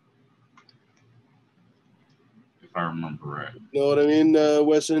 If I remember right. You know what I mean,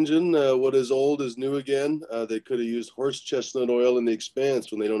 West Engine? What is old is new again. They could have used horse chestnut oil in the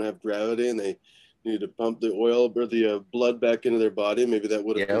expanse when they don't have gravity and they need to pump the oil or the blood back into their body. Maybe that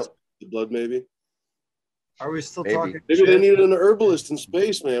would have the blood, maybe. Are we still talking Maybe shit? they needed an herbalist in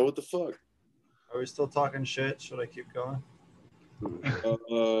space, man. What the fuck? Are we still talking shit? Should I keep going?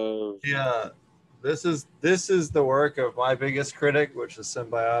 Yeah. This is the work of my biggest critic, which is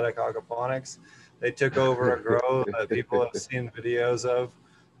Symbiotic Aquaponics. They took over a grow that people have seen videos of.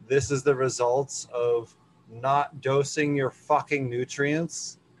 This is the results of not dosing your fucking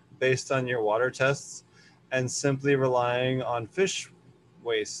nutrients based on your water tests and simply relying on fish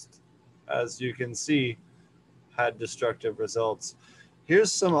waste. As you can see, had destructive results.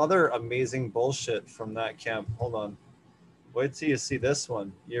 Here's some other amazing bullshit from that camp. Hold on. Wait till you see this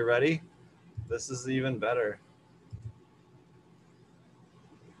one. You ready? This is even better.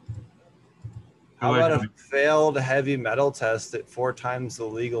 How about a failed heavy metal test at 4 times the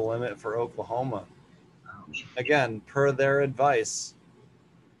legal limit for Oklahoma? Again, per their advice,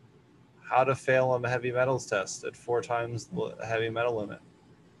 how to fail a heavy metals test at 4 times the heavy metal limit.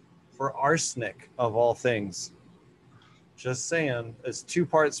 For arsenic, of all things. Just saying, it's 2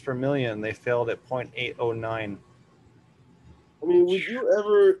 parts per million. They failed at 0.809. I mean, would you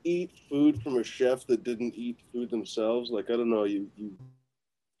ever eat food from a chef that didn't eat food themselves? Like, I don't know,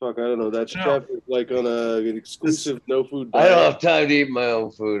 fuck, I don't know. That chef is like on an exclusive no food diet. I don't have time to eat my own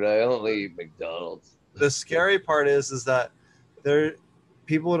food. I only eat McDonald's. The scary part is that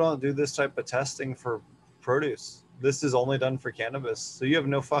people don't do this type of testing for produce. This is only done for cannabis. So you have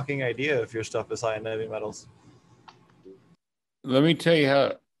no fucking idea if your stuff is high in heavy metals. Let me tell you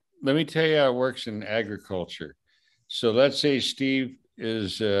how it works in agriculture. So let's say Steve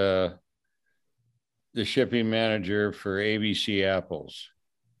is the shipping manager for ABC Apples,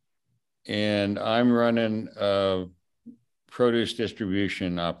 and I'm running a produce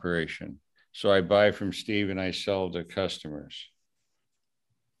distribution operation. So I buy from Steve and I sell to customers.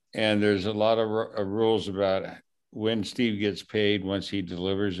 And there's a lot of rules about when Steve gets paid once he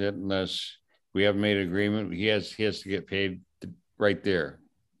delivers it, unless we haven't made an agreement. He has to get paid right there.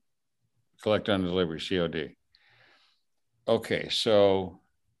 Collect on delivery, COD. Okay, so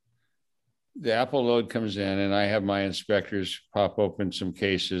the Apple load comes in and I have my inspectors pop open some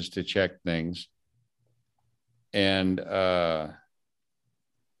cases to check things. And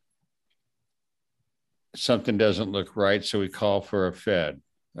something doesn't look right, so we call for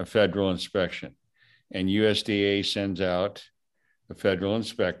a federal inspection. And USDA sends out a federal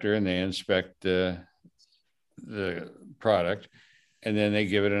inspector and they inspect the product and then they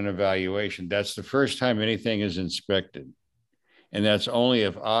give it an evaluation. That's the first time anything is inspected. And that's only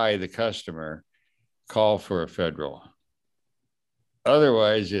if I, the customer, call for a federal.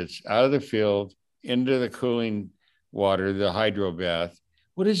 Otherwise, it's out of the field, into the cooling water, the hydro bath.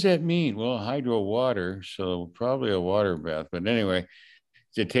 What does that mean? Well, hydro water, so probably a water bath. But anyway,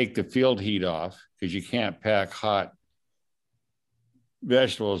 to take the field heat off, because you can't pack hot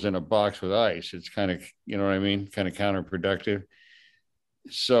vegetables in a box with ice. It's kind of, you know what I mean? Kind of counterproductive.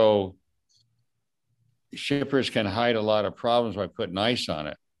 So shippers can hide a lot of problems by putting ice on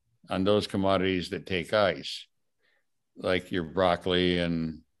it, on those commodities that take ice, like your broccoli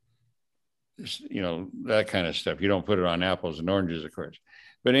and, you know, that kind of stuff. You don't put it on apples and oranges, of course.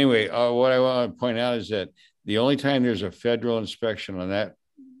 But anyway, what I want to point out is that the only time there's a federal inspection on that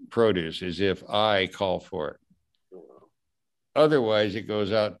produce is if I call for it. Otherwise, it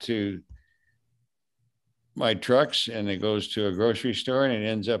goes out to my trucks and it goes to a grocery store and it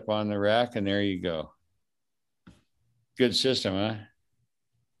ends up on the rack, and there you go. Good system, huh?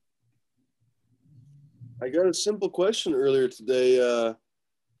 I got a simple question earlier today.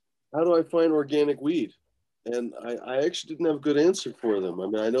 How do I find organic weed? And I actually didn't have a good answer for them. I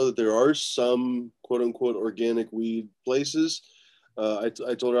mean, I know that there are some quote unquote organic weed places. I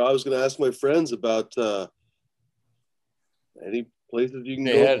told her I was going to ask my friends about any places you can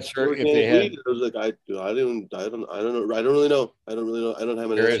go. If they had, weed. I was like, I don't really know. I don't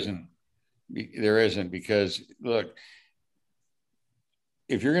have an answer. There isn't, because look,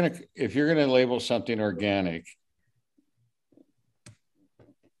 if you're gonna label something organic,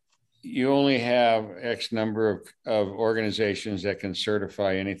 you only have X number of organizations that can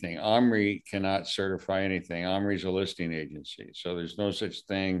certify anything. OMRI cannot certify anything. OMRI is a listing agency. So there's no such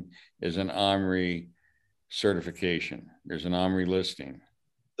thing as an OMRI certification. There's an OMRI listing.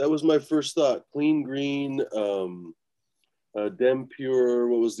 That was my first thought. Clean Green, Dem Pure,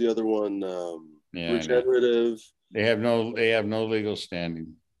 what was the other one? Regenerative. They have no legal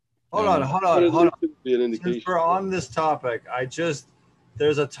standing. Hold on. Since we're on this topic,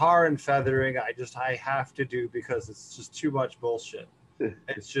 there's a tar and feathering I have to do because it's just too much bullshit.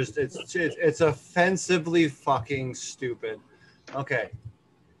 It's offensively fucking stupid. Okay.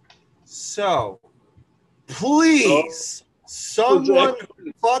 So please, someone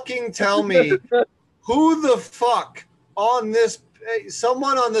fucking tell me who the fuck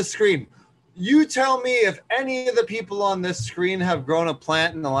someone on the screen. You tell me if any of the people on this screen have grown a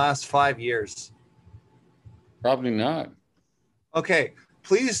plant in the last 5 years. Probably not. Okay,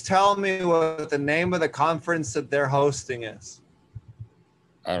 please tell me what the name of the conference that they're hosting is.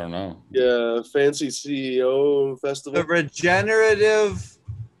 I don't know. Yeah, fancy CEO festival. The Regenerative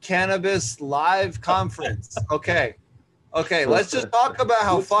Cannabis Live Conference. Okay, let's just talk about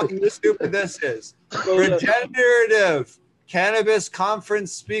how fucking stupid this is. Regenerative Cannabis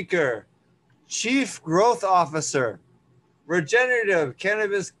Conference speaker, Chief Growth Officer, Regenerative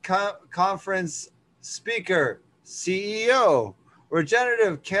Cannabis Conference speaker, CEO,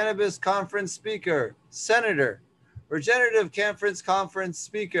 Regenerative Cannabis Conference speaker, Senator, Regenerative Conference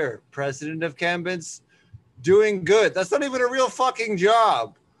speaker, President of Cannabis, doing good. That's not even a real fucking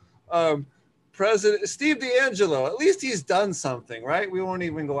job. President Steve DeAngelo, at least he's done something, right? We won't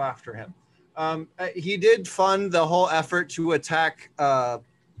even go after him. He did fund the whole effort to attack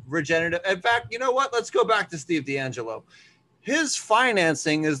regenerative. In fact, you know what? Let's go back to Steve DeAngelo. His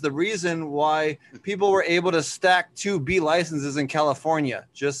financing is the reason why people were able to stack 2B licenses in California.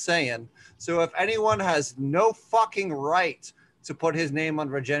 Just saying. So if anyone has no fucking right to put his name on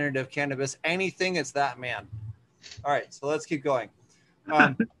regenerative cannabis, anything, it's that man. All right, so let's keep going.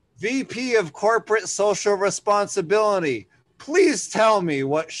 VP of Corporate Social Responsibility. Please tell me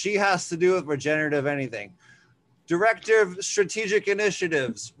what she has to do with regenerative anything. Director of Strategic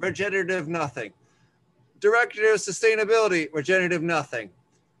Initiatives, regenerative nothing. Director of Sustainability, regenerative nothing.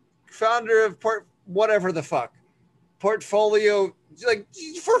 Founder of whatever the fuck. Portfolio, like,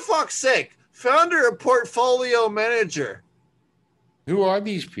 for fuck's sake. Founder of Portfolio Manager. Who are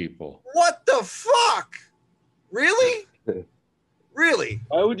these people? What the fuck? Really? Really?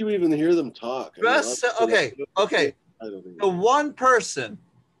 Why would you even hear them talk? I mean, Best, okay. I don't think. The one person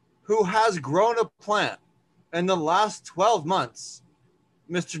who has grown a plant in the last 12 months,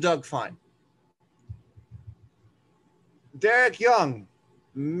 Mr. Doug Fine. Derek Young,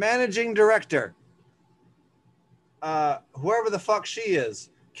 managing director. Whoever the fuck she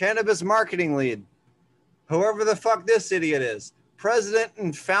is, cannabis marketing lead. Whoever the fuck this idiot is, president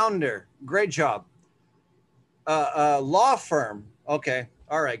and founder. Great job. Law firm. Okay.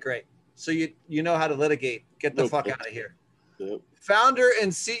 All right. Great. So you know how to litigate. Get the fuck out of here. Yep. Founder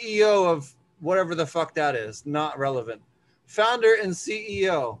and CEO of whatever the fuck that is. Not relevant. Founder and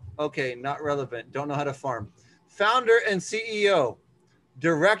CEO. Okay. Not relevant. Don't know how to farm. Founder and CEO.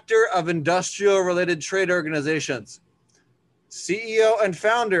 Director of industrial related trade organizations. CEO and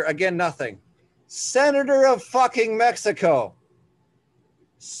founder. Again, nothing. Senator of fucking Mexico.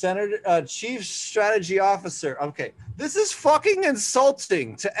 Senator, chief strategy officer. Okay. This is fucking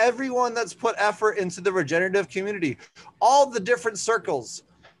insulting to everyone that's put effort into the regenerative community. All the different circles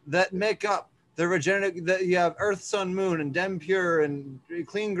that make up the regenerative, that you have Earth, Sun, Moon, and Dem Pure, and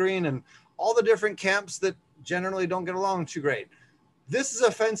Clean Green, and all the different camps that generally don't get along too great. This is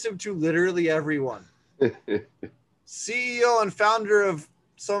offensive to literally everyone. CEO and founder of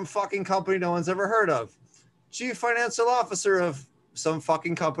some fucking company no one's ever heard of. Chief financial officer of some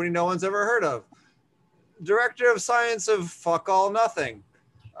fucking company no one's ever heard of. Director of science of fuck all nothing.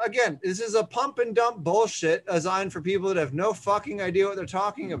 Again, this is a pump and dump bullshit designed for people that have no fucking idea what they're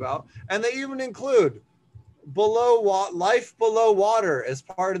talking about. And they even include life below water as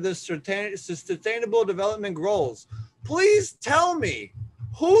part of the sustainable development goals. Please tell me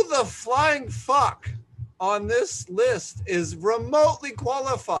who the flying fuck on this list is remotely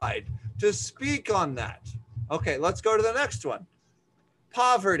qualified to speak on that. Okay, let's go to the next one.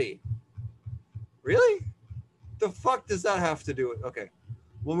 Poverty. Really? The fuck does that have to do with? Okay,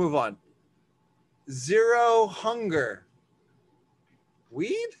 we'll move on. Zero hunger.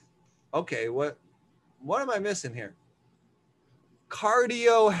 Weed? Okay, what am I missing here?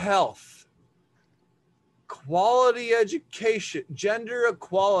 Cardio health. Quality education. Gender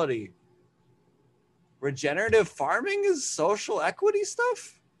equality. Regenerative farming is social equity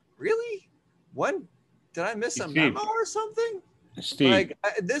stuff? Really? When did I miss a memo or something? Steve. Like,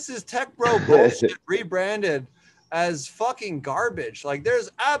 this is tech bro bullshit rebranded as fucking garbage. Like, there's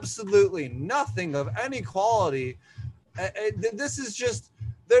absolutely nothing of any quality. This is just,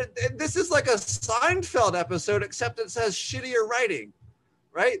 this is like a Seinfeld episode, except it says shittier writing,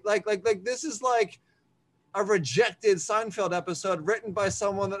 right? Like this is like a rejected Seinfeld episode written by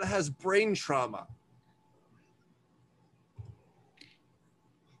someone that has brain trauma.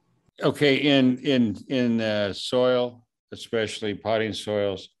 Okay, in soil, especially potting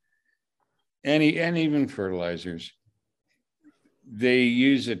soils, and even fertilizers, they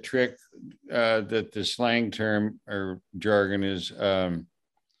use a trick that the slang term or jargon is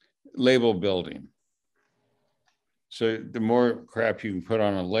label building. So the more crap you can put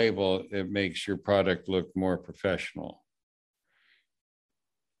on a label, it makes your product look more professional.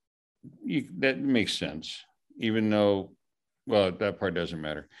 That makes sense, even though, well, that part doesn't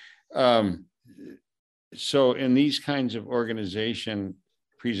matter. So in these kinds of organization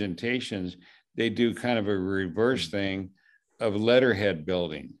presentations, they do kind of a reverse thing of letterhead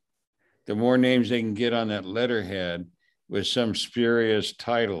building. The more names they can get on that letterhead with some spurious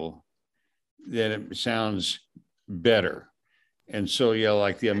title, then it sounds better. And so, yeah,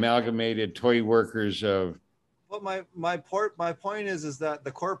 like the Amalgamated Toy Workers of. But my point is that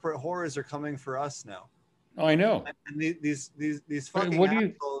the corporate horrors are coming for us now. Oh, I know. And these fucking what do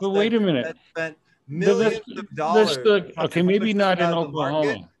you? But wait a minute. Spent millions of dollars. Okay, maybe not in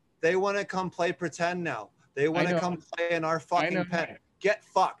Oklahoma. They want to come play pretend now. They want to come play in our fucking pen. Get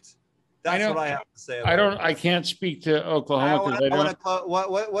fucked. That's what I have to say. I can't speak to Oklahoma because I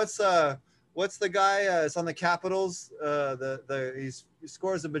don't. What's the guy? It's on the Capitals. He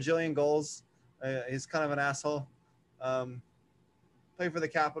scores a bajillion goals. He's kind of an asshole. Play for the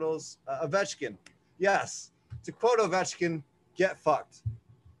Capitals. Ovechkin. Yes. To quote Ovechkin, get fucked.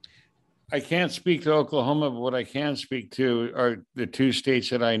 I can't speak to Oklahoma, but what I can speak to are the two states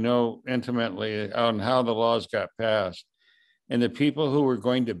that I know intimately on how the laws got passed. And the people who were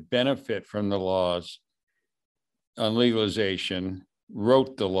going to benefit from the laws on legalization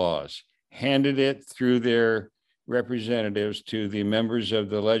wrote the laws, handed it through their representatives to the members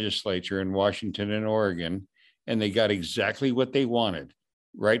of the legislature in Washington and Oregon, and they got exactly what they wanted.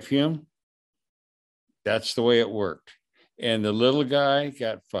 Right, Fume? That's the way it worked. And the little guy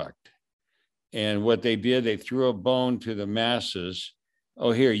got fucked. And what they did, they threw a bone to the masses.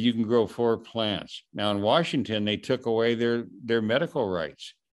 Oh, here, you can grow 4 plants. Now in Washington, they took away their medical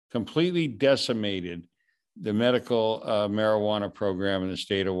rights, completely decimated the medical marijuana program in the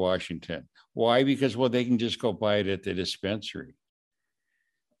state of Washington. Why? Because, well, they can just go buy it at the dispensary.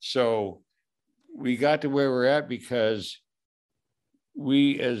 So we got to where we're at because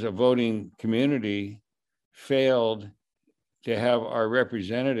we as a voting community failed to have our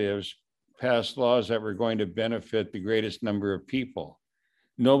representatives pass laws that were going to benefit the greatest number of people.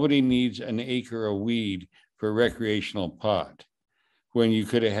 Nobody needs an acre of weed for recreational pot when you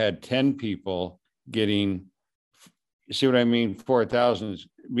could have had 10 people getting, see what I mean, 4,000. I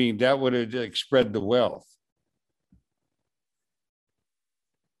mean, that would have like spread the wealth.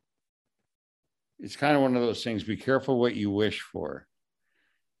 It's kind of one of those things, be careful what you wish for.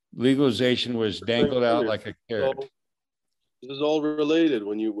 Legalization was dangled out like a carrot. This is all related.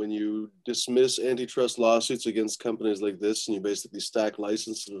 When you dismiss antitrust lawsuits against companies like this, and you basically stack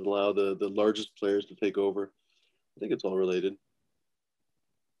licenses and allow the largest players to take over, I think it's all related.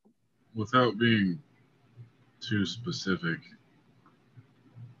 Without being too specific,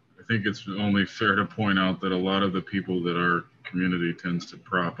 I think it's only fair to point out that a lot of the people that our community tends to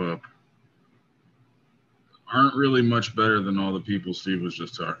prop up aren't really much better than all the people Steve was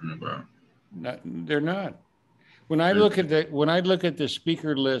just talking about. They're not. When I look at the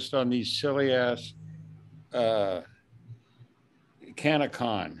speaker list on these silly ass CannaCon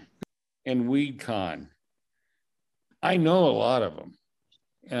and WeedCon, I know a lot of them,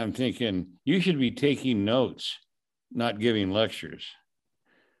 and I'm thinking you should be taking notes, not giving lectures.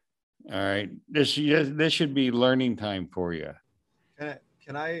 All right, this should be learning time for you.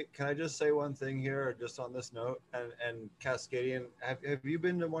 Can I just say one thing here, just on this note, and Cascadian, have you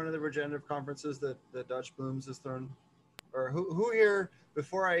been to one of the regenerative conferences that Dutch Blooms has thrown? Or who here,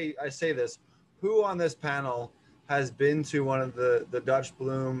 before I say this, who on this panel has been to one of the Dutch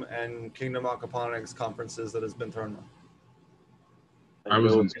Bloom and Kingdom Aquaponics conferences that has been thrown on? I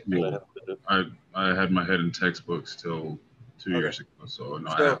was in school. I had my head in textbooks till 2 years ago, so no,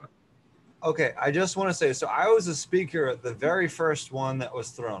 I haven't. Okay, I just want to say, so I was a speaker at the very first one that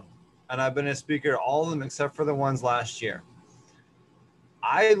was thrown, and I've been a speaker at all of them except for the ones last year.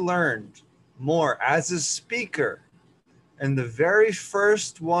 I learned more as a speaker in the very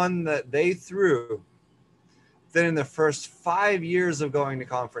first one that they threw than in the first 5 years of going to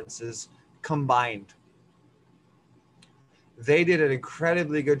conferences combined. They did an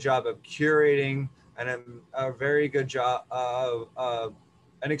incredibly good job of curating and a very good job of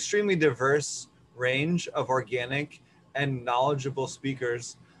an extremely diverse range of organic and knowledgeable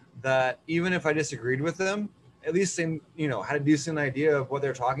speakers that even if I disagreed with them, at least they, had a decent idea of what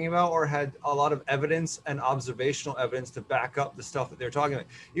they're talking about, or had a lot of evidence and observational evidence to back up the stuff that they're talking about.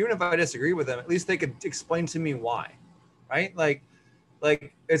 Even if I disagree with them, at least they could explain to me why, right? Like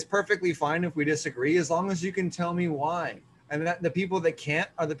it's perfectly fine if we disagree, as long as you can tell me why. And that the people that can't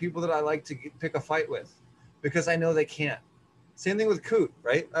are the people that I like to pick a fight with, because I know they can't. Same thing with Coot,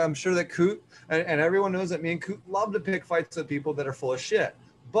 right? I'm sure that Coot, and everyone knows that me and Coot love to pick fights with people that are full of shit.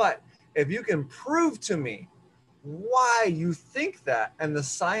 But if you can prove to me why you think that and the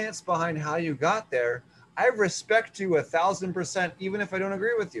science behind how you got there, I respect you 1,000%, even if I don't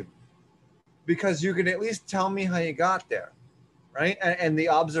agree with you, because you can at least tell me how you got there, right? And the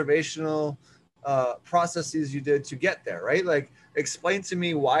observational processes you did to get there, right? Like, explain to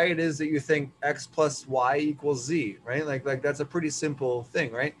me why it is that you think X plus Y equals Z, right? Like that's a pretty simple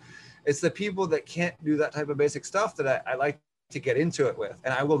thing, right? It's the people that can't do that type of basic stuff that I like to get into it with,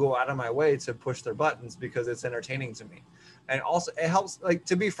 and I will go out of my way to push their buttons because it's entertaining to me. And also it helps, like,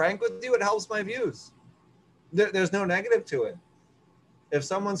 to be frank with you, it helps my views. There's no negative to it. If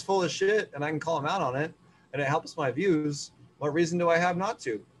someone's full of shit and I can call them out on it and it helps my views, what reason do I have not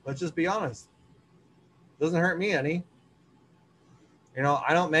to? Let's just be honest. Doesn't hurt me any.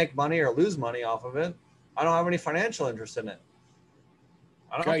 I don't make money or lose money off of it. I don't have any financial interest in it.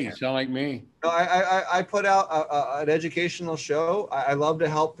 Okay, you sound like me. No, I put out an educational show. I love to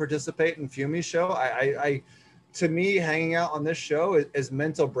help participate in Fumi's show. To me, hanging out on this show is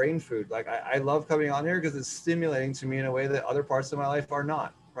mental brain food. Like, I love coming on here because it's stimulating to me in a way that other parts of my life are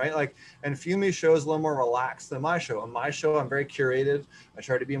not, right? Like, and Fumi's show is a little more relaxed than my show. On my show, I'm very curated. I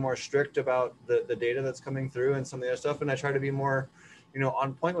try to be more strict about the data that's coming through and some of the other stuff, and I try to be more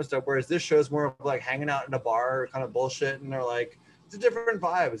on point with stuff, whereas this show is more of like hanging out in a bar, kind of bullshit, and they're like, it's a different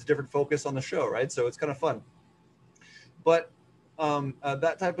vibe, it's a different focus on the show, right? So it's kind of fun. But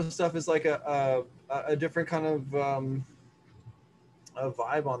that type of stuff is like a different kind of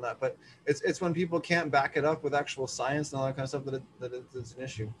vibe on that. But it's when people can't back it up with actual science and all that kind of stuff that it's an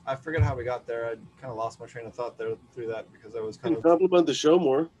issue. I forget how we got there. I kind of lost my train of thought there through that because I was kind of compliment the show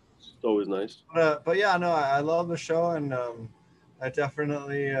more. It's always nice. But yeah, no, I love the show, and I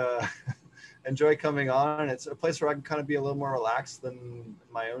definitely enjoy coming on. It's a place where I can kind of be a little more relaxed than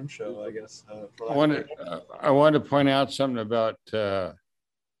my own show, I guess. I want to point out something about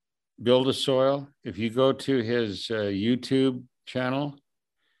Build a Soil. If you go to his YouTube channel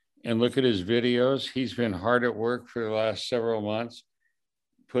and look at his videos, he's been hard at work for the last several months,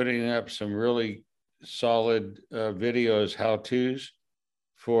 putting up some really solid videos, how-tos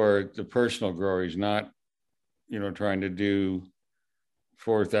for the personal growers, not, trying to do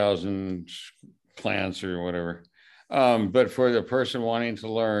 4,000 plants or whatever. But for the person wanting to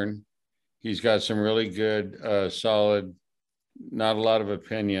learn, he's got some really good, solid, not a lot of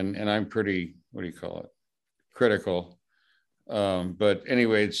opinion, and I'm pretty, critical. But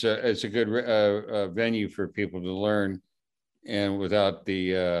anyway, it's a good venue for people to learn, and without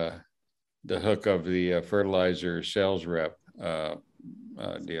the hook of the fertilizer sales rep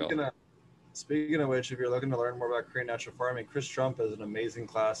deal. Speaking of which, if you're looking to learn more about Korean natural farming, Chris Trump has an amazing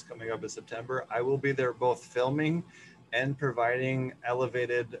class coming up in September. I will be there both filming and providing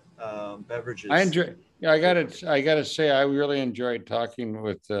elevated beverages. I gotta say, I really enjoyed talking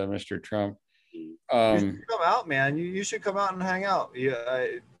with Mr. Trump. You should come out, man. You should come out and hang out.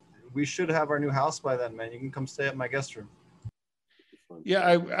 We should have our new house by then, man. You can come stay at my guest room. Yeah,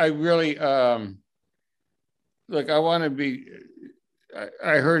 I really look. I want to be.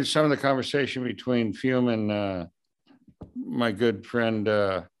 I heard some of the conversation between Fume and my good friend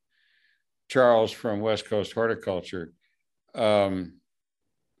Charles from West Coast Horticulture. And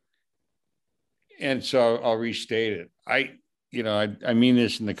so I'll restate it. I mean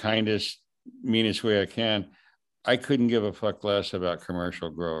this in the meanest way I can. I couldn't give a fuck less about commercial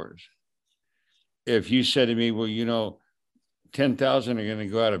growers. If you said to me, well, 10,000 are going to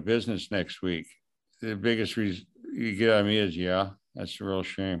go out of business next week, the biggest reason you get out of me is, yeah, that's a real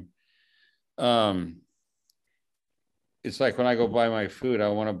shame. It's like when I go buy my food, I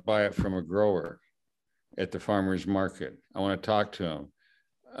want to buy it from a grower at the farmer's market. I want to talk to him.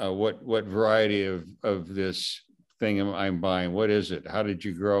 What variety of this thing I'm buying? What is it? How did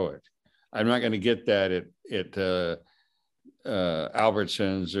you grow it? I'm not going to get that at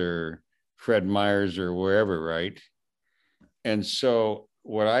Albertsons or Fred Meyer's or wherever, right? And so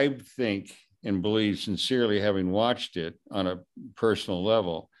what I think and believe sincerely, having watched it on a personal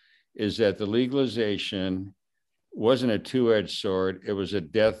level, is that the legalization wasn't a two-edged sword. It was a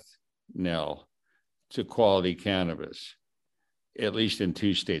death knell to quality cannabis, at least in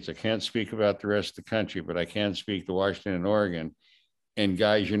 2 states. I can't speak about the rest of the country, but I can speak to Washington and Oregon. And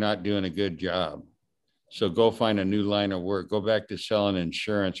guys, you're not doing a good job. So go find a new line of work. Go back to selling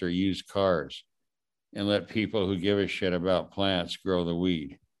insurance or used cars and let people who give a shit about plants grow the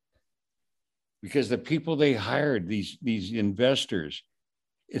weed. Because the people they hired, these investors,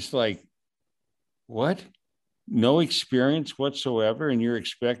 it's like, what? No experience whatsoever, and you're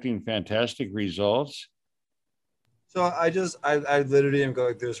expecting fantastic results? So I literally am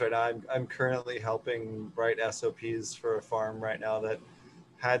going through this right now. I'm currently helping write SOPs for a farm right now that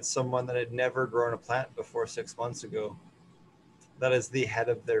had someone that had never grown a plant before 6 months ago. That is the head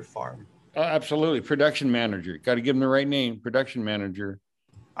of their farm. Oh, absolutely. Production manager. Got to give them the right name. Production manager.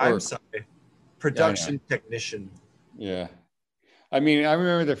 I'm sorry. Production technician. Yeah. I mean, I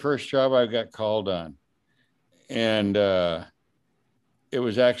remember the first job I got called on, and it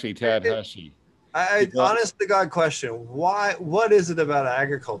was actually Tad Hussey. Honest to God question, what is it about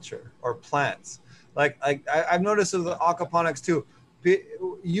agriculture or plants? Like I've noticed with the aquaponics too,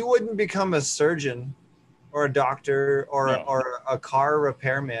 you wouldn't become a surgeon or a doctor or a car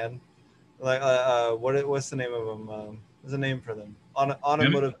repairman. Like what's the name of them? There's a name for them.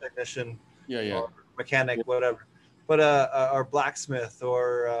 Automotive technician. Yeah. Or mechanic, whatever. But or blacksmith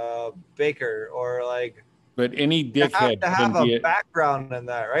or baker or like. But any dickhead to have a background in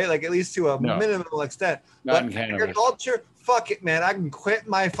that, right? Like at least to a minimal extent. Not but in agriculture, fuck it, man. I can quit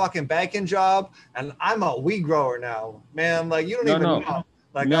my fucking banking job and I'm a weed grower now, man. Like you don't even know.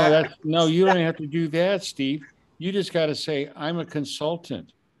 Like you don't have to do that, Steve. You just got to say, I'm a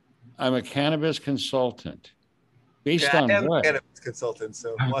consultant. I'm a cannabis consultant. Based on what? Cannabis consultant.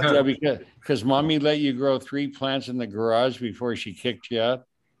 So because mommy let you grow 3 plants in the garage before she kicked you out.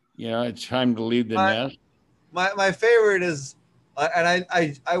 It's time to leave the nest. My favorite is, and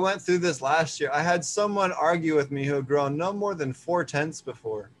I went through this last year. I had someone argue with me who had grown no more than 4 tenths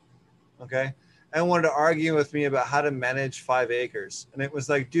before, okay, and wanted to argue with me about how to manage 5 acres. And it was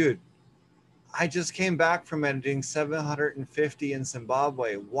like, dude, I just came back from editing 750 in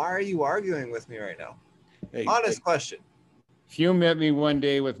Zimbabwe. Why are you arguing with me right now? Hey, Honest question. Hugh met me one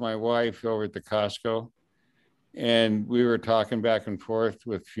day with my wife over at the Costco, and we were talking back and forth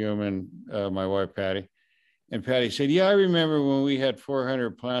with Hume and my wife, Patty. And Patty said, yeah, I remember when we had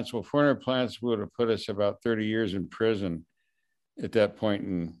 400 plants. Well, 400 plants would have put us about 30 years in prison at that point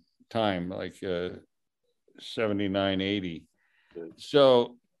in time, like 79, 80.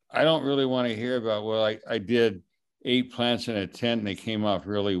 So I don't really want to hear about, well, I did 8 plants in a tent and they came off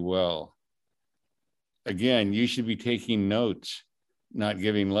really well. Again, you should be taking notes, not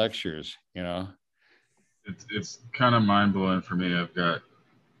giving lectures, you know? It's kind of mind blowing for me. I've got,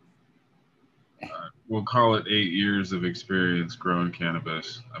 we'll call it 8 years of experience growing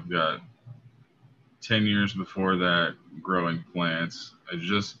cannabis. I've got 10 years before that growing plants. I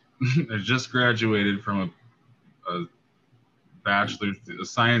just graduated from a bachelor's, a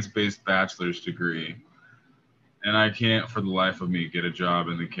science-based bachelor's degree, and I can't for the life of me get a job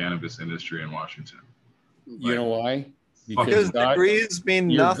in the cannabis industry in Washington. You know why? Because degrees mean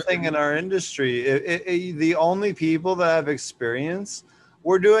nothing in our industry. The only people that have experience,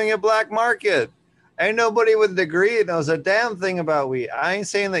 we're doing a black market. Ain't nobody with a degree knows a damn thing about weed. I ain't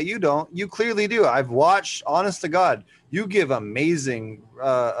saying that you don't. You clearly do. I've watched, honest to God, you give amazing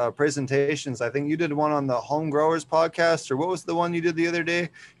presentations. I think you did one on the Home Growers podcast, or what was the one you did the other day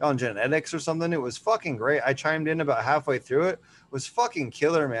on genetics or something? It was fucking great. I chimed in about halfway through it. It was fucking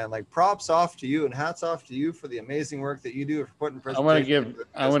killer, man. Like, props off to you and hats off to you for the amazing work that you do for putting presentations.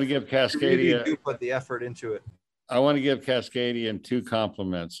 I want to give Cascadia. You really do put the effort into it. I want to give Cascadian 2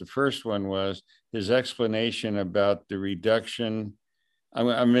 compliments. The first one was his explanation about the reduction. I'm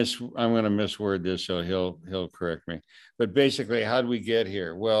going to misword this, so he'll correct me. But basically, how did we get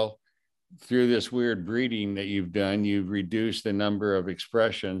here? Well, through this weird breeding that you've done, you've reduced the number of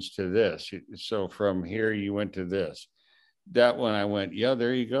expressions to this. So from here, you went to this. That one, I went, yeah,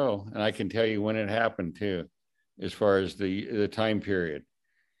 there you go. And I can tell you when it happened too, as far as the time period.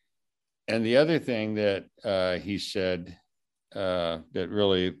 And the other thing that he said that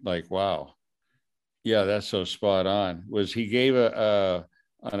really, like, wow, yeah, that's so spot on, was he gave on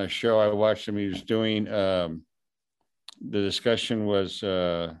a show I watched him, he was doing, the discussion was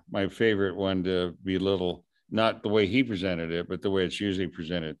my favorite one to belittle, not the way he presented it, but the way it's usually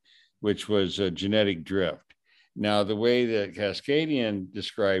presented, which was genetic drift. Now, the way that Cascadian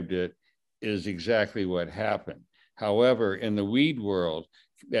described it is exactly what happened. However, in the weed world,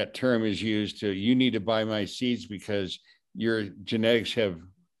 that term is used to, you need to buy my seeds because your genetics have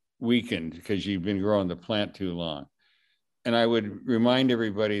weakened because you've been growing the plant too long. And I would remind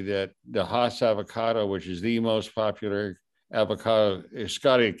everybody that the Haas avocado, which is the most popular avocado,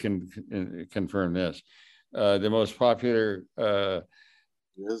 Scotty can confirm this, the most popular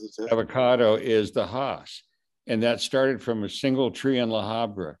avocado is the Haas. And that started from a single tree in La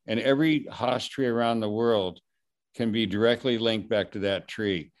Habra. And every Haas tree around the world can be directly linked back to that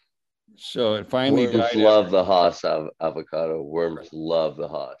tree. So it finally Worms died. Love the Haas avocado. Worms love the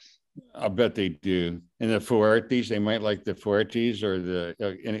Haas. I'll bet they do. And the Fuertes, they might like the Fuertes or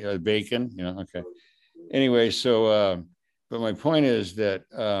the bacon, you know, okay. Anyway, so, but my point is that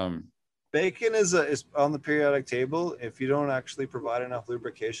bacon is on the periodic table. If you don't actually provide enough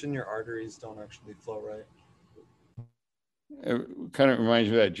lubrication, your arteries don't actually flow right. It kind of reminds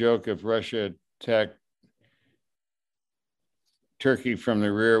me of that joke, if Russia attacked Turkey from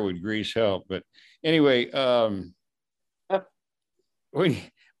the rear, would Greece help? But anyway,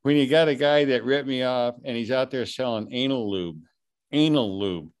 when you got a guy that ripped me off and he's out there selling anal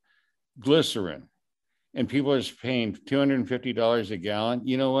lube, glycerin, and people are paying $250 a gallon,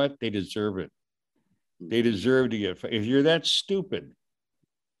 you know what? They deserve it. They deserve to get, if you're that stupid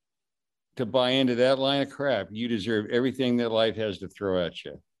to buy into that line of crap, you deserve everything that life has to throw at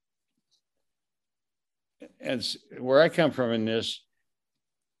you. And where I come from in this,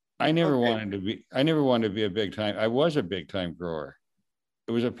 I never wanted to be a big time. I was a big time grower.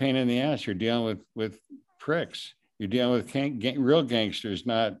 It was a pain in the ass. You're dealing with pricks. You're dealing with real gangsters,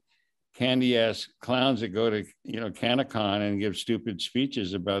 not candy ass clowns that go to, CannaCon and give stupid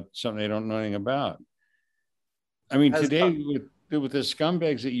speeches about something they don't know anything about. I mean, today with the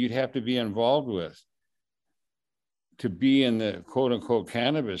scumbags that you'd have to be involved with to be in the quote unquote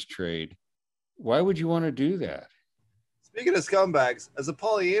cannabis trade, why would you want to do that? Speaking of scumbags, as a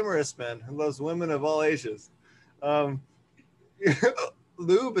polyamorous man who loves women of all ages,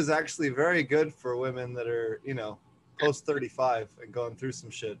 lube is actually very good for women that are, post 35 and going through some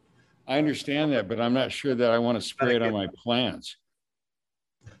shit. I understand that, but I'm not sure that I want to spray it on my plants.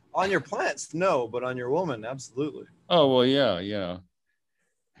 On your plants, no, but on your woman, absolutely. Oh, well, yeah.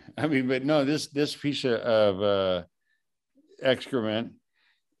 I mean, but no, this piece of excrement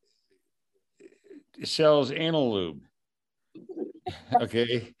sells anal lube.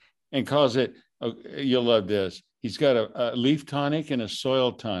 Okay, and calls it. Oh, you'll love this. He's got a leaf tonic and a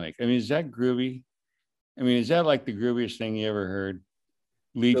soil tonic. I mean, is that groovy? I mean, is that like the grooviest thing you ever heard?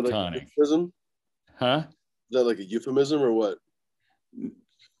 Leaf Is that like tonic, a euphemism? huh? Is that like a euphemism or what?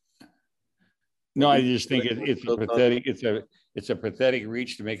 No, I just think it's a pathetic. It's a pathetic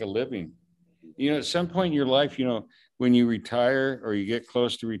reach to make a living. You know, at some point in your life, you know, when you retire or you get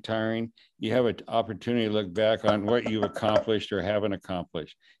close to retiring, you have an opportunity to look back on what you've accomplished or haven't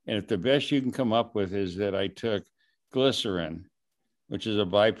accomplished. And if the best you can come up with is that I took glycerin, which is a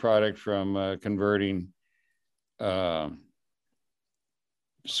byproduct from converting soybeans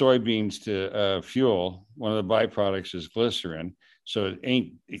to fuel, one of the byproducts is glycerin. So it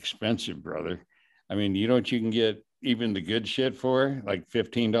ain't expensive, brother. I mean, you know what you can get even the good shit for, like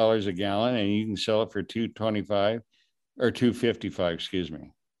 $15 a gallon, and you can sell it for $2.25 or $2.55, excuse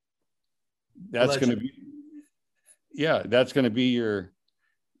me. That's going to be, yeah, that's going to be your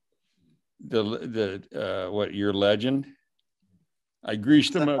what, your legend. I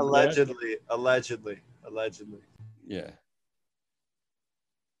greased them up. Allegedly. Yeah.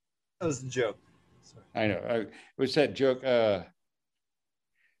 That was a joke. Sorry. I know. What's that joke?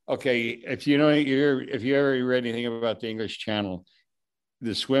 Okay, if you know, if you ever read anything about the English Channel,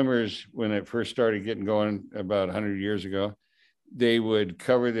 the swimmers, when it first started getting going about 100 years ago, they would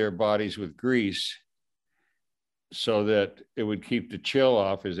cover their bodies with grease so that it would keep the chill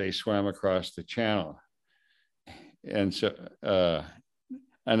off as they swam across the channel. And so,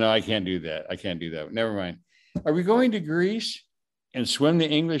 I know I can't do that. I can't do that. Never mind. Are we going to Greece and swim the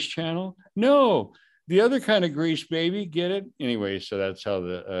English Channel? No. The other kind of grease, baby, get it? Anyway, so that's how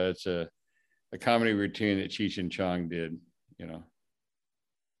it's a comedy routine that Cheech and Chong did, you know.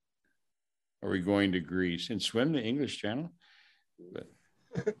 Are we going to Greece and swim the English Channel? But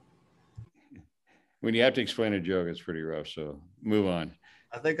when you have to explain a joke, it's pretty rough, so move on.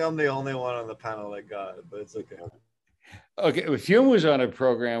 I think I'm the only one on the panel that got it, but it's okay. Okay, well, Fume was on a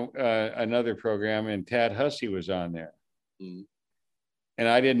program, another program, and Tad Hussey was on there. Mm. And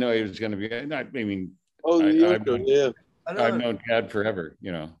I didn't know he was going to be, I mean, I've known Tad forever,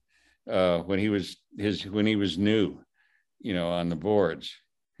 you know, when he was new, you know, on the boards.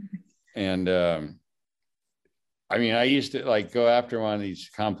 And I mean, I used to like go after one of these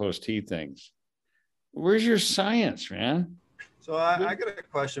compost tea things. Where's your science, man? So I got a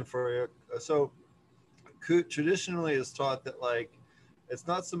question for you. So traditionally is taught that like it's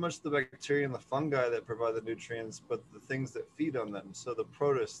not so much the bacteria and the fungi that provide the nutrients, but the things that feed on them. So the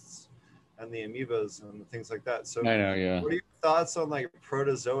protists and the amoebas and things like that. So I know, yeah. What are your thoughts on like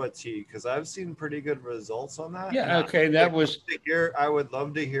protozoa tea? Because I've seen pretty good results on that. Yeah, okay, that was. I would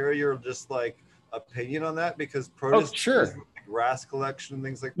love to hear your just like opinion on that because protists, sure, grass collection and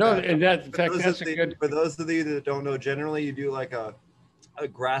things like that. No, and that in fact that's a good. For those of you that don't know, generally you do like a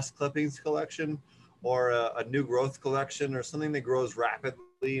grass clippings collection or a new growth collection or something that grows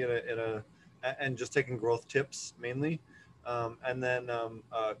rapidly and just taking growth tips mainly. And then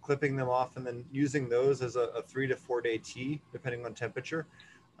clipping them off and then using those as a 3 to 4 day tea, depending on temperature,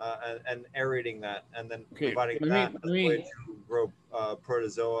 and aerating that and then providing that as a way to grow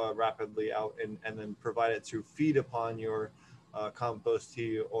protozoa rapidly out and then provide it to feed upon your compost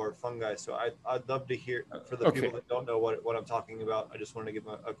tea or fungi. So I'd love to hear, for the people that don't know what I'm talking about, I just wanted to give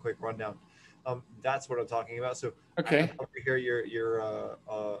a quick rundown. That's what I'm talking about. So I'd love to hear your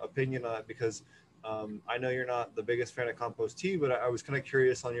opinion on it because I know you're not the biggest fan of compost tea, but I was kind of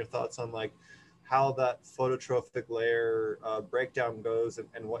curious on your thoughts on like how that phototrophic layer breakdown goes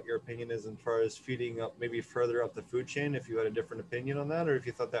and what your opinion is as far as feeding up maybe further up the food chain, if you had a different opinion on that, or if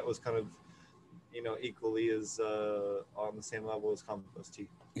you thought that was kind of, you know, equally as on the same level as compost tea.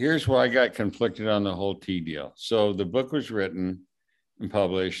 Here's where I got conflicted on the whole tea deal. So the book was written and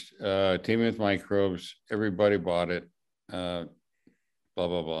published, Teaming with Microbes, everybody bought it, blah,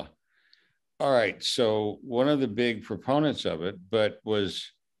 blah, blah. All right, so one of the big proponents of it, but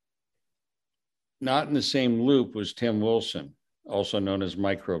was not in the same loop, was Tim Wilson, also known as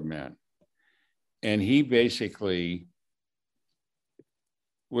Microbe Man. And he basically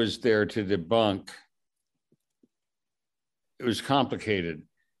was there to debunk. It was complicated.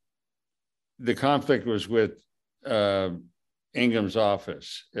 The conflict was with Ingham's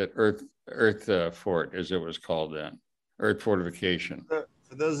office at Earth Fort, as it was called then, Earth Fortification. For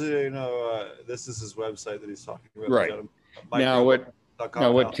those of you who know, this is his website that he's talking about. Right. Now what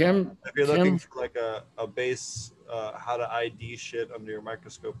Tim, if you're looking for like a base how to ID shit under your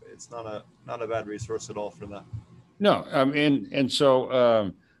microscope, it's not a bad resource at all for that. No, and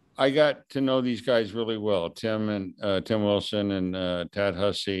so I got to know these guys really well, Tim Wilson and Tad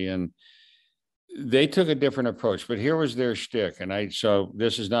Hussey, and they took a different approach. But here was their shtick, and so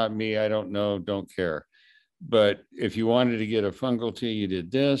this is not me. I don't know, don't care. But if you wanted to get a fungal tea, you did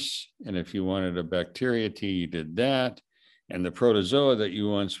this, and if you wanted a bacteria tea, you did that. And the protozoa that you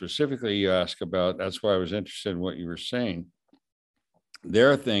want specifically, you ask about. That's why I was interested in what you were saying.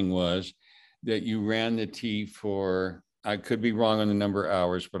 Their thing was that you ran the tea for, I could be wrong on the number of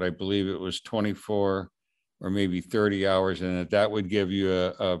hours, but I believe it was 24 or maybe 30 hours, and that would give you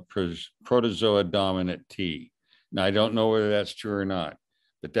a protozoa dominant tea. Now, I don't know whether that's true or not,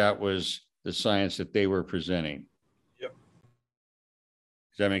 but that was the science that they were presenting. Yep.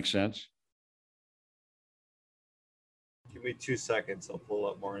 Does that make sense? Give me 2 seconds. I'll pull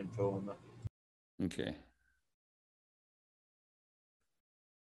up more info on that. Okay.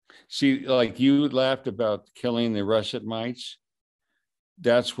 See, like you laughed killing the russet mites.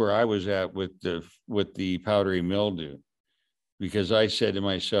 That's where I was at with the powdery mildew, because I said to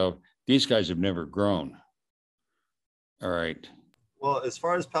myself, these guys have never grown. All right. Well, as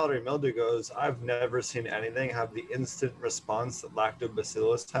far as powdery mildew goes, I've never seen anything have the instant response that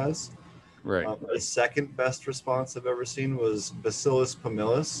lactobacillus has. Right. The second best response I've ever seen was Bacillus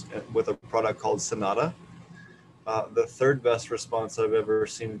pumilus with a product called Sonata. The third best response I've ever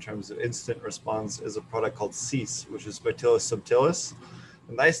seen in terms of instant response is a product called Cease, which is Bacillus subtilis.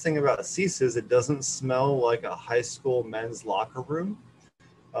 The nice thing about Cease is it doesn't smell like a high school men's locker room.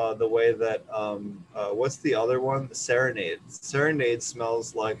 The way that, what's the other one? Serenade. Serenade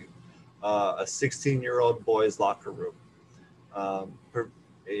smells like a 16-year-old boy's locker room.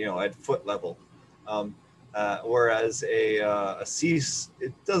 At foot level. Whereas a Cease,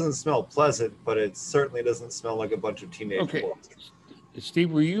 it doesn't smell pleasant, but it certainly doesn't smell like a bunch of teenage boys.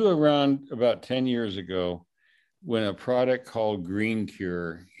 Steve, were you around about 10 years ago when a product called Green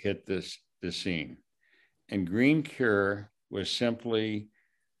Cure hit the scene? And Green Cure was simply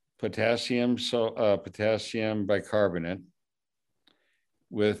potassium bicarbonate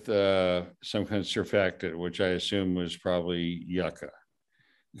with some kind of surfactant, which I assume was probably yucca.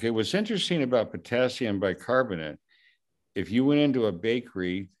 Okay, what's interesting about potassium bicarbonate, if you went into a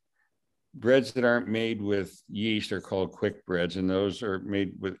bakery, breads that aren't made with yeast are called quick breads, and those are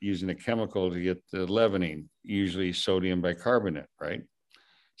made with using a chemical to get the leavening, usually sodium bicarbonate, right?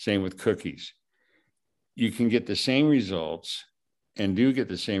 Same with cookies. You can get the same results and do get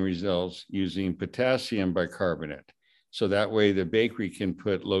the same results using potassium bicarbonate. So that way the bakery can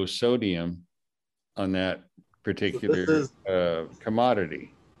put low sodium on that particular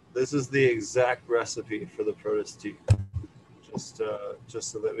commodity. This is the exact recipe for the Protis tea, just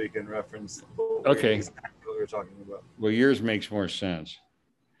so that we can reference what we're talking about. Well, yours makes more sense.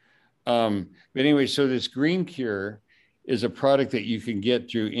 But anyway, so this Green Cure is a product that you can get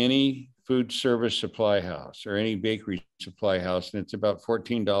through any food service supply house or any bakery supply house, and it's about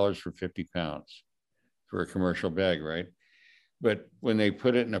 $14 for 50 pounds for a commercial bag, right? But when they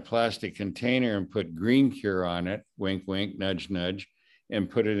put it in a plastic container and put Green Cure on it, wink, wink, nudge, nudge, and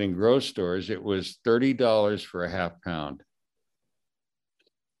put it in grocery stores, it was $30 for a half pound.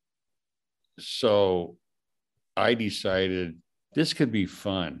 So I decided this could be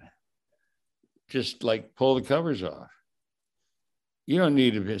fun. Just like pull the covers off. You don't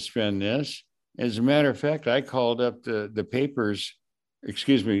need to spend this. As a matter of fact, I called up the papers,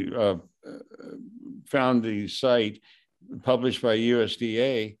 found the site published by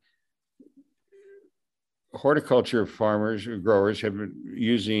USDA. Horticulture farmers or growers have been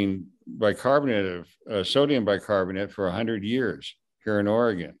using sodium bicarbonate for 100 years here in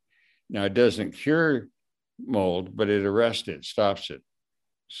Oregon. Now, it doesn't cure mold, but it arrests it, stops it.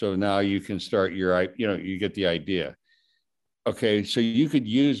 So now you can start you get the idea. Okay, so you could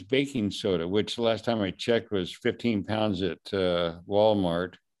use baking soda, which the last time I checked was 15 pounds at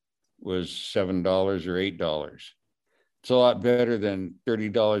Walmart was $7 or $8. It's a lot better than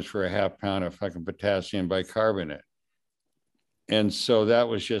 $30 for a half pound of fucking potassium bicarbonate. And so that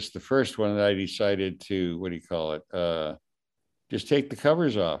was just the first one that I decided to, just take the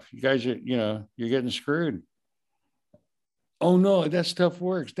covers off. You guys are, you're getting screwed. Oh no, that stuff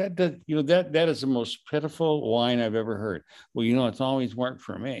works. That is the most pitiful whine I've ever heard. Well, it's always worked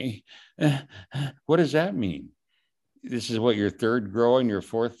for me. What does that mean? This is what, your third grow and your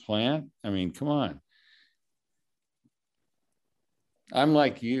fourth plant? I mean, come on. I'm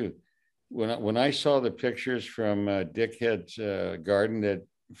like you. When I saw the pictures from Dickhead's garden that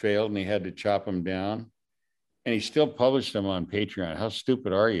failed and he had to chop them down, and he still published them on Patreon. How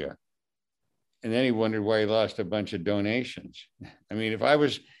stupid are you? And then he wondered why he lost a bunch of donations. I mean, if I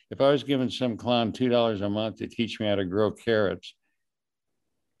was giving some clown $2 a month to teach me how to grow carrots,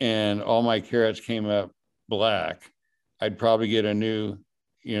 and all my carrots came up black, I'd probably get a new,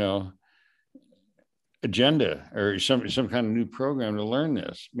 agenda or some kind of new program to learn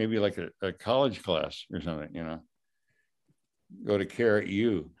this, maybe like a college class or something, go to Carrot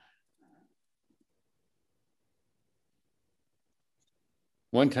U.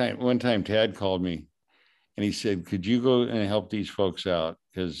 One time Tad called me and he said, could you go and help these folks out?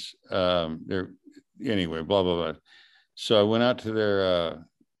 Because they're, anyway, blah, blah, blah. So I went out to their,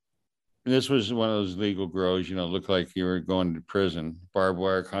 this was one of those legal grows, looked like you were going to prison, barbed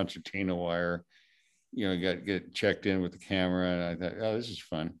wire, concertina wire, get checked in with the camera. And I thought, oh, this is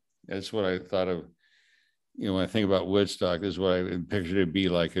fun. That's what I thought of, when I think about Woodstock, this is what I pictured it be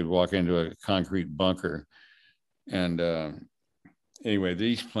like. I'd walk into a concrete bunker. And anyway,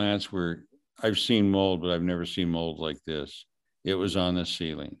 these plants I've seen mold, but I've never seen mold like this. It was on the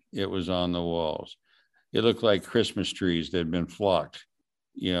ceiling. It was on the walls. It looked like Christmas trees that had been flocked,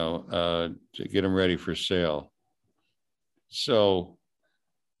 to get them ready for sale. So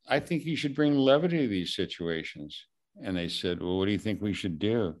I think you should bring levity to these situations. And they said, well, what do you think we should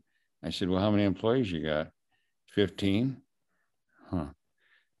do? I said, well, how many employees you got? 15? Huh.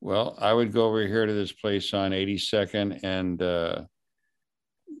 Well, I would go over here to this place on 82nd and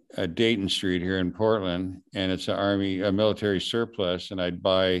Dayton Street here in Portland, and it's a military surplus, and I'd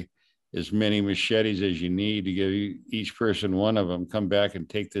buy as many machetes as you need to give each person one of them, come back and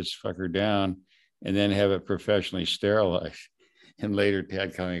take this fucker down, and then have it professionally sterilized. And later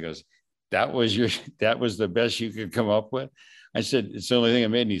Tad came and goes, that was the best you could come up with? I said, it's the only thing that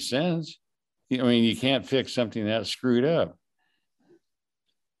made any sense. You can't fix something that screwed up.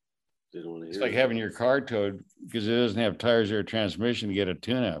 It's like having your car towed because it doesn't have tires or a transmission to get a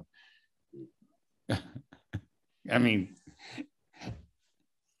tune-up.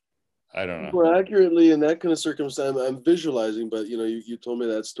 I don't know. More accurately, in that kind of circumstance, I'm visualizing, but you told me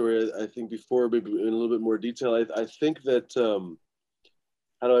that story, I think before, maybe in a little bit more detail. I think that,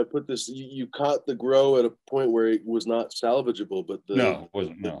 how do I put this? You caught the grow at a point where it was not salvageable, but the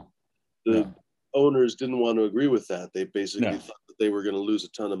owners didn't want to agree with that. They basically thought that they were going to lose a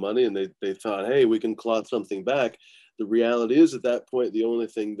ton of money, and they thought, hey, we can claw something back. The reality is, at that point, the only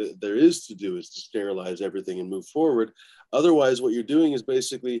thing that there is to do is to sterilize everything and move forward. Otherwise, what you're doing is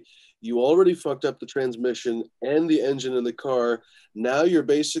basically you already fucked up the transmission and the engine in the car. Now you're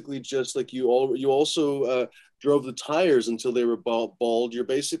basically just like you also drove the tires until they were bald. You're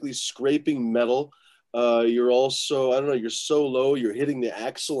basically scraping metal. You're also, I don't know, you're so low, you're hitting the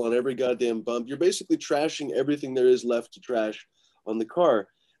axle on every goddamn bump. You're basically trashing everything there is left to trash on the car,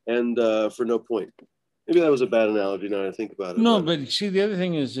 and for no point. Maybe that was a bad analogy now that I think about it. No, but see, the other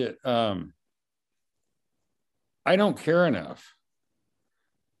thing is that I don't care enough.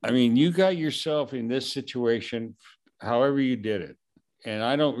 You got yourself in this situation, however you did it. And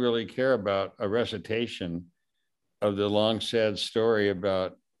I don't really care about a recitation of the long, sad story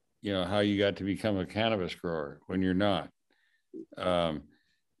about, how you got to become a cannabis grower when you're not.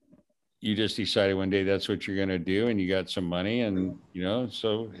 You just decided one day that's what you're going to do, and you got some money, and,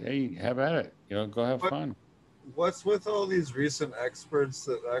 so, hey, have at it, go have fun. What's with all these recent experts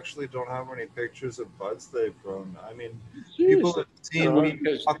that actually don't have any pictures of buds they've grown? People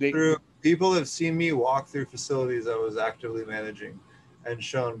have seen me walk through facilities I was actively managing and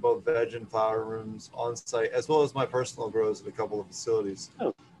shown both veg and flower rooms on site, as well as my personal grows at a couple of facilities.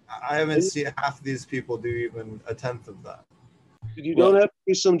 Oh. I haven't seen half of these people do even a tenth of that. You don't have to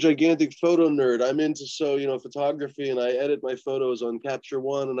be some gigantic photo nerd. I'm into photography, and I edit my photos on Capture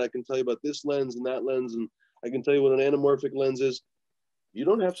One, and I can tell you about this lens and that lens, and I can tell you what an anamorphic lens is. You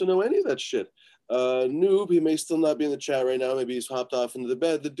don't have to know any of that shit. Noob, he may still not be in the chat right now. Maybe he's hopped off into the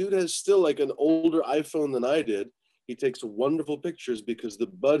bed. The dude has still like an older iPhone than I did. He takes wonderful pictures because the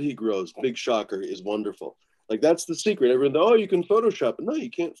bud he grows, big shocker, is wonderful. Like, that's the secret. Everyone, you can Photoshop it. No, you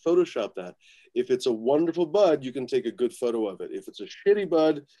can't Photoshop that. If it's a wonderful bud, you can take a good photo of it. If it's a shitty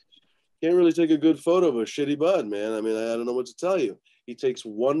bud, you can't really take a good photo of a shitty bud, man. I don't know what to tell you. He takes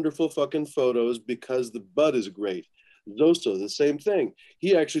wonderful fucking photos because the bud is great. Zoso, the same thing.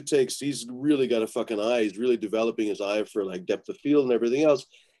 He's really got a fucking eye. He's really developing his eye for like depth of field and everything else.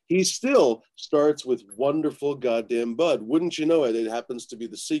 He still starts with wonderful goddamn bud. Wouldn't you know it? It happens to be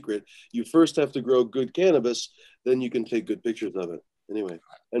the secret. You first have to grow good cannabis, then you can take good pictures of it. Anyway,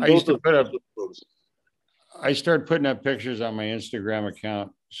 and I started putting up pictures on my Instagram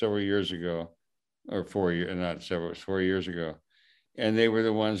account several years ago, or 4 years, not several, it was 4 years ago. And they were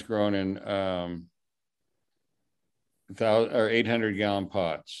the ones grown in 800-gallon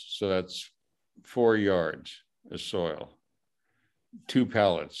pots. So that's 4 yards of soil. 2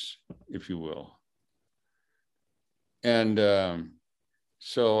 pallets, if you will. And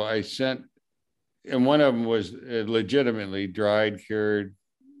So I sent, and one of them was legitimately dried, cured,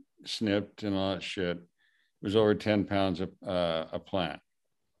 snipped, and all that shit. It was over 10 pounds a plant.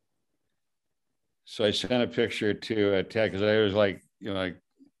 So I sent a picture to Ted, because I was like, like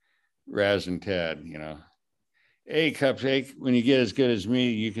Raz and Ted, hey, Cupcake, when you get as good as me,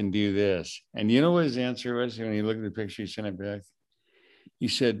 you can do this. And you know what his answer was when he looked at the picture, he sent it back? He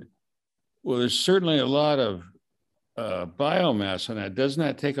said, well, there's certainly a lot of biomass on that. Doesn't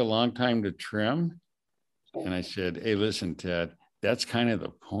that take a long time to trim? And I said, hey, listen, Ted, that's kind of the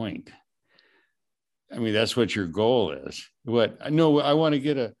point. I mean, that's what your goal is. What? No, I want to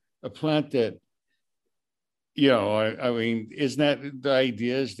get a plant that, I mean, isn't that the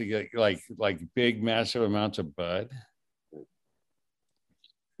idea, is to get like big, massive amounts of bud? It's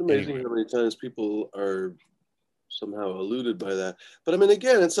amazing how many times people are somehow eluded by that. But I mean,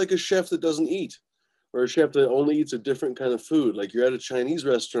 again, it's like a chef that doesn't eat, or a chef that only eats a different kind of food. Like you're at a Chinese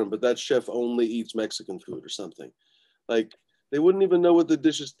restaurant, but that chef only eats Mexican food or something. Like they wouldn't even know what the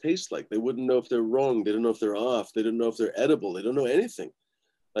dishes taste like. They wouldn't know if they're wrong. They don't know if they're off. They don't know if they're edible. They don't know anything.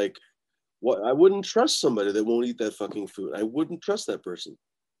 Like, what? I wouldn't trust somebody that won't eat that fucking food. I wouldn't trust that person.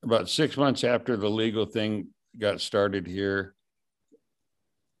 About 6 months after the legal thing got started here,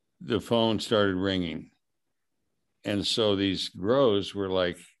 the phone started ringing. And so these grows were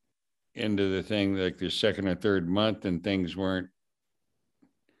like into the thing, like the second or third month, and things weren't,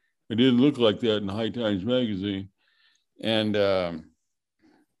 it didn't look like that in High Times magazine. And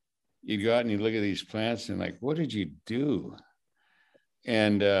you go out and you look at these plants and like, what did you do?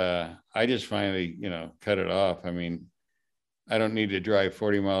 And I just finally, cut it off. I mean, I don't need to drive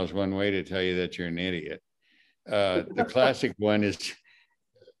 40 miles one way to tell you that you're an idiot. The classic one is,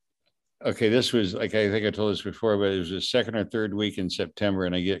 okay, this was like, I think I told this before, but it was the second or third week in September,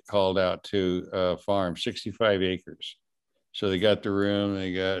 and I get called out to a farm, 65 acres. So they got the room,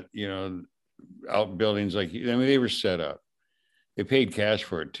 they got, outbuildings, like, I mean, they were set up. They paid cash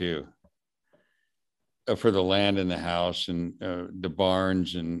for it too, for the land and the house and the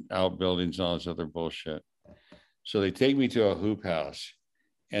barns and outbuildings and all this other bullshit. So they take me to a hoop house,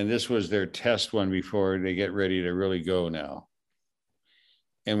 and this was their test one before they get ready to really go now.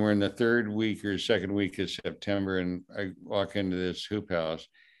 And we're in the third week or second week of September, and I walk into this hoop house,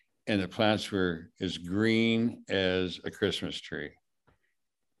 and the plants were as green as a Christmas tree.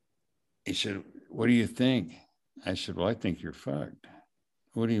 He said, what do you think? I said, well, I think you're fucked.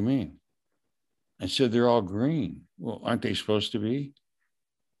 What do you mean? I said, they're all green. Well, aren't they supposed to be?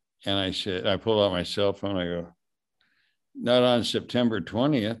 And I said, I pulled out my cell phone. I go, not on September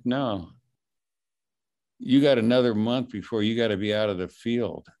 20th. No. You got another month before you got to be out of the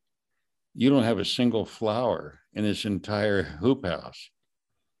field. You don't have a single flower in this entire hoop house.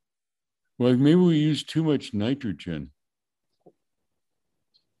 Well, maybe we use too much nitrogen.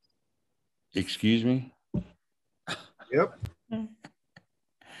 Excuse me? Yep.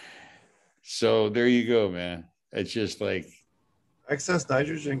 So there you go, man. It's just like, excess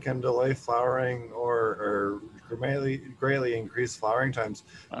nitrogen can delay flowering or greatly increase flowering times.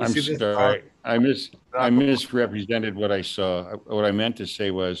 I'm sorry. I misrepresented what I saw. What I meant to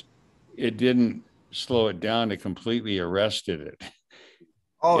say was, it didn't slow it down. It completely arrested it.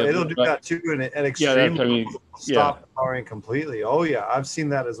 Oh, it'll do that too, and extremely stop flowering completely. Oh yeah, I've seen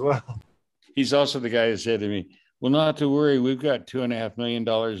that as well. He's also the guy that said to me, well, not to worry, we've got $2.5 million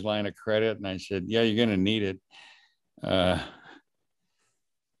line of credit. And I said, yeah, you're going to need it. I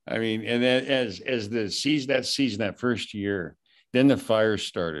mean, and then as the season, that first year, then the fires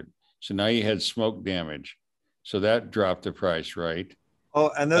started. So now you had smoke damage. So that dropped the price, right?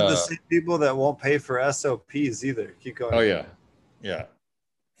 Oh, and they're the same people that won't pay for SOPs either. Keep going. Oh yeah. Yeah.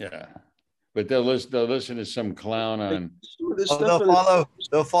 Yeah. But they'll listen to some clown on.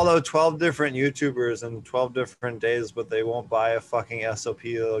 They'll follow 12 different YouTubers in 12 different days, but they won't buy a fucking SOP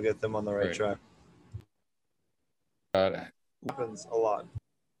that'll get them on the right track. Happens a lot.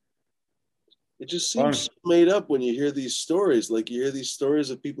 It just seems made up when you hear these stories. Like you hear these stories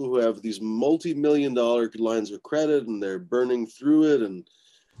of people who have these multi-million-dollar lines of credit, and they're burning through it. And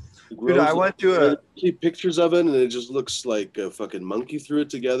dude, I went to see pictures of it, and it just looks like a fucking monkey threw it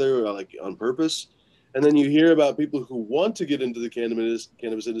together, or like on purpose. And then you hear about people who want to get into the cannabis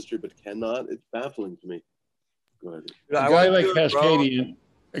industry but cannot. It's baffling to me. Go ahead. Dude, a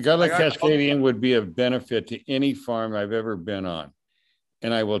guy like Cascadian would be of benefit to any farm I've ever been on.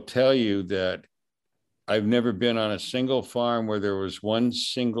 And I will tell you that I've never been on a single farm where there was one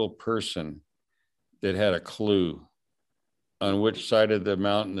single person that had a clue on which side of the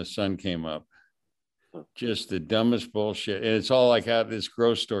mountain the sun came up. Just the dumbest bullshit. And it's all like out this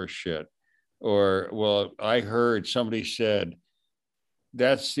grocery store shit. Or, well, I heard somebody said,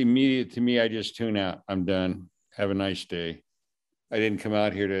 that's immediate to me. I just tune out. I'm done. Have a nice day. I didn't come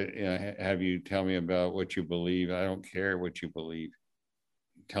out here to have you tell me about what you believe. I don't care what you believe.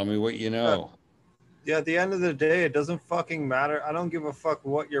 Tell me what you know. Yeah, at the end of the day, it doesn't fucking matter. I don't give a fuck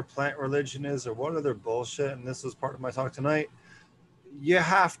what your plant religion is or what other bullshit. And this was part of my talk tonight. You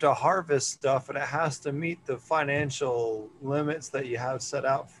have to harvest stuff, and it has to meet the financial limits that you have set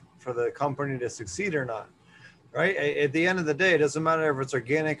out for the company to succeed or not. Right? At the end of the day, it doesn't matter if it's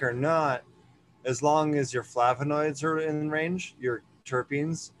organic or not, as long as your flavonoids are in range, your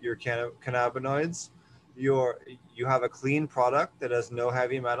terpenes, your cannabinoids, you have a clean product that has no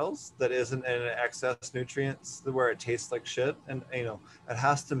heavy metals, that isn't in excess nutrients where it tastes like shit, and it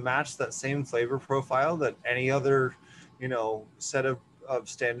has to match that same flavor profile that any other set of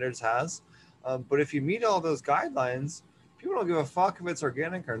standards has. But if you meet all those guidelines, people don't give a fuck if it's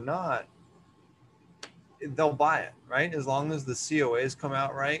organic or not. They'll buy it, right? As long as the COAs come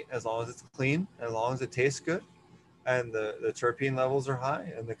out right, as long as it's clean, as long as it tastes good, and the terpene levels are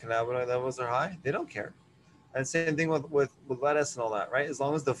high and the cannabinoid levels are high, they don't care. And same thing with lettuce and all that, right? As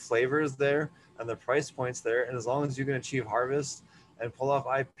long as the flavor is there and the price point's there, and as long as you can achieve harvest and pull off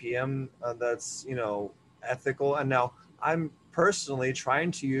IPM that's ethical. And now I'm personally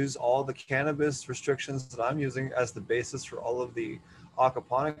trying to use all the cannabis restrictions that I'm using as the basis for all of the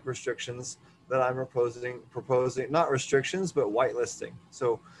aquaponic restrictions that I'm proposing, not restrictions, but whitelisting.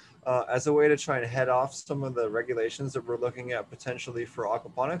 So as a way to try and head off some of the regulations that we're looking at potentially for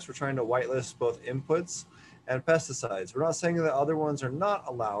aquaponics, we're trying to whitelist both inputs and pesticides. We're not saying that other ones are not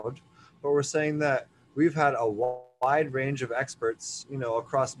allowed, but we're saying that we've had a wide range of experts,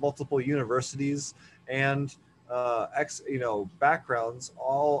 across multiple universities and backgrounds,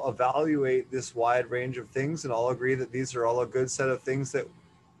 all evaluate this wide range of things and all agree that these are all a good set of things that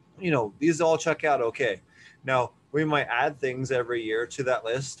these all check out okay. Now, we might add things every year to that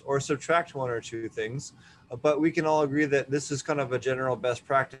list or subtract one or two things, but we can all agree that this is kind of a general best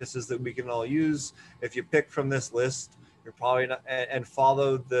practices that we can all use. If you pick from this list, you're probably not, and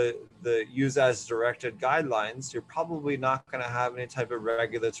follow the use as directed guidelines, you're probably not going to have any type of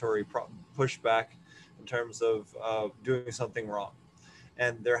regulatory pushback in terms of doing something wrong.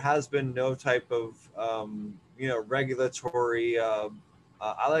 And there has been no type of, regulatory,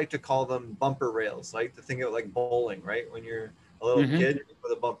 I like to call them bumper rails, like to think of like bowling, right? When you're a little kid, you put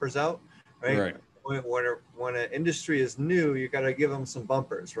the bumpers out, right? When an industry is new, you got to give them some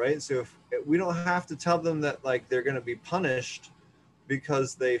bumpers, right? So if we don't have to tell them that like they're going to be punished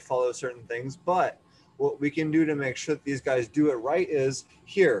because they follow certain things, but what we can do to make sure that these guys do it right is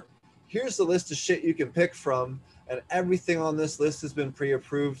here's the list of shit you can pick from, and everything on this list has been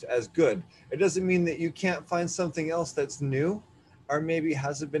pre-approved as good. It doesn't mean that you can't find something else that's new or maybe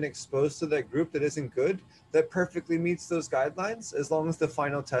hasn't been exposed to that group that isn't good, that perfectly meets those guidelines, as long as the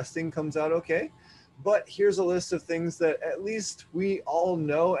final testing comes out okay. But here's a list of things that at least we all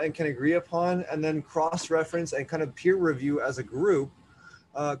know and can agree upon, and then cross-reference and kind of peer review as a group,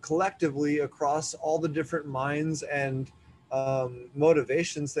 collectively across all the different minds and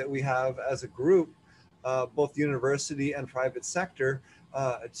motivations that we have as a group, both university and private sector,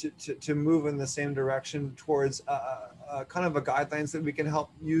 to move in the same direction towards kind of a guidelines that we can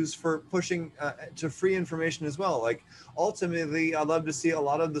help use for pushing to free information as well. Like ultimately, I'd love to see a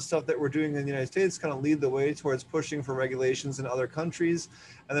lot of the stuff that we're doing in the United States kind of lead the way towards pushing for regulations in other countries,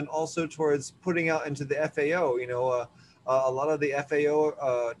 and then also towards putting out into the FAO. A lot of the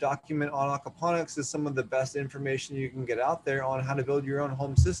FAO document on aquaponics is some of the best information you can get out there on how to build your own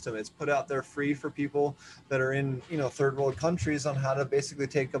home system. It's put out there free for people that are in third world countries on how to basically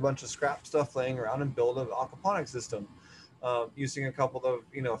take a bunch of scrap stuff laying around and build an aquaponics system using a couple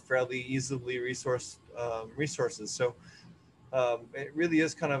of fairly easily resources. So it really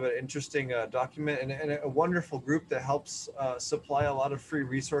is kind of an interesting document and a wonderful group that helps supply a lot of free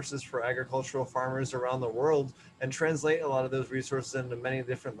resources for agricultural farmers around the world and translate a lot of those resources into many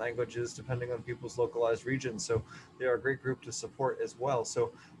different languages depending on people's localized regions. So they are a great group to support as well.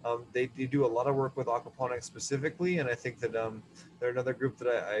 So they do a lot of work with aquaponics specifically, and I think that they're another group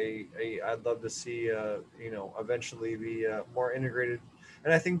that I'd love to see eventually be more integrated.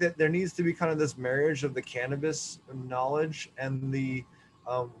 And I think that there needs to be kind of this marriage of the cannabis knowledge and the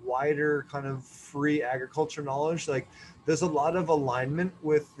wider kind of free agriculture knowledge. Like there's a lot of alignment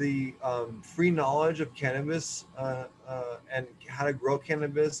with the free knowledge of cannabis and how to grow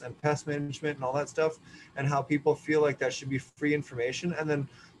cannabis and pest management and all that stuff, and how people feel like that should be free information. And then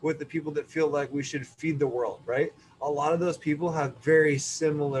with the people that feel like we should feed the world, right? A lot of those people have very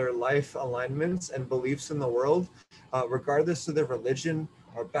similar life alignments and beliefs in the world, regardless of their religion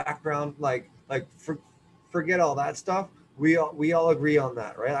or background. Forget all that stuff. We all agree on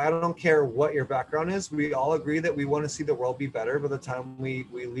that, right? I don't care what your background is. We all agree that we want to see the world be better by the time we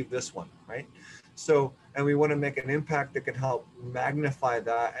leave this one, right? So, and we want to make an impact that can help magnify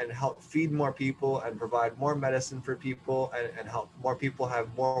that and help feed more people and provide more medicine for people and help more people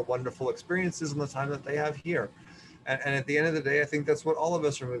have more wonderful experiences in the time that they have here. And at the end of the day, I think that's what all of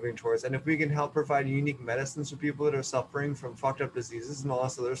us are moving towards. And if we can help provide unique medicines for people that are suffering from fucked up diseases and all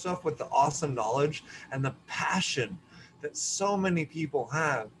this other stuff with the awesome knowledge and the passion that so many people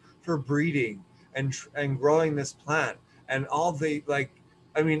have for breeding and growing this plant and all the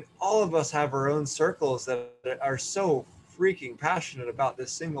I mean, all of us have our own circles that are so freaking passionate about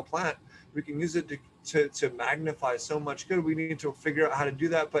this single plant. We can use it to magnify so much good. We need to figure out how to do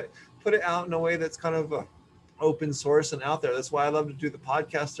that, but put it out in a way that's kind of open source and out there. That's why I love to do the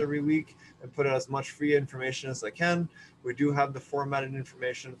podcast every week and put out as much free information as I can. We do have the formatted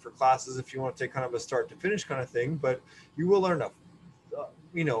information for classes if you want to take kind of a start to finish kind of thing, but you will learn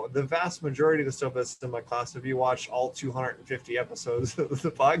the vast majority of the stuff that's in my class, if you watch all 250 episodes of the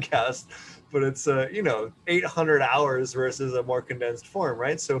podcast, but it's 800 hours versus a more condensed form,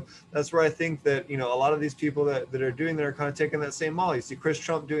 right? So that's where I think that a lot of these people that are doing that are kind of taking that same model. You see Chris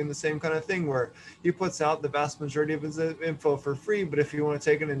Trump doing the same kind of thing where he puts out the vast majority of his info for free, but if you want to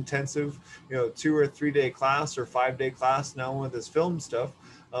take an intensive 2 or 3 day class or 5 day class now with his film stuff,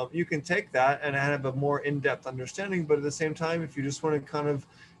 you can take that and have a more in-depth understanding. But at the same time, if you just want to kind of,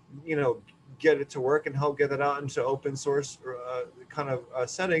 get it to work and help get that out into open source kind of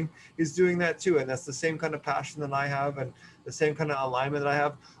setting, he's doing that too. And that's the same kind of passion that I have and the same kind of alignment that I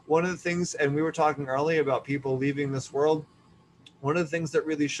have. One of the things, and we were talking earlier about people leaving this world, one of the things that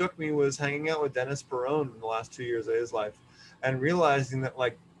really shook me was hanging out with Dennis Barone in the last 2 years of his life and realizing that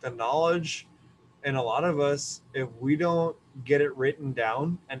the knowledge in a lot of us, if we don't get it written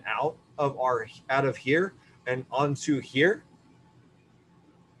down and out of here and onto here,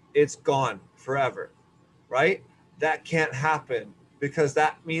 it's gone forever, right? That can't happen because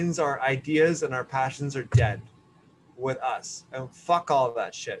that means our ideas and our passions are dead with us, and fuck all of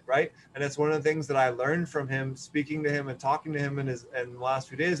that shit, right? And it's one of the things that I learned from him, speaking to him and talking to him in the last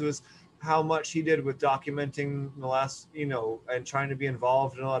few days, was how much he did with documenting the last, and trying to be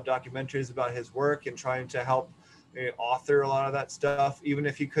involved in a lot of documentaries about his work and trying to help author a lot of that stuff, even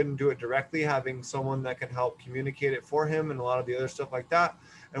if he couldn't do it directly, having someone that can help communicate it for him and a lot of the other stuff like that.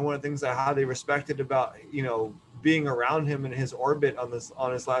 And one of the things I highly respected about, being around him in his orbit on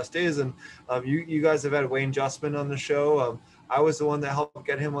his last days. And you guys have had Wayne Justman on the show. I was the one that helped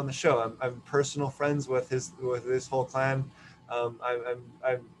get him on the show. I'm personal friends with his whole clan.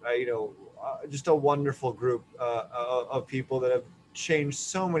 Just a wonderful group of people that have changed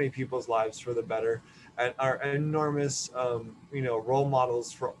so many people's lives for the better and are enormous, role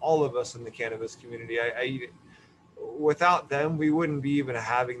models for all of us in the cannabis community. Without them, we wouldn't be even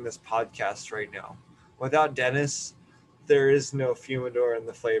having this podcast right now. Without Dennis, there is no Fumador and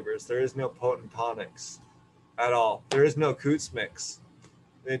the Flavors. There is no Potent Ponics at all. There is no Coots Mix.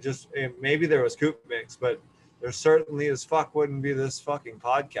 Maybe there was Coot Mix, but there certainly as fuck wouldn't be this fucking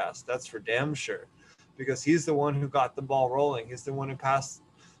podcast. That's for damn sure. Because he's the one who got the ball rolling. He's the one who passed,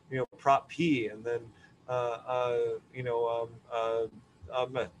 Prop P, and then,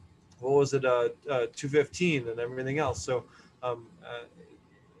 what was it, 215 and everything else. So,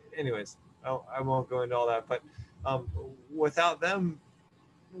 anyways, I won't go into all that. But without them,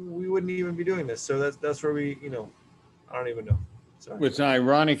 we wouldn't even be doing this. So that's where we, I don't even know. Sorry. What's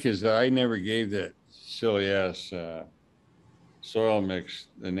ironic is that I never gave that silly ass soil mix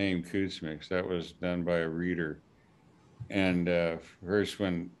the name Coots Mix. That was done by a reader. And first,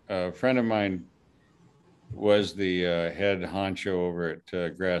 when a friend of mine was the head honcho over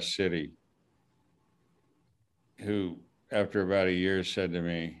at Grass City, who after about a year said to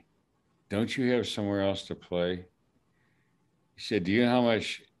me, "Don't you have somewhere else to play?" He said, "Do you know how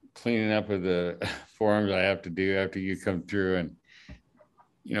much cleaning up of the forums I have to do after you come through and,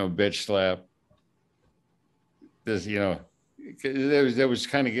 bitch slap this, that was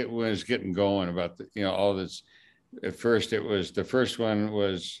kind of when it was getting going about all this. At first the first one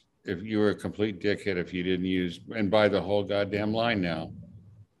was if you were a complete dickhead if you didn't use and buy the whole goddamn line now.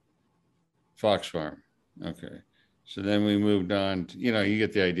 Fox Farm. Okay. So then we moved on to, you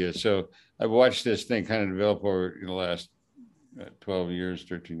get the idea. So I watched this thing kind of develop over the last 12 years,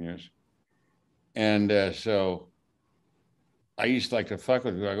 13 years. And so I used to like to fuck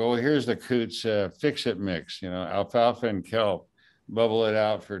with people. I go, well, here's the Coots Fix-It mix, alfalfa and kelp, bubble it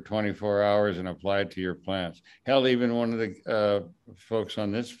out for 24 hours and apply it to your plants. Hell, even one of the folks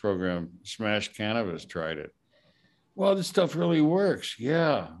on this program, Smash Cannabis, tried it. Well, this stuff really works.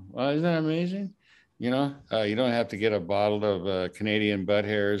 Yeah. Well, isn't that amazing? You know, you don't have to get a bottle of Canadian butt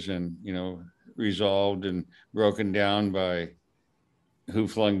hairs and, resolved and broken down by who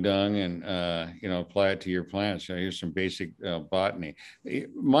flung dung and, apply it to your plants. Here's some basic botany.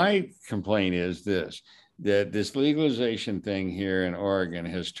 My complaint is this, that this legalization thing here in Oregon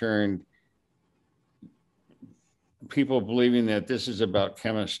has turned people believing that this is about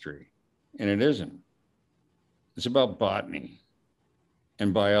chemistry, and it isn't. It's about botany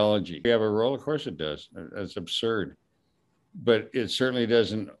and biology. We have a role, of course it does. That's absurd, but it certainly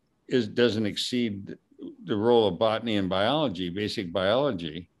doesn't exceed the role of botany and biology, basic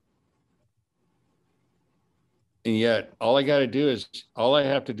biology. And yet, all I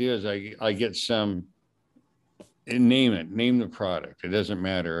have to do is I get some, name the product. It doesn't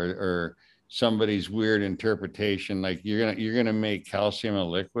matter, or somebody's weird interpretation, like you're gonna make calcium a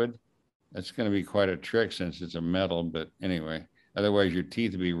liquid. That's gonna be quite a trick since it's a metal. But anyway, otherwise your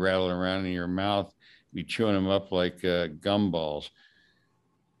teeth would be rattling around in your mouth, be chewing them up like gumballs.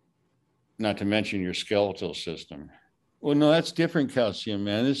 Not to mention your skeletal system. Well, no, that's different calcium,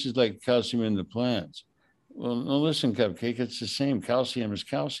 man. This is like calcium in the plants. Well, no, listen, Cupcake, it's the same. Calcium is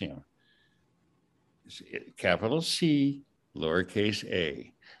calcium. Capital C, lowercase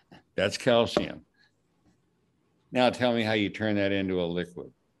a. That's calcium. Now tell me how you turn that into a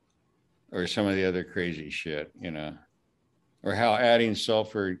liquid, or some of the other crazy shit, or how adding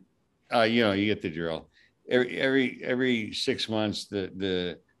sulfur, you get the drill. Every 6 months,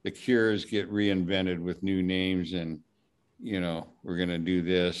 the cures get reinvented with new names, and we're going to do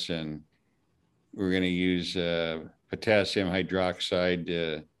this, and we're going to use potassium hydroxide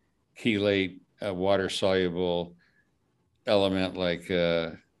to chelate a water soluble element like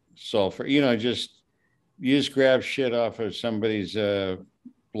sulfur. You just grab shit off of somebody's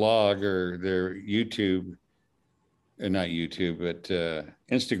blog or their YouTube, not YouTube, but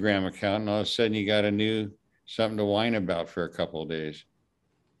Instagram account, and all of a sudden you got something to whine about for a couple of days.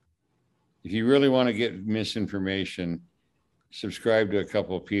 If you really want to get misinformation, subscribe to a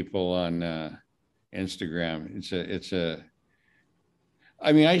couple of people on Instagram. I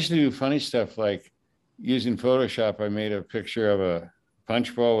used to do funny stuff like using Photoshop. I made a picture of a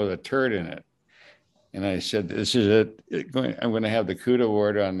punch bowl with a turd in it. And I said, this is it. I'm going to have the CUDA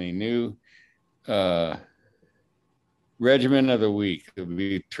award on the new regimen of the week. It will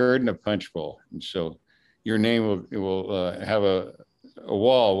be turd in a punch bowl. And so your name will have a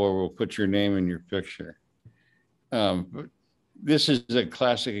wall where we'll put your name in your picture. But this is a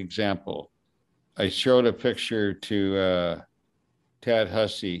classic example. I showed a picture to Tad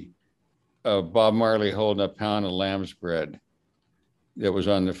Hussey of Bob Marley holding a pound of lamb's bread that was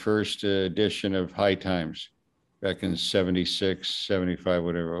on the first edition of High Times back in 76, 75,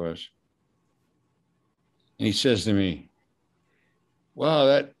 whatever it was. And he says to me, wow,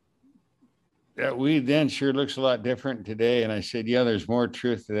 that weed then sure looks a lot different today. And I said, yeah, there's more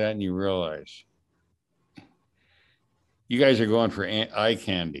truth to that than you realize. You guys are going for eye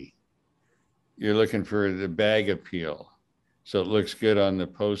candy. You're looking for the bag appeal, so it looks good on the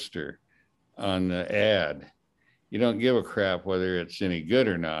poster, on the ad. You don't give a crap whether it's any good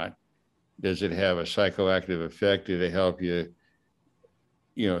or not. Does it have a psychoactive effect? Do they help you,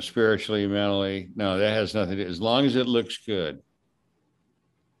 spiritually, mentally? No, that has nothing to do. As long as it looks good.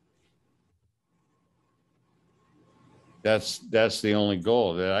 That's the only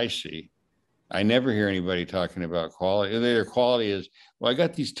goal that I see. I never hear anybody talking about quality. Their quality is, well, I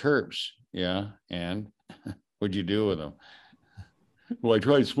got these terps. Yeah, and what'd you do with them? Well, I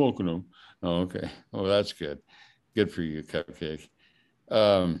tried smoking them. Oh, okay. Well, that's good. Good for you, Cupcake.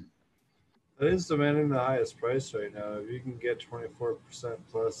 It is demanding the highest price right now. If you can get 24%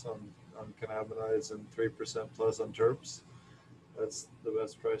 plus on cannabinoids and 3% plus on terps, that's the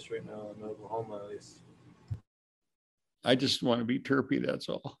best price right now in Oklahoma, at least. I just want to be terpy, that's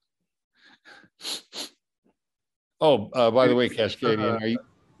all. Oh, by the way, Cascadian, are you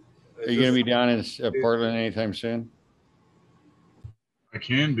going to be down in Portland anytime soon? I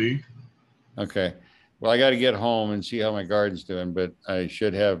can be. Okay. Well, I got to get home and see how my garden's doing, but I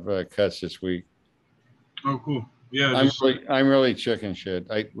should have cuts this week. Oh, cool. Yeah. I'm really chicken shit.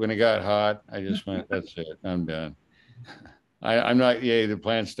 When it got hot, I just went, that's it. I'm done. I'm not, the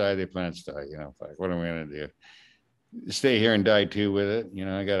plants die, the plants die. Like, what am I going to do? Stay here and die too with it.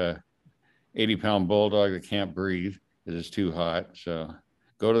 I got a 80-pound bulldog that can't breathe because it's too hot. So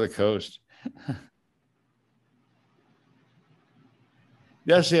go to the coast.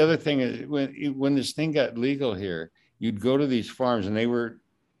 That's the other thing is when this thing got legal here, you'd go to these farms and they were,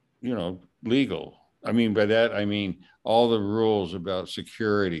 legal. I mean, by that, I mean all the rules about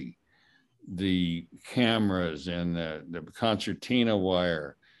security, the cameras and the concertina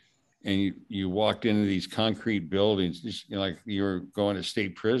wire, and you walked into these concrete buildings, just like you were going to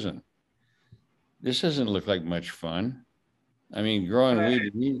state prison. This doesn't look like much fun. I mean, growing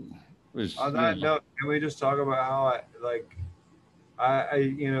weed was. On that note, can we just talk about how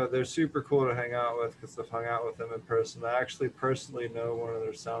they're super cool to hang out with because I've hung out with them in person. I actually personally know one of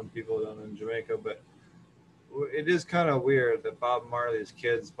their sound people down in Jamaica, but it is kind of weird that Bob Marley's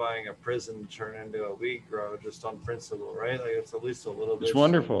kids buying a prison turn into a weed grow just on principle, right? Like it's at least a little bit. It's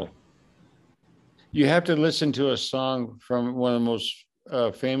wonderful. You have to listen to a song from one of the most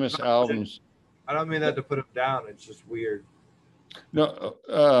famous albums. I don't mean that to put him down. It's just weird. No,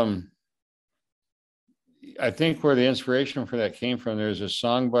 I think where the inspiration for that came from, there's a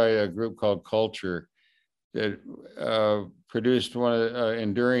song by a group called Culture that produced one of the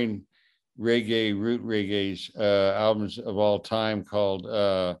enduring reggae, root reggae's albums of all time called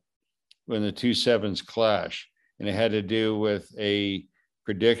When the Two Sevens Clash. And it had to do with a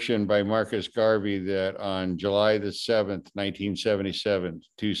prediction by Marcus Garvey that on July the 7th, 1977,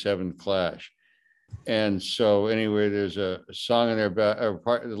 2/7 clash. And so anyway, there's a song in there about a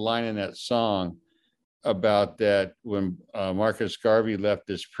part of the line in that song about that when Marcus Garvey left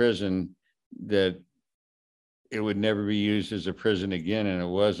this prison, that it would never be used as a prison again, and it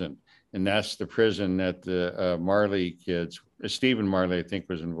wasn't. And that's the prison that the Marley kids, Stephen Marley, I think,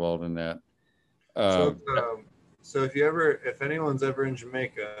 was involved in that. So if anyone's ever in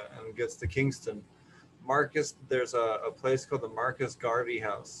Jamaica and gets to Kingston, there's a place called the Marcus Garvey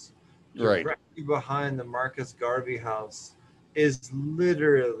House. Right. Directly behind the Marcus Garvey House is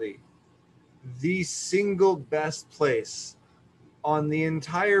literally the single best place on the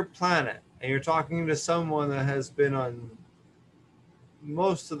entire planet. And you're talking to someone that has been on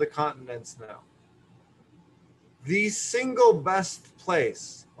most of the continents now. The single best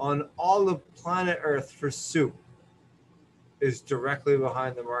place on all of planet Earth for soup is directly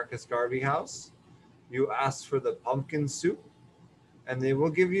behind the Marcus Garvey House. You ask for the pumpkin soup, and they will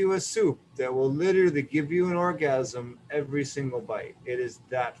give you a soup that will literally give you an orgasm every single bite. It is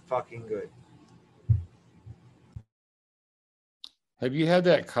that fucking good. Have you had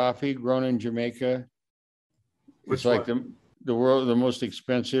that coffee grown in Jamaica? Which it's like one? the most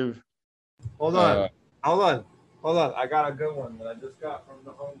expensive. Hold on. I got a good one that I just got from the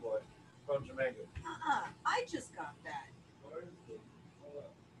homeboy from Jamaica. I just got that. Where is it? Hold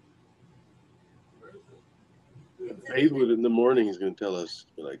on. Where is it? Haywood in the morning is going to tell us.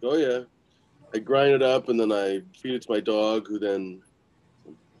 Be like, oh yeah, I grind it up and then I feed it to my dog, who then.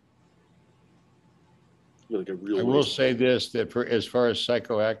 Like a real I will say this, that for as far as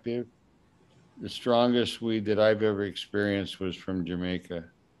psychoactive, the strongest weed that I've ever experienced was from Jamaica,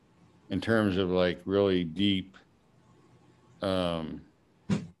 in terms of like really deep,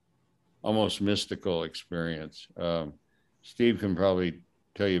 almost mystical experience. Steve can probably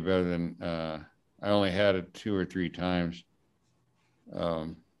tell you better than I only had it 2 or 3 times. I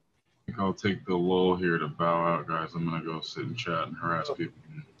think I'll take the lull here to bow out, guys. I'm gonna go sit and chat and harass people.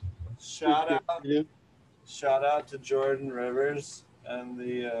 Shout out to Jordan Rivers and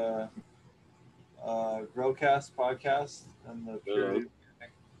the Growcast podcast and the Purity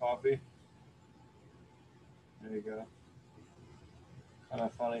Coffee. There you go. Kind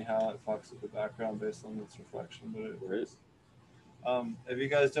of funny how it fucks with the background based on its reflection, but it works. If you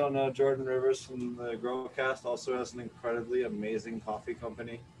guys don't know, Jordan Rivers from the Growcast also has an incredibly amazing coffee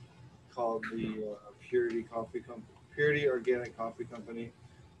company called the Purity Organic Coffee Company.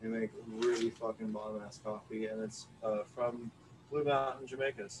 They make really fucking bomb-ass coffee, and it's from Blue Mountain,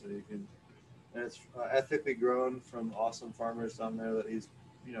 Jamaica. So you can, and it's ethically grown from awesome farmers down there that he's,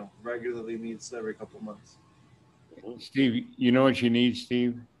 regularly meets every couple months. Steve, you know what you need,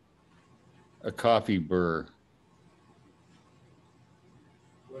 Steve? A coffee burr.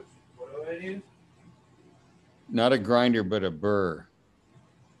 What do I need? Not a grinder, but a burr.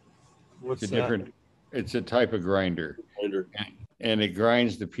 What's It's a that? different. It's a type of grinder. And it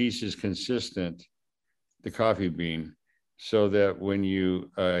grinds the pieces consistent, the coffee bean, so that when you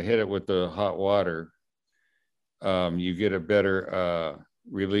hit it with the hot water, you get a better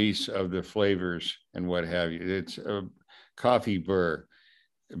release of the flavors and what have you. It's a coffee burr,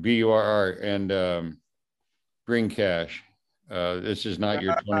 BURR, and bring cash. This is not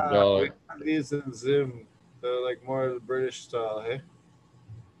your $20. These in Zoom, they're like more of the British style, hey?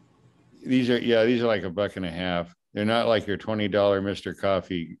 These are like $1.50. They're not like your $20 Mr.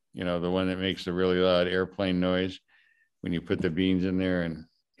 Coffee, the one that makes the really loud airplane noise when you put the beans in there and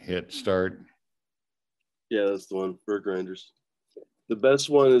hit start. Yeah, that's the one. Burr grinders. The best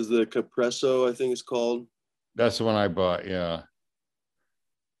one is the Capresso, I think it's called. That's the one I bought. Yeah.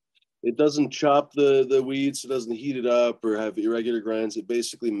 It doesn't chop the weeds. It doesn't heat it up or have irregular grinds. It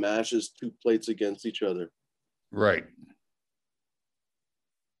basically mashes two plates against each other. Right.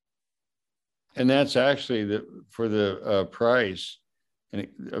 And that's actually for the price, and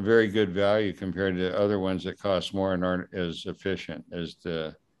a very good value compared to other ones that cost more and aren't as efficient as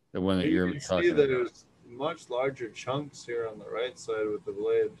the one that you're You can see talking about. there's much larger chunks here on the right side with the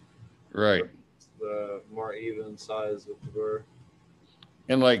blade. Right. The more even size with the burr.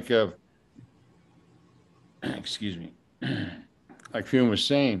 And like, excuse me, like Fume was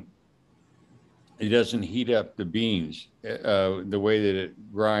saying, it doesn't heat up the beans the way that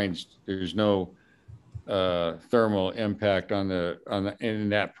it grinds. There's no thermal impact in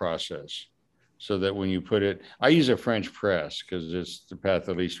that process. So that when you put it, I use a French press because it's the path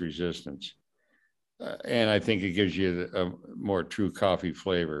of least resistance. And I think it gives you a more true coffee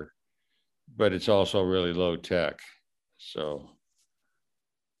flavor, but it's also really low tech. So.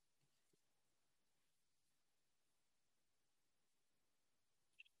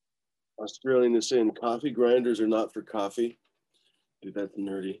 Australian is saying coffee grinders are not for coffee. Dude, that's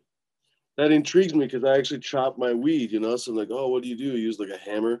nerdy. That intrigues me because I actually chop my weed, So I'm like, oh, what do? You use like a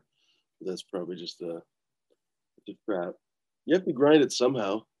hammer? But that's probably just crap. You have to grind it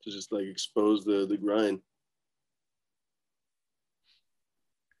somehow to just like expose the grind.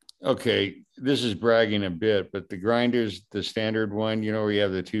 Okay, this is bragging a bit, but the grinders, the standard one, where you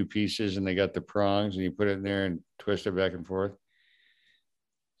have the two pieces and they got the prongs and you put it in there and twist it back and forth.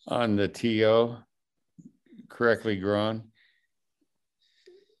 On the TO, correctly grown,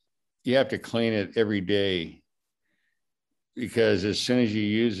 you have to clean it every day because as soon as you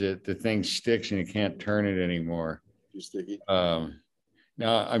use it, the thing sticks and you can't turn it anymore. Too sticky.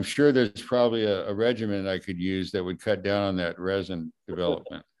 Now, I'm sure there's probably a regimen I could use that would cut down on that resin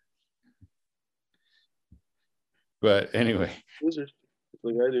development. But anyway. Scissors,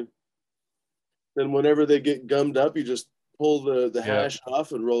 like I do. Then whenever they get gummed up, you just pull the hash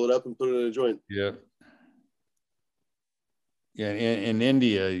off and roll it up and put it in a joint. Yeah. Yeah, in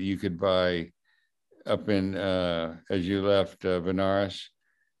India, you could buy up in, as you left Varanasi,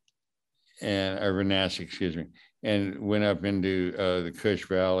 or Varanasi, excuse me, and went up into the Kush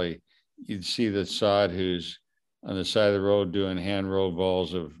Valley, you'd see the sadhus on the side of the road doing hand-rolled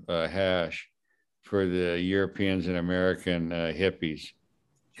balls of hash for the Europeans and American hippies,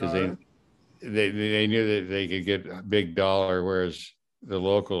 because they knew that they could get a big dollar, whereas the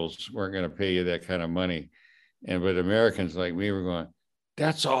locals weren't going to pay you that kind of money. But Americans like me were going,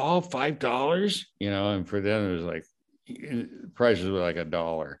 that's all $5, and for them it was like prices were like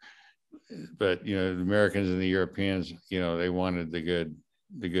 $1. But the Americans and the Europeans, they wanted the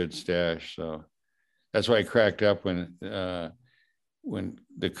good stash. So that's why I cracked up when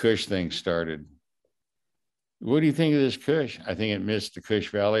the Kush thing started. What do you think of this Kush? I think it missed the Kush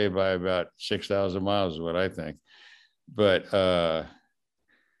Valley by about 6,000 miles, is what I think. But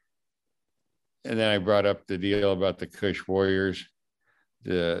and then I brought up the deal about the Kush warriors,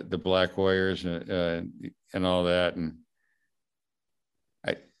 the black warriors, and all that, and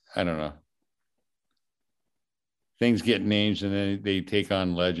I don't know. Things get names and then they take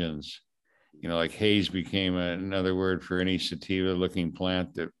on legends. Like haze became another word for any sativa-looking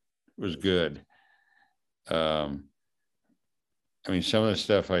plant that was good. Some of the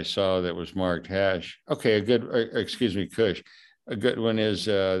stuff I saw that was marked hash. Okay, Kush. A good one is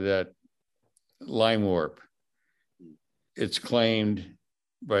that lime warp. It's claimed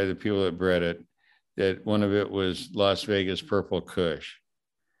by the people that bred it that one of it was Las Vegas Purple Kush.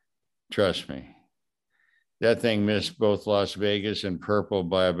 Trust me. That thing missed both Las Vegas and Purple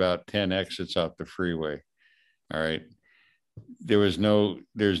by about 10 exits off the freeway. All right. There's no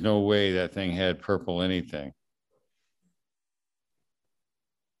way that thing had purple anything.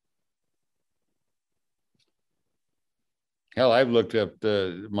 Hell, I've looked up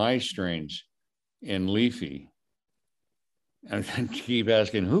my strains in Leafy and keep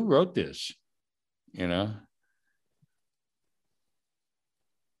asking, who wrote this?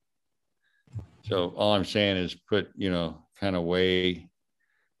 So all I'm saying is put, kind of weigh,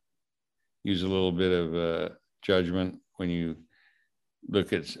 use a little bit of judgment when you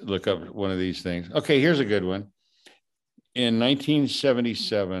look up one of these things. Okay, here's a good one. In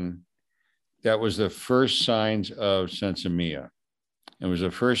 1977, that was the first signs of Sensimilla. It was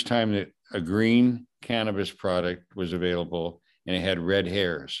the first time that a green cannabis product was available and it had red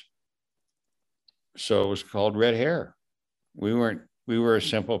hairs. So it was called red hair. We were a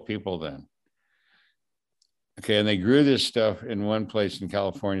simple people then. Okay, and they grew this stuff in one place in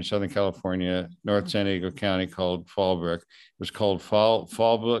California, Southern California, North San Diego County, called Fallbrook. It was called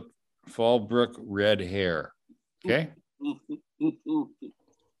Fallbrook Red Hair. Okay.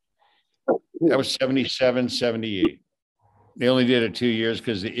 That was 77, 78. They only did it 2 years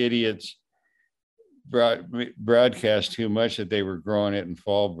because the idiots broadcast too much that they were growing it in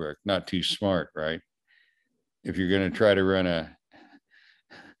Fallbrook. Not too smart, right? If you're going to try to run a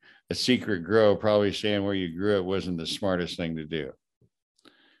secret grow, probably saying where you grew it wasn't the smartest thing to do.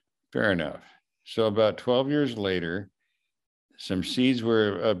 Fair enough. So about 12 years later, some seeds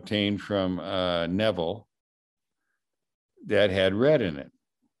were obtained from Neville that had red in it,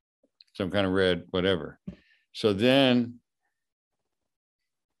 some kind of red, whatever. So then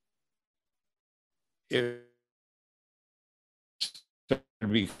it started to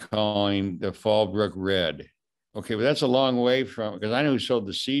be calling the Fallbrook Red. Okay, but that's a long way from, because I know who sold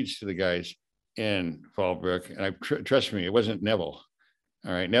the seeds to the guys in Fallbrook, and I trust me, it wasn't Neville.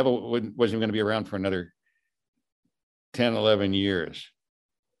 All right, Neville wasn't going to be around for another 10, 11 years.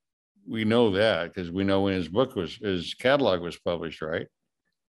 We know that because we know when his catalog was published, right?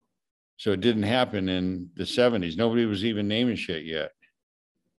 So it didn't happen in the 70s. Nobody was even naming shit yet.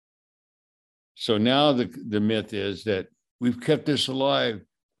 So now the myth is that we've kept this alive.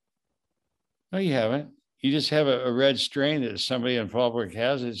 No, you haven't. You just have a red strain that somebody in Fallbrook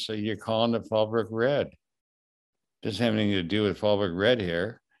has it, so you're calling it Fallbrook Red. Doesn't have anything to do with Fallbrook Red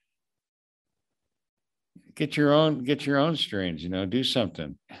here. Get your own strains, do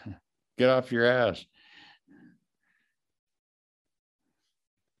something. Get off your ass.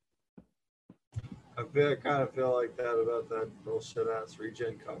 I kind of feel like that about that bullshit ass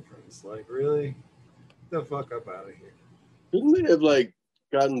regen conference. Like, really? Get the fuck up out of here. Couldn't they have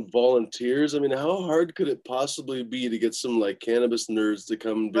gotten volunteers? I mean, how hard could it possibly be to get some cannabis nerds to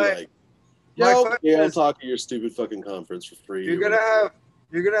come and be I'll talk at your stupid fucking conference for free. You're gonna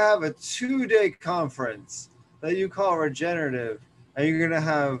have a 2-day conference that you call regenerative, and you're gonna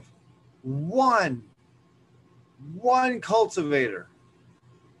have one cultivator.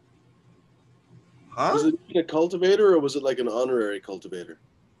 Huh? Was it a cultivator or was it like an honorary cultivator?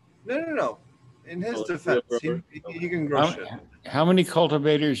 No. In his defense, he can grow shit. How many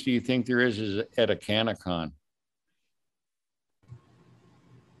cultivators do you think there is at a CannaCon?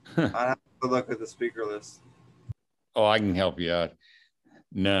 I have to look at the speaker list. Oh, I can help you out.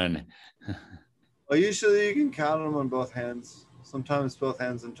 None. Well, usually you can count them on both hands. Sometimes both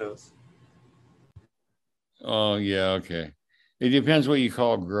hands and toes. Oh, yeah, okay. It depends what you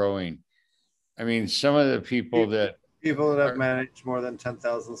call growing. I mean, some of the people that have managed more than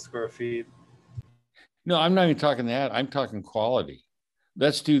 10,000 square feet. No, I'm not even talking that. I'm talking quality.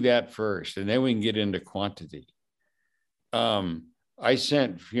 Let's do that first, and then we can get into quantity. I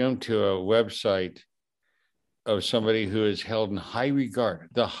sent Fume to a website of somebody who is held in high regard,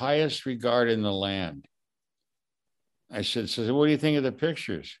 the highest regard in the land. I said, so what do you think of the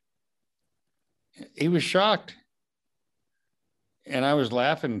pictures? He was shocked. And I was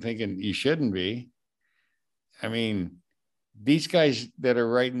laughing, thinking, you shouldn't be. I mean, these guys that are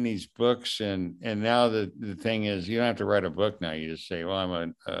writing these books, and now the thing is, you don't have to write a book now. You just say, well,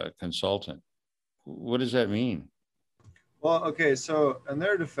 I'm a consultant. What does that mean? Well, okay, so in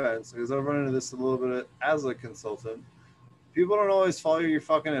their defense, because I've run into this a little bit as a consultant, people don't always follow your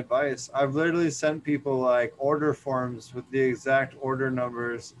fucking advice. I've literally sent people order forms with the exact order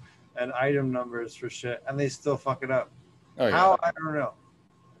numbers and item numbers for shit, and they still fuck it up. Oh, yeah. How? I don't know.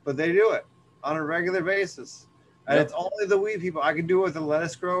 But they do it on a regular basis. And It's only the weed people. I can do it with a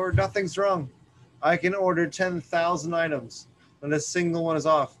lettuce grower. Nothing's wrong. I can order 10,000 items, and a single one is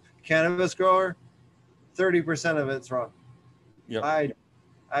off. Cannabis grower, 30% of it's wrong. Yep. I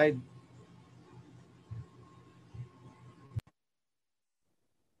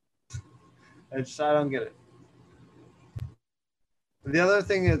don't get it. The other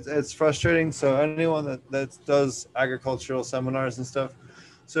thing is it's frustrating. So anyone that does agricultural seminars and stuff,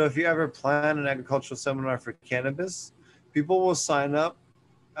 so if you ever plan an agricultural seminar for cannabis, people will sign up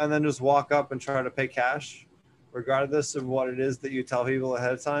and then just walk up and try to pay cash, regardless of what it is that you tell people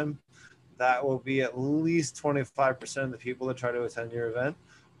ahead of time. That will be at least 25% of the people that try to attend your event,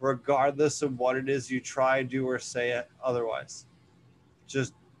 regardless of what it is you try, do, or say it otherwise.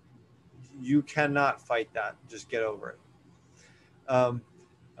 Just, you cannot fight that. Just get over it.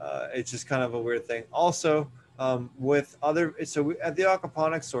 It's just kind of a weird thing. Also, with other, at the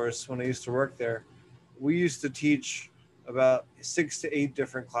aquaponics source, when I used to work there, we used to teach about 6 to 8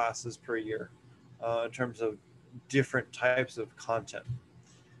 different classes per year in terms of different types of content.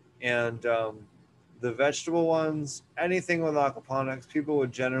 And the vegetable ones, anything with aquaponics, people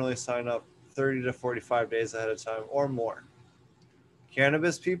would generally sign up 30 to 45 days ahead of time or more.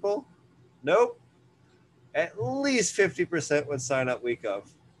 Cannabis people, nope. At least 50% would sign up week of.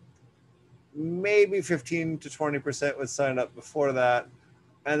 Maybe 15 to 20% would sign up before that.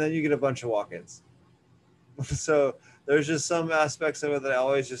 and then you get a bunch of walk-ins. So there's just some aspects of it that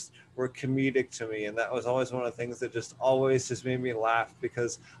always just were comedic to me, and that was always one of the things that just always just made me laugh,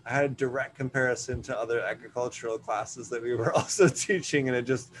 because I had a direct comparison to other agricultural classes that we were also teaching, and it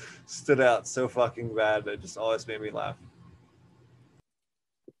just stood out so fucking bad. It just always made me laugh.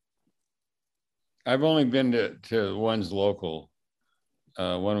 I've only been to ones local.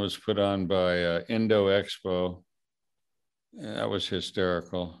 One was put on by Indo Expo. That was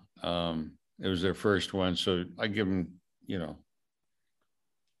hysterical. It was their first one, so I give them, you know,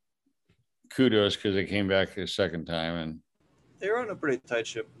 kudos because they came back a second time, and They're on a pretty tight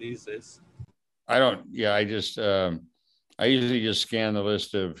ship these days. I don't. Yeah, I just I usually just scan the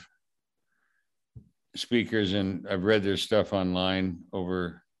list of speakers, and I've read their stuff online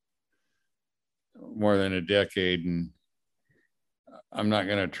over more than a decade, and I'm not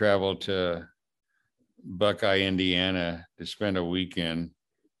going to travel to Buckeye, Indiana to spend a weekend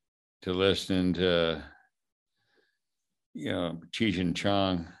to listen to, you know, Cheech and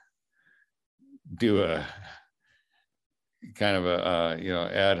Chong do a kind of a you know,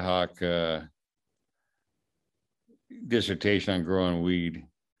 ad hoc dissertation on growing weed.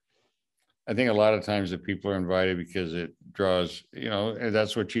 I think a lot of times the people are invited because it draws, you know, and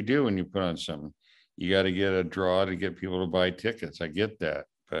that's what you do when you put on something. You got to get a draw to get people to buy tickets. I get that,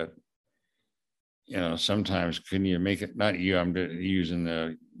 but you know, sometimes can you make it, not you, I'm using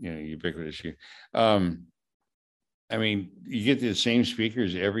the, you know, ubiquitous you. I mean, you get the same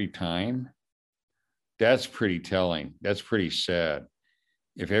speakers every time. That's pretty telling. That's pretty sad.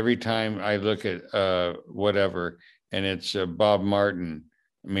 If every time I look at whatever, and it's a Bob Martin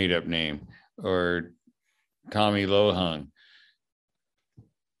made up name or Tommy Lohung,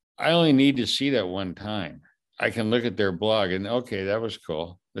 I only need to see that one time. I can look at their blog and, okay, that was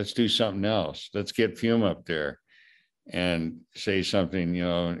cool. Let's do something else. Let's get Fume up there and say something, you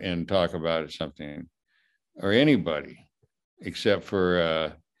know, and talk about it, something, or anybody except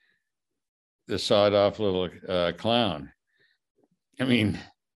for the sawed off little clown. I mean,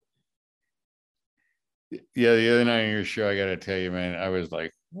 yeah, the other night on your show, I got to tell you, man, I was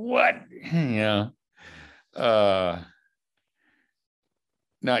like, what? You know,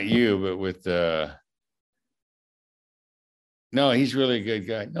 not you, but with no, he's really a good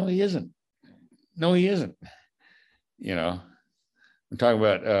guy. No, he isn't. No, he isn't. You know, I'm talking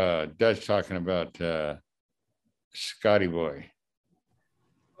about Dutch talking about Scotty Boy.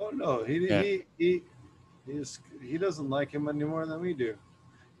 Oh no, he doesn't like him any more than we do.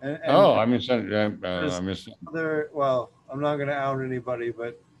 And oh, I missed. Well, I'm not going to out anybody,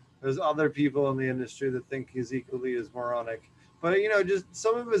 but there's other people in the industry that think he's equally as moronic. But you know, just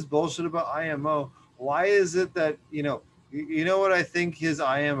some of his bullshit about IMO. Why is it that, you know what I think his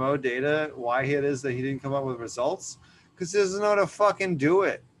IMO data, why it is that he didn't come up with results? Because he doesn't know how to fucking do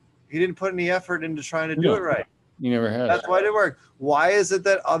it. He didn't put any effort into trying to do it right. He never has. That's why it didn't work. Why is it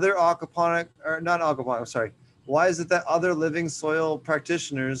that other why is it that other living soil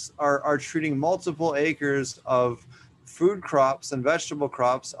practitioners are treating multiple acres of food crops and vegetable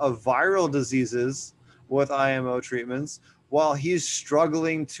crops of viral diseases with IMO treatments while he's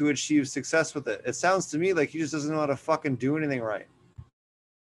struggling to achieve success with it? It sounds to me like he just doesn't know how to fucking do anything right.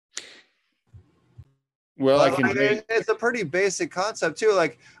 Well, I can it's a pretty basic concept too.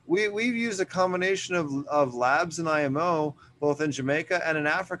 Like we've used a combination of labs and IMO both in Jamaica and in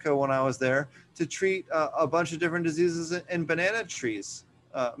Africa when I was there to treat a bunch of different diseases in banana trees,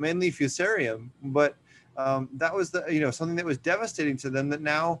 mainly Fusarium. But that was something that was devastating to them that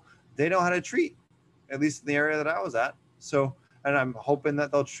now they know how to treat, at least in the area that I was at. So, and I'm hoping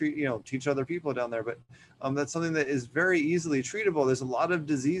that they'll teach other people down there. But that's something that is very easily treatable. There's a lot of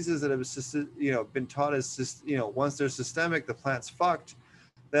diseases that have been taught as once they're systemic, the plant's fucked,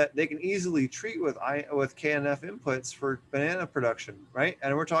 that they can easily treat with KNF inputs for banana production, right?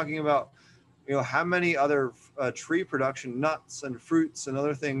 And we're talking about how many other tree production, nuts and fruits and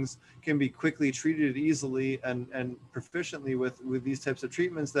other things can be quickly treated easily and proficiently with these types of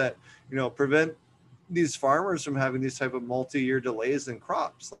treatments that prevent these farmers from having these type of multi-year delays in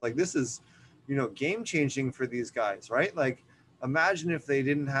crops. Like this is game changing for these guys, right? Like imagine if they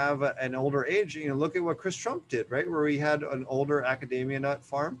didn't have an older age. Look at what Chris Trump did, right? Where he had an older academia nut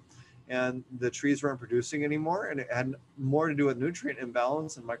farm and the trees weren't producing anymore, and it had more to do with nutrient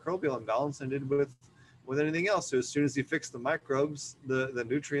imbalance and microbial imbalance than it did with anything else. So as soon as he fixed the microbes, the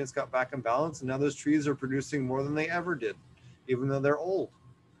nutrients got back in balance, and now those trees are producing more than they ever did, even though they're old,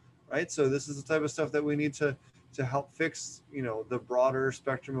 right? So this is the type of stuff that we need to help fix, the broader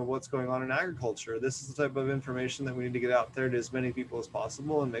spectrum of what's going on in agriculture. This is the type of information that we need to get out there to as many people as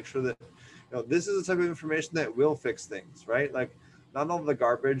possible and make sure that, this is the type of information that will fix things, right? Like not all the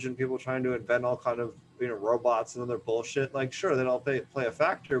garbage and people trying to invent all kind of robots and other bullshit. Like, sure, they don't play a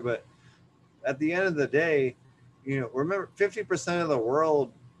factor, but at the end of the day, remember 50% of the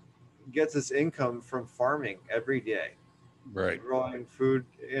world gets its income from farming every day, Right. growing food.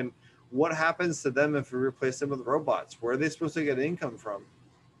 And what happens to them if we replace them with robots? Where are they supposed to get income from?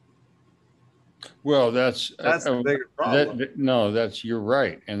 Well, that's the bigger problem. you're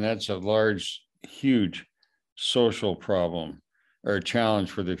right. And that's a large, huge social problem or a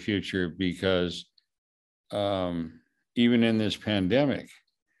challenge for the future because even in this pandemic,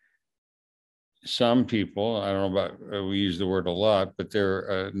 some people, I don't know about, we use the word a lot, but there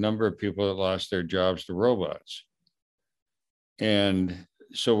are a number of people that lost their jobs to robots. And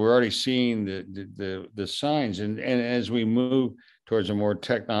so we're already seeing the signs. And as we move towards a more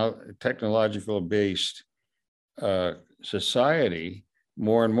technological based society,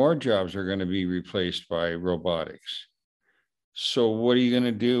 more and more jobs are going to be replaced by robotics. So what are you going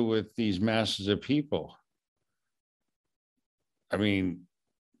to do with these masses of people? I mean,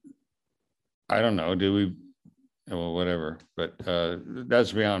 I don't know. Well, whatever, but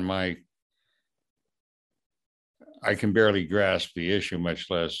that's beyond I can barely grasp the issue, much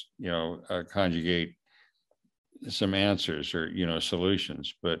less, conjugate some answers or,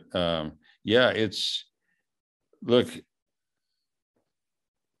 solutions. But yeah, look,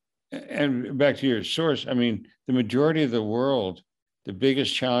 and back to your source, I mean, the majority of the world, the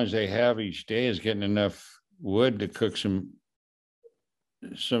biggest challenge they have each day is getting enough wood to cook some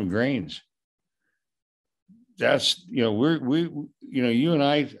grains. That's, you and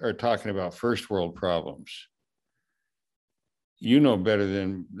I are talking about first world problems. You know better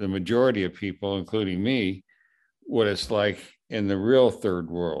than the majority of people, including me, what it's like in the real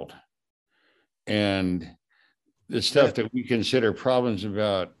third world. And the stuff that we consider problems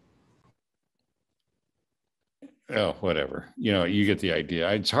about, oh, whatever, you get the idea.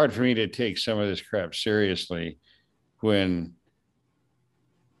 It's hard for me to take some of this crap seriously when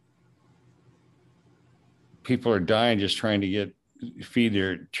people are dying just trying to feed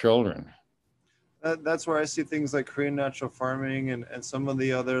their children. That's where I see things like Korean natural farming and some of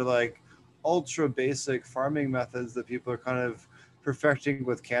the other like ultra basic farming methods that people are kind of perfecting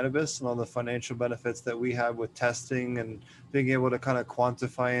with cannabis and all the financial benefits that we have with testing and being able to kind of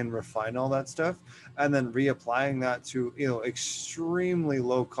quantify and refine all that stuff, and then reapplying that to extremely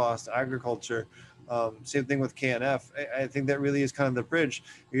low cost agriculture. Same thing with KNF. I think that really is kind of the bridge.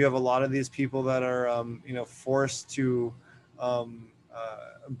 You have a lot of these people that are forced to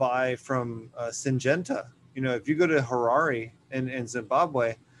buy from Syngenta. If you go to Harare in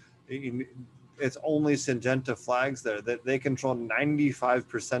Zimbabwe, it's only Syngenta flags there that they control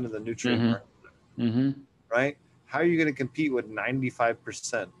 95% of the nutrient market. Mm-hmm. Right? How are you going to compete with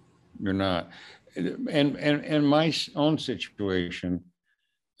 95%? You're not. And my own situation,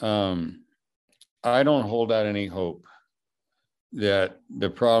 I don't hold out any hope that the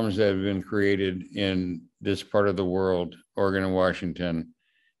problems that have been created in this part of the world, Oregon and Washington,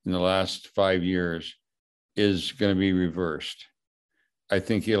 in the last 5 years is going to be reversed. I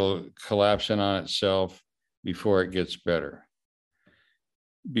think it'll collapse in on itself before it gets better.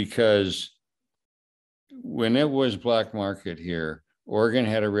 Because when it was black market here, Oregon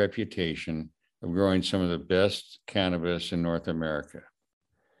had a reputation of growing some of the best cannabis in North America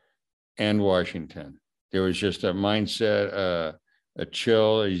and Washington. There was just a mindset, a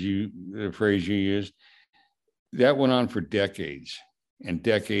chill, the phrase you used, that went on for decades and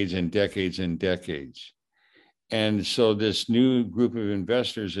decades and decades and decades. And so this new group of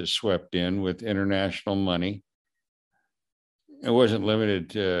investors that swept in with international money, it wasn't limited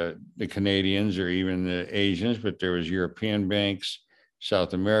to the Canadians or even the Asians, but there was European banks,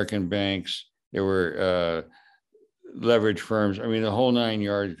 South American banks, there were leverage firms. I mean, the whole 9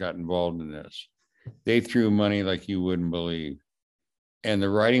 yards got involved in this. They threw money like you wouldn't believe. And the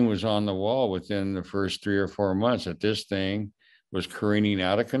writing was on the wall within the first 3 or 4 months that this thing was careening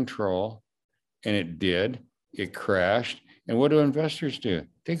out of control. And it did. It crashed. And what do investors do?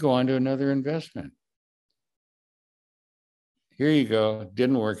 They go on to another investment. Here you go.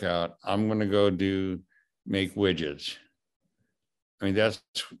 Didn't work out. I'm going to go make widgets. I mean, that's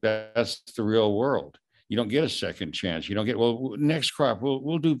the real world. You don't get a second chance. You don't get, well, next crop,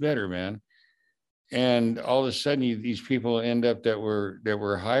 we'll do better, man. And all of a sudden, these people end up that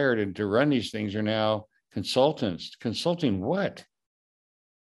were hired and to run these things are now consultants. Consulting what?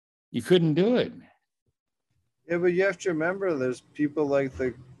 You couldn't do it. Yeah, but you have to remember, there's people like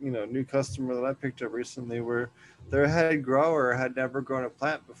the new customer that I picked up recently, where their head grower had never grown a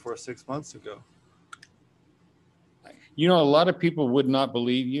plant before 6 months ago. A lot of people would not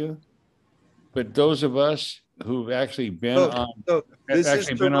believe you, but those of us who've actually been So, on so this is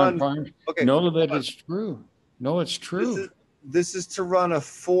actually to been on run. farms Okay, know that hold on. it's true. No, it's true. This is to run a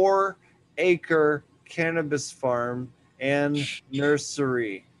 4-acre cannabis farm and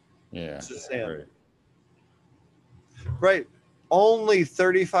nursery. Yeah. Just saying. Right. Right. Only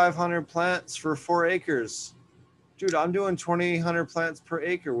 3,500 plants for 4 acres. Dude, I'm doing 2,800 plants per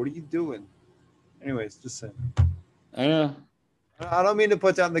acre. What are you doing? Anyways, just saying. I know. I don't mean to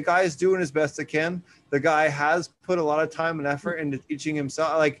put down. The guy is doing his best he can. The guy has put a lot of time and effort into teaching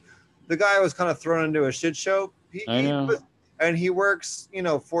himself. Like, the guy was kind of thrown into a shit show. I know. And he works,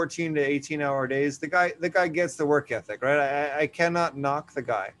 14 to 18-hour days. The guy gets the work ethic, right? I cannot knock the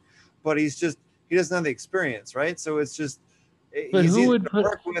guy, but he doesn't have the experience, right? So it's just, But he's who easy would to put-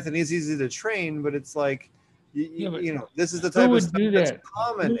 work with and he's easy to train, but it's like, Yeah, but this is the who type of would stuff do that's that?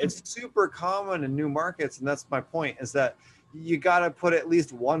 common. Who- It's super common in new markets, and that's my point. Is that you got to put at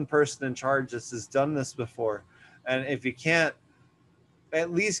least one person in charge that has done this before, and if you can't,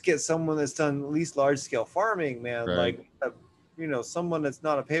 at least get someone that's done at least large scale farming, man. Right. Like, someone that's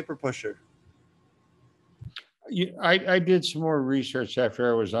not a paper pusher. I did some more research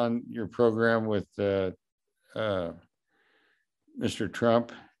after I was on your program with Mr.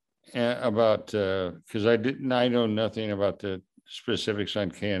 Trump about because I know nothing about the specifics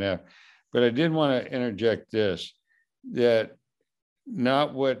on KNF, but I did want to interject this, that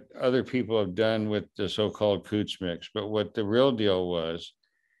not what other people have done with the so-called Coots mix, but what the real deal was,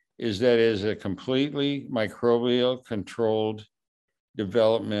 is that is a completely microbial controlled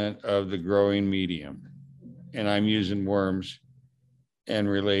development of the growing medium. And I'm using worms and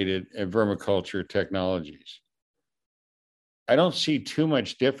related and vermiculture technologies. I don't see too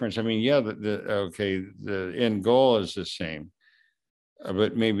much difference. I mean, yeah, the end goal is the same,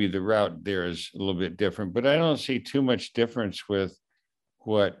 but maybe the route there is a little bit different. But I don't see too much difference with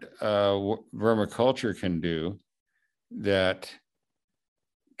what vermiculture can do that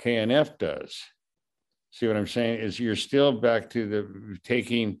KNF does. See what I'm saying? Is you're still back to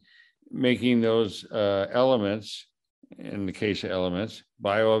the making those elements, in the case of elements,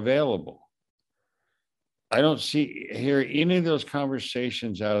 bioavailable. I don't hear any of those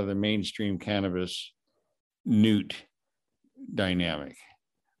conversations out of the mainstream cannabis newt dynamic.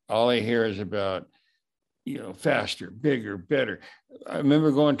 All I hear is about, faster, bigger, better. I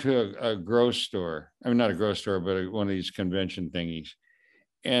remember going to a grow store. I mean, not a grow store, but one of these convention thingies.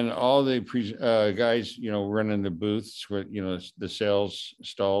 And all the guys, running the booths with, the sales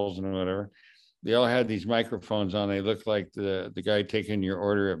stalls and whatever, they all had these microphones on. They looked like the guy taking your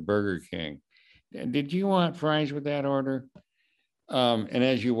order at Burger King. And did you want fries with that order? And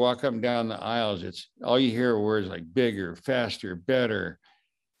as you walk up and down the aisles, it's all you hear are words like bigger, faster, better.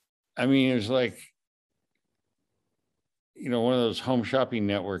 I mean, it was like, one of those home shopping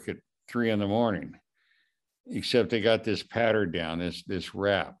network at 3 a.m, except they got this pattern down, this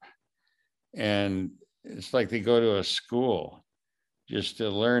rap. And it's like they go to a school just to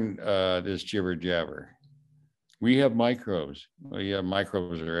learn this jibber jabber. We have microbes. Well, yeah,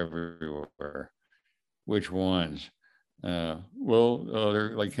 microbes are everywhere. Which ones? They're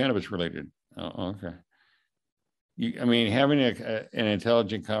like cannabis related. Oh, okay. Having an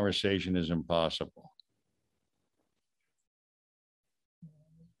intelligent conversation is impossible.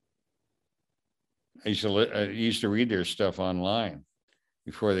 I used to read their stuff online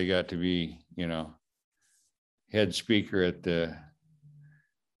before they got to be, head speaker at the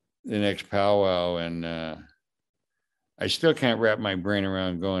next powwow. And I still can't wrap my brain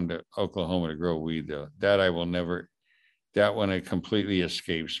around going to Oklahoma to grow weed, though. That one, it completely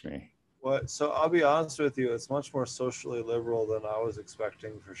escapes me. What? So I'll be honest with you, it's much more socially liberal than I was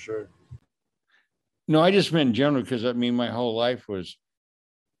expecting, for sure. No, I just meant in general, because my whole life was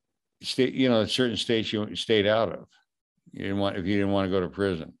certain states you stayed out of. If you didn't want to go to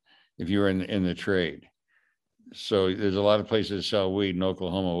prison, if you were in the trade. So there's a lot of places that sell weed, and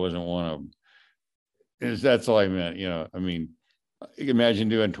Oklahoma wasn't one of them. That's all I meant. Imagine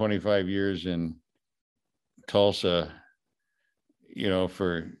doing 25 years in Tulsa,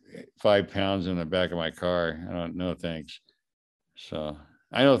 for 5 pounds in the back of my car. I don't know, thanks. So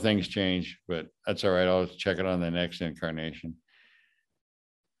I know things change, but that's all right. I'll check it on the next incarnation.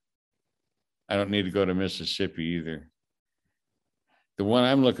 I don't need to go to Mississippi either. The one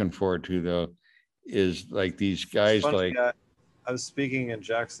I'm looking forward to, though, is like these guys like. I'm speaking in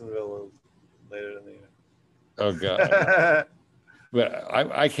Jacksonville later in the year. Oh, God. But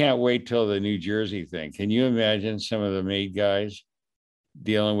I can't wait till the New Jersey thing. Can you imagine some of the Made guys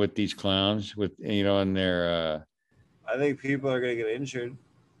dealing with these clowns with, in their. I think people are going to get injured.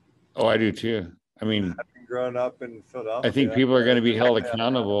 Oh, I do too. Having grown up in Philadelphia, I think people are going to be held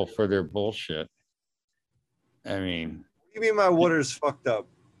accountable for their bullshit. I mean, What do you mean my water's fucked up?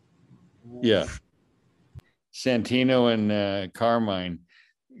 yeah. Santino and Carmine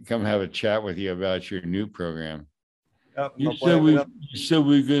come have a chat with you about your new program. Yep, You no said blame it. you said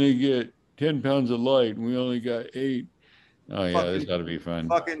we're gonna get 10 pounds of light, and we only got 8. Oh yeah, this Fucking- ought to be fun.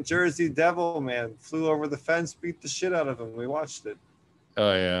 Fucking Jersey Devil, man, flew over the fence, beat the shit out of him. We watched it.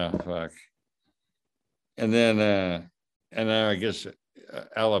 Oh yeah, fuck. And then I guess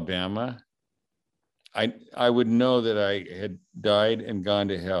Alabama. I would know that I had died and gone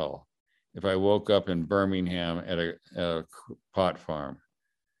to hell if I woke up in Birmingham at a pot farm.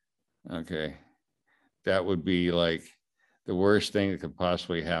 Okay, that would be like the worst thing that could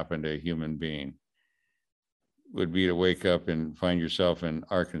possibly happen to a human being. Would be to wake up and find yourself in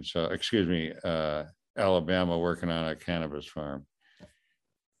Alabama, working on a cannabis farm.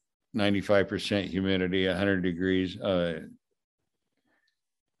 95% humidity, 100 degrees.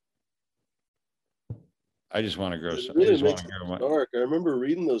 I just want to grow. It I really just want makes to it grow. dark. I remember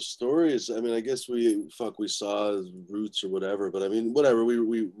reading those stories. I mean, I guess we saw Roots or whatever, but I mean, whatever.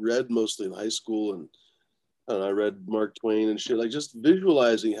 We read mostly in high school, and I don't know, I read Mark Twain and shit. Like just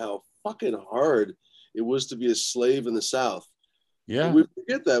visualizing how fucking hard it was to be a slave in the South. Yeah. And we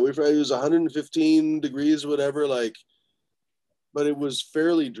forget that. It was 115 degrees, whatever. Like, but it was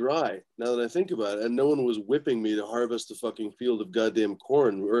fairly dry. Now that I think about it, and no one was whipping me to harvest a fucking field of goddamn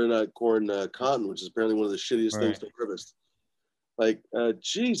corn, or not corn, cotton, which is apparently one of the shittiest things to harvest. Like,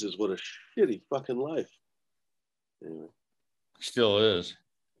 Jesus, what a shitty fucking life. Anyway, Still is.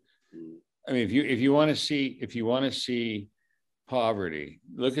 I mean, if you want to see poverty,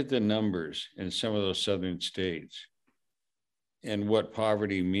 look at the numbers in some of those southern states and what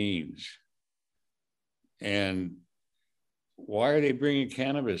poverty means. And why are they bringing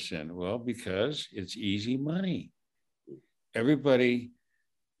cannabis in? Well, because it's easy money. Everybody,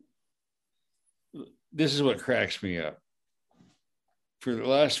 this is what cracks me up. For the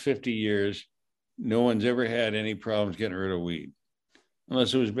last 50 years, no one's ever had any problems getting rid of weed,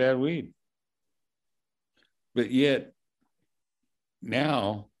 unless it was bad weed. But yet,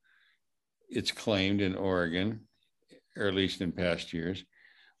 now it's claimed in Oregon, or at least in past years,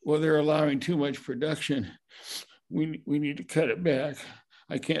 well, they're allowing too much production. We need to cut it back.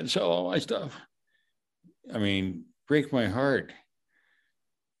 I can't sell all my stuff. I mean, break my heart.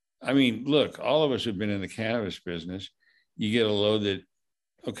 I mean, look, all of us have been in the cannabis business. You get a load that,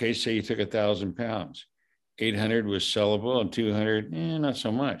 okay, say you took 1,000 pounds, 800 was sellable and 200, not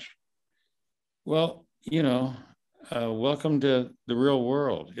so much. Well, welcome to the real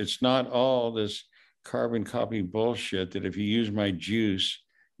world. It's not all this carbon copy bullshit that if you use my juice,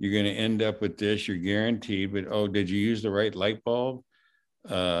 you're going to end up with this, you're guaranteed, but oh, did you use the right light bulb?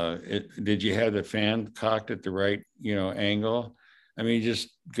 Did you have the fan cocked at the right, angle? I mean, it just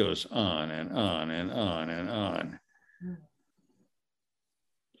goes on and on and on and on.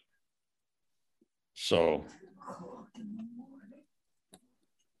 So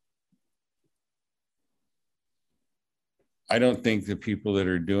I don't think the people that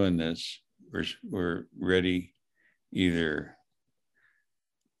are doing this were ready either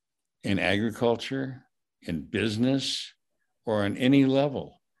in agriculture, in business, or on any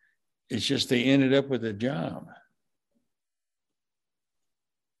level. It's just they ended up with a job.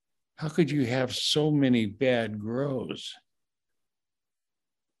 How could you have so many bad grows?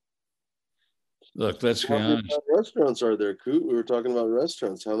 Look, let's be honest. How many restaurants are there, Coot? We were talking about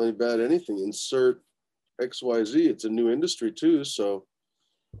restaurants. How many bad anything? Insert XYZ. It's a new industry too, so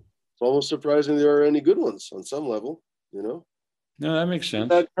it's almost surprising there are any good ones on some level, No, that makes sense.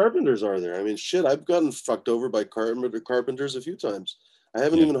 Bad carpenters are there? I mean, shit, I've gotten fucked over by carpenters a few times. I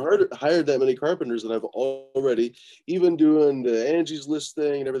haven't even hired that many carpenters that I've already, even doing the Angie's List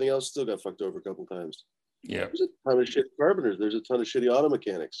thing and everything else, still got fucked over a couple times. Yeah. There's a ton of shitty carpenters. There's a ton of shitty auto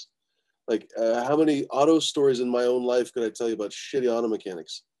mechanics. Like, how many auto stories in my own life could I tell you about shitty auto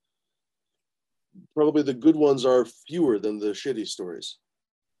mechanics? Probably the good ones are fewer than the shitty stories.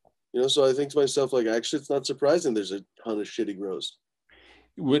 So I think to myself, like, actually, it's not surprising there's a ton of shitty grows.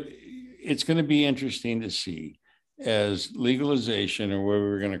 It's going to be interesting to see as legalization, or what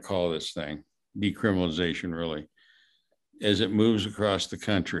we're going to call this thing, decriminalization really, as it moves across the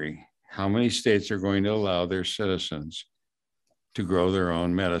country, how many states are going to allow their citizens to grow their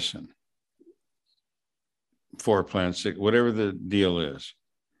own medicine, 4 plants, 6, whatever the deal is.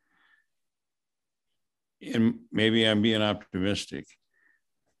 And maybe I'm being optimistic,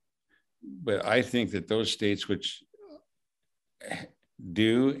 but I think that those states which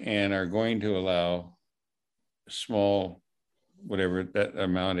do and are going to allow small, whatever that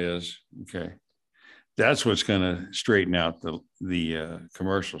amount is, okay, that's what's going to straighten out the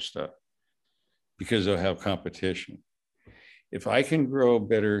commercial stuff. because they'll have competition. If I can grow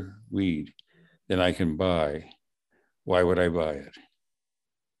better weed than I can buy, why would I buy it?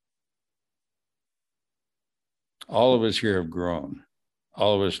 All of us here have grown.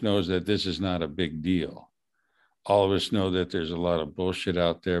 All of us knows that this is not a big deal. All of us know that there's a lot of bullshit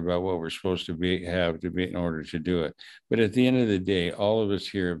out there about what we're supposed to be in order to do it. But at the end of the day, all of us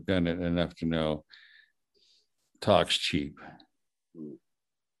here have done it enough to know talk's cheap.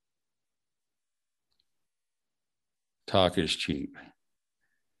 Talk is cheap.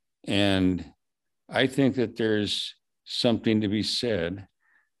 And I think that there's something to be said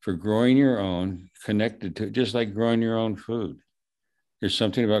for growing your own, connected to, just like growing your own food. There's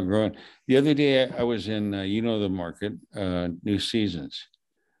something about growing. The other day I was in, the market, New Seasons.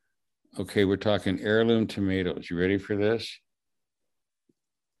 Okay, we're talking heirloom tomatoes. You ready for this?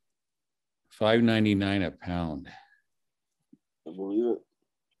 $5.99 a pound. I believe it.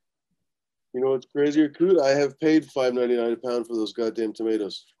 You know what's crazier, Coot? I have paid $5.99 a pound for those goddamn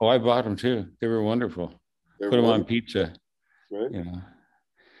tomatoes. Oh, I bought them too. They were wonderful. Put them on pizza. Right. You know,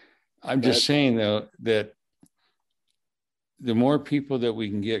 I'm just saying though that the more people that we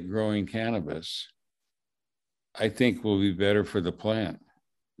can get growing cannabis, I think will be better for the plant.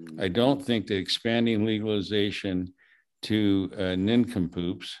 I don't think that expanding legalization to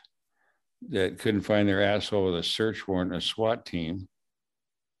nincompoops that couldn't find their asshole with a search warrant and a SWAT team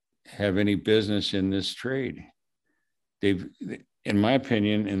have any business in this trade. They've, in my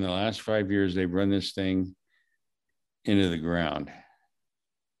opinion, in the last 5 years, they've run this thing into the ground.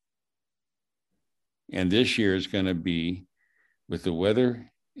 And this year is going to be, with the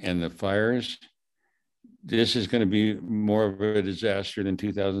weather and the fires, this is going to be more of a disaster than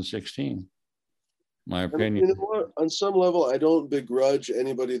 2016, my opinion. You know what? On some level, I don't begrudge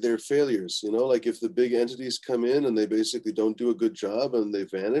anybody their failures. You know, like if the big entities come in and they basically don't do a good job and they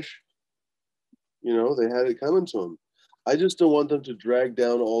vanish, you know, they had it coming to them. I just don't want them to drag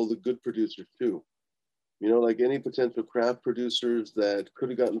down all the good producers too. You know, like any potential craft producers that could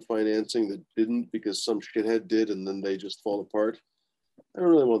have gotten financing that didn't because some shithead did and then they just fall apart. I don't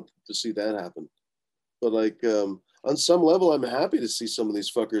really want to see that happen. But like on some level, I'm happy to see some of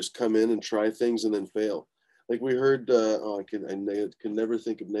these fuckers come in and try things and then fail. Like we heard, I can never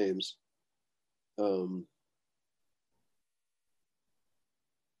think of names. Well,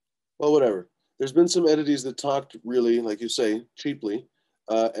 whatever. There's been some entities that talked really, like you say, cheaply,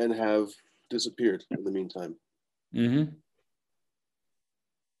 and have disappeared in the meantime. Mm-hmm.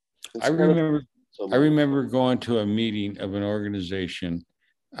 I remember going to a meeting of an organization,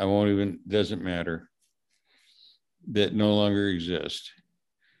 doesn't matter, that no longer exist.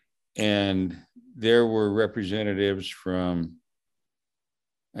 And there were representatives from,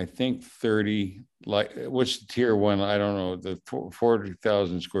 I think 30, like, what's the tier one? I don't know, the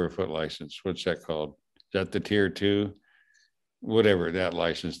 40,000 square foot license. What's that called? Is that the tier two? Whatever, that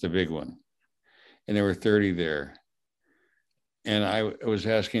license, the big one. And there were 30 there. And I was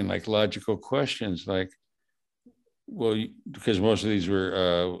asking like logical questions like, well, because most of these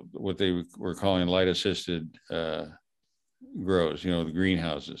were what they were calling light assisted grows, you know, the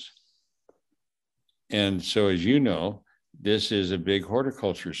greenhouses. And so, as you know, this is a big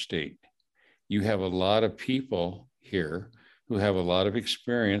horticulture state. You have a lot of people here who have a lot of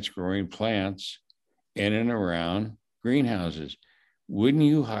experience growing plants in and around greenhouses. Wouldn't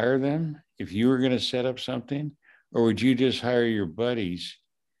you hire them if you were going to set up something? Or would you just hire your buddies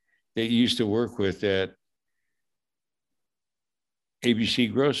that you used to work with at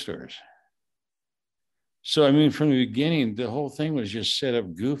ABC Grow Stores? So, I mean, from the beginning, the whole thing was just set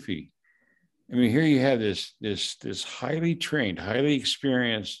up goofy. I mean, here you have this highly trained, highly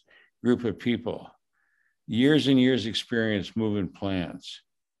experienced group of people, years and years experience moving plants,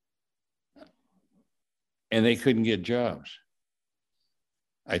 and they couldn't get jobs.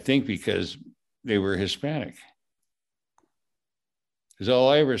 I think because they were Hispanic. Because all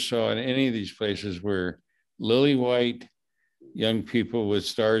I ever saw in any of these places were lily white young people with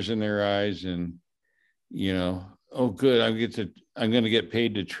stars in their eyes and, you know, oh, good, I'm going to get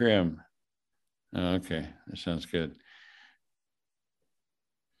paid to trim. Oh, okay, that sounds good.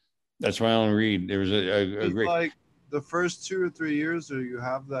 That's my own read. There was a great, like the first 2 or 3 years there, you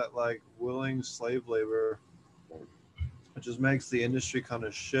have that like willing slave labor. It just makes the industry kind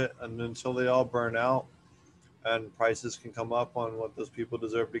of shit, and until they all burn out and prices can come up on what those people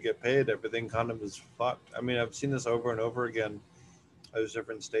deserve to get paid, everything kind of is fucked. I mean, I've seen this over and over again as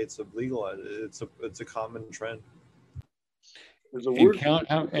different states have legalized it. It's a common trend. There's a word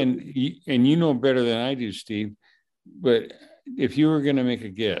and you know better than I do, Steve, but if you were going to make a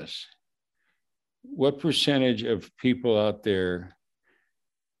guess, what percentage of people out there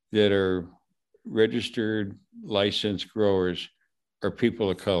that are registered licensed growers are people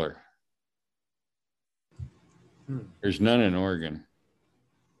of color. There's none in Oregon.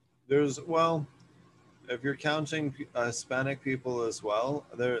 Well, if you're counting Hispanic people as well,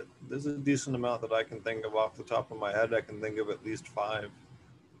 there's a decent amount that I can think of off the top of my head. I can think of at least 5.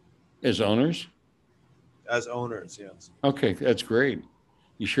 As owners? As owners, yes. Okay, that's great.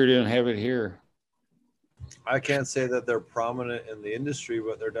 You sure didn't have it here. I can't say that they're prominent in the industry,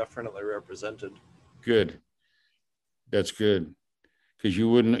 but they're definitely represented. Good. That's good. Because you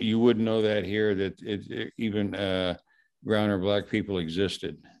wouldn't know that here, that even brown or black people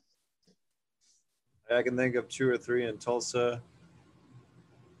existed. I can think of 2 or 3 in Tulsa,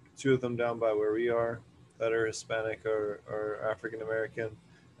 2 of them down by where we are that are Hispanic or African American,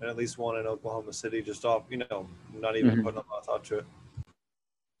 and at least 1 in Oklahoma City, just off, not even putting a lot of thought to it.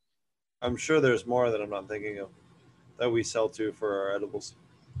 I'm sure there's more that I'm not thinking of that we sell to for our edibles.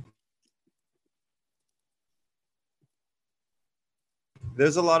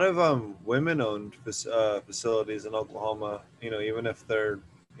 There's a lot of women-owned facilities in Oklahoma. Even if they're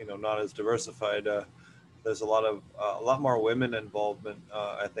not as diversified, there's a lot more women involvement.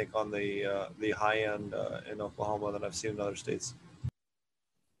 I think on the high end in Oklahoma than I've seen in other states.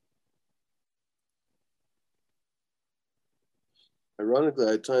 Ironically,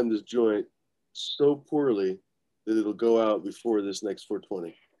 I timed this joint so poorly that it'll go out before this next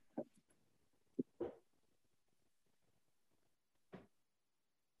 420.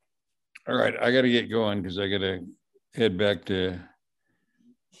 All right, I got to get going because I got to head back to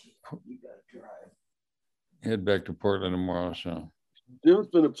Portland tomorrow. So, Jim, it's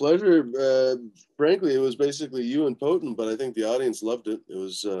been a pleasure. Frankly, it was basically you and Potent, but I think the audience loved it. It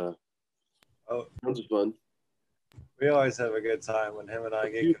was tons of fun. We always have a good time when him and I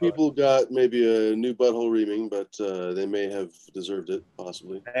get A few going. people got maybe a new butthole reaming, but they may have deserved it,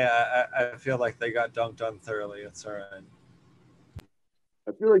 possibly. Hey, I feel like they got dunked on thoroughly. It's all right.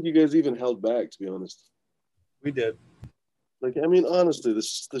 I feel like you guys even held back, to be honest. We did. Like, I mean, honestly,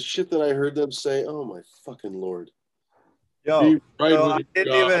 the shit that I heard them say, oh my fucking Lord. Yo, so I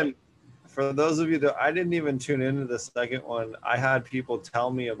didn't even, for those of you that I didn't even tune into the second one, I had people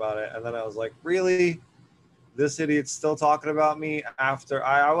tell me about it, and then I was like, really? This idiot's still talking about me after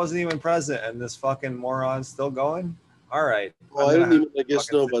I wasn't even present, and this fucking moron's still going? All right. Well, I didn't even, I guess,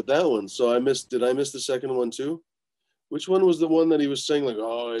 know about that one. So did I miss the second one too? Which one was the one that he was saying like, he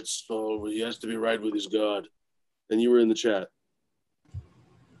has to be right with his God? And you were in the chat.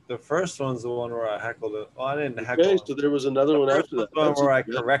 The first one's the one where I heckled it. Well, I didn't heckle him. So there was another one after that. The one where I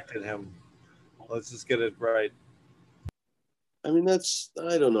corrected him. Let's just get it right. I mean, I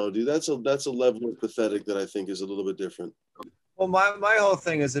don't know, dude. That's a level of pathetic that I think is a little bit different. Well, my whole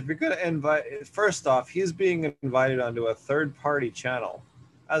thing is if you're going to invite, first off, he's being invited onto a third-party channel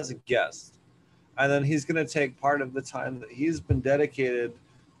as a guest. And then he's going to take part of the time that he's been dedicated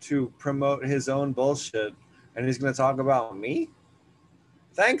to promote his own bullshit. And he's going to talk about me?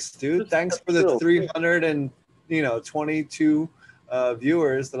 Thanks, dude. Thanks for the 322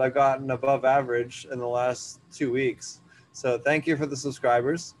 viewers that I've gotten above average in the last 2 weeks. So thank you for the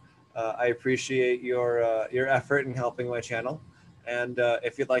subscribers. I appreciate your effort in helping my channel. And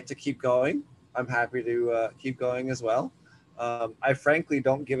if you'd like to keep going, I'm happy to keep going as well. I frankly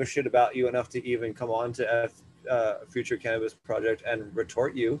don't give a shit about you enough to even come on to Future Cannabis Project and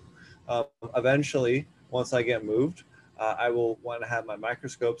retort you. Eventually, once I get moved, I will want to have my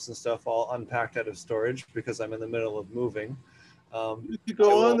microscopes and stuff all unpacked out of storage because I'm in the middle of moving. You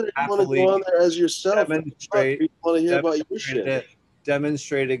go on there. You want to go on there as yourself. You want to hear about your shit.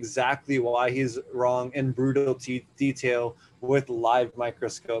 Demonstrate exactly why he's wrong in brutal detail with live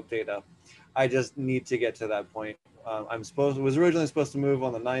microscope data. I just need to get to that point. Was originally supposed to move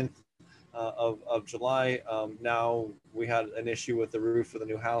on the 9th of July. Now we had an issue with the roof of the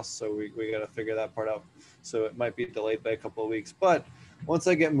new house, so we got to figure that part out. So it might be delayed by a couple of weeks. But once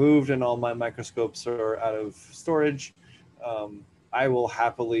I get moved and all my microscopes are out of storage, I will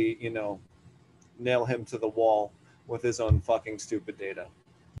happily, nail him to the wall with his own fucking stupid data.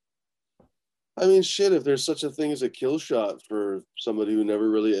 I mean, shit, if there's such a thing as a kill shot for somebody who never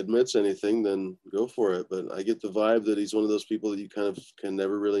really admits anything, then go for it. But I get the vibe that he's one of those people that you kind of can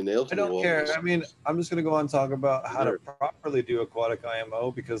never really nail to the wall. I don't care. I mean, I'm just going to go on and talk about how to properly do aquatic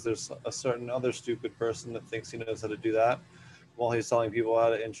IMO because there's a certain other stupid person that thinks he knows how to do that while he's telling people how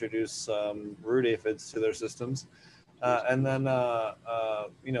to introduce root aphids to their systems. And then,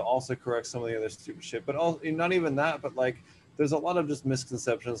 also correct some of the other stupid shit. But also, not even that, but like, there's a lot of just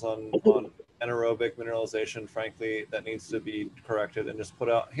misconceptions on anaerobic mineralization, frankly, that needs to be corrected and just put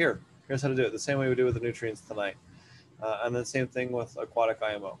out, here's how to do it. The same way we do with the nutrients tonight. And then same thing with aquatic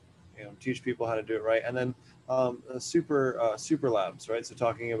IMO. teach people how to do it right. And then super labs, right? So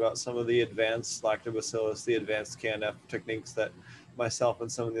talking about some of the advanced lactobacillus, the advanced KNF techniques that myself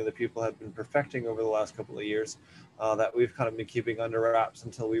and some of the other people have been perfecting over the last couple of years, that we've kind of been keeping under wraps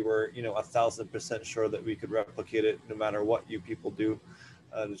until we were 1,000% sure that we could replicate it no matter what you people do,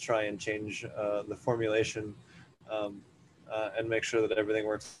 to try and change the formulation, and make sure that everything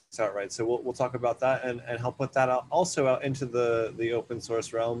works out right. So we'll talk about that and help put that out also out into the open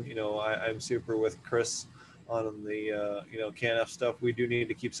source realm. I'm super with Chris on the KNF stuff. We do need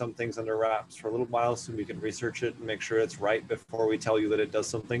to keep some things under wraps for a little while so we can research it and make sure it's right before we tell you that it does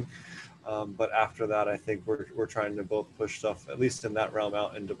something. But after that, I think we're trying to both push stuff, at least in that realm,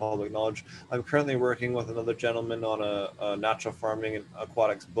 out into public knowledge. I'm currently working with another gentleman on a natural farming and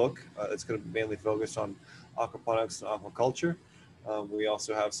aquatics book. It's going to be mainly focused on aquaponics and aquaculture. We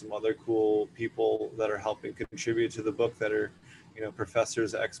also have some other cool people that are helping contribute to the book that are,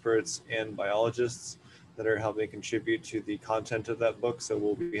 professors, experts, and biologists that are helping contribute to the content of that book. So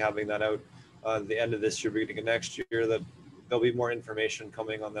we'll be having that out at the end of this year, beginning of next year. That there'll be more information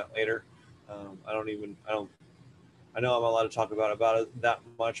coming on that later. I know I'm allowed to talk about it that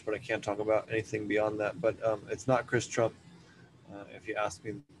much, but I can't talk about anything beyond that. But it's not Chris Trump. If you ask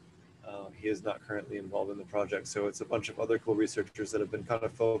me, he is not currently involved in the project. So it's a bunch of other cool researchers that have been kind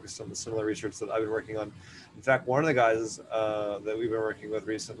of focused on the similar research that I've been working on. In fact, one of the guys that we've been working with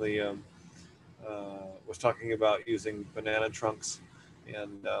recently was talking about using banana trunks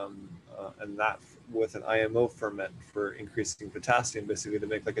and that with an IMO ferment for increasing potassium, basically to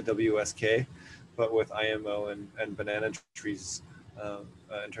make like a WSK, but with IMO and banana trees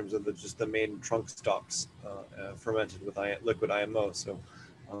in terms of just the main trunk stalks fermented with liquid IMO. So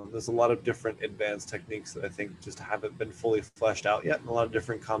there's a lot of different advanced techniques that I think just haven't been fully fleshed out yet, and a lot of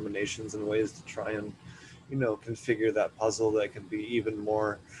different combinations and ways to try and, configure that puzzle that can be even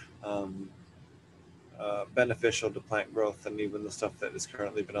more beneficial to plant growth than even the stuff that has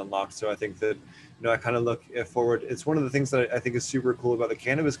currently been unlocked. So I think that, I kind of look forward. It's one of the things that I think is super cool about the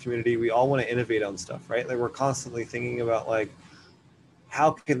cannabis community. We all want to innovate on stuff, right? Like we're constantly thinking about like,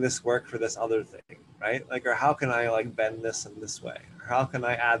 how can this work for this other thing, right? Like, or how can I like bend this in this way? Or how can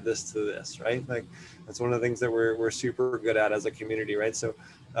I add this to this, right? Like that's one of the things that we're super good at as a community, right? So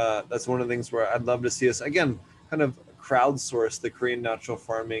that's one of the things where I'd love to see us, again, kind of crowdsource the Korean natural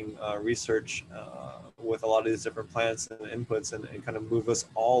farming research with a lot of these different plants and inputs and kind of move us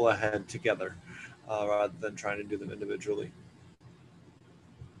all ahead together rather than trying to do them individually.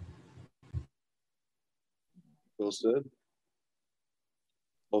 Well said.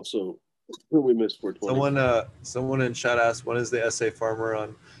 Also, we missed 420. Someone in chat asked, when is the SA Farmer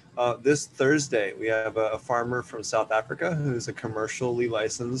on? This Thursday, we have a farmer from South Africa who's a commercially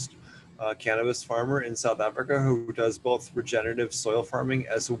licensed cannabis farmer in South Africa who does both regenerative soil farming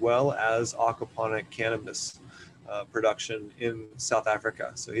as well as aquaponic cannabis production in South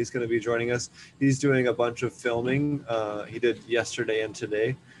Africa. So he's going to be joining us. He's doing a bunch of filming. He did yesterday and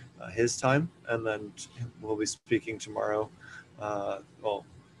today, his time, and then we'll be speaking tomorrow.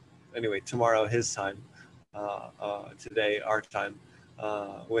 Tomorrow his time, today our time,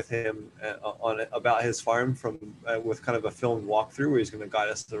 with him about his farm with kind of a filmed walkthrough where he's going to guide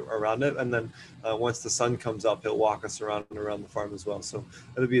us around it, and then once the sun comes up, he'll walk us around the farm as well. So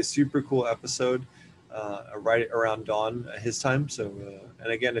it'll be a super cool episode, right around dawn his time. So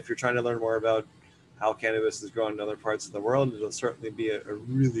and again, if you're trying to learn more about how cannabis is grown in other parts of the world, it'll certainly be a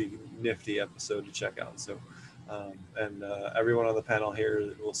really nifty episode to check out. So. Everyone on the panel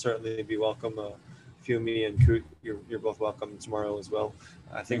here will certainly be welcome. Fumi and Koot, you're both welcome tomorrow as well.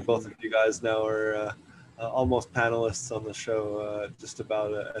 I think both of you guys now are almost panelists on the show, just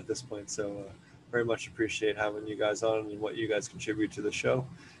about at this point. So very much appreciate having you guys on and what you guys contribute to the show.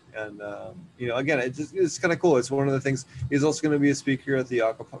 And again, it's kind of cool. It's one of the things. He's also going to be a speaker at the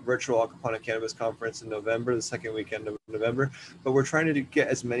virtual Aquaponic Cannabis Conference in November, the second weekend of November. But we're trying to get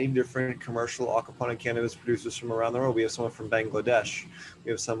as many different commercial aquaponic cannabis producers from around the world. We have someone from Bangladesh.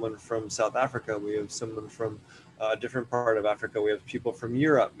 We have someone from South Africa. We have someone from a different part of Africa. We have people from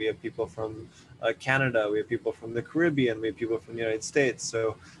Europe. We have people from Canada. We have people from the Caribbean. We have people from the United States.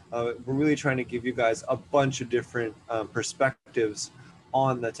 So we're really trying to give you guys a bunch of different perspectives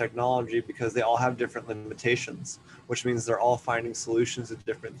on the technology, because they all have different limitations, which means they're all finding solutions to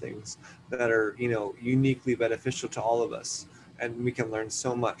different things that are, uniquely beneficial to all of us. And we can learn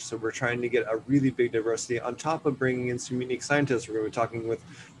so much. So we're trying to get a really big diversity on top of bringing in some unique scientists. We're going to be talking with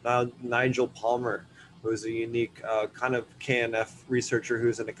Nigel Palmer, who is a unique kind of KNF researcher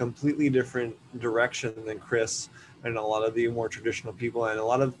who's in a completely different direction than Chris and a lot of the more traditional people, and a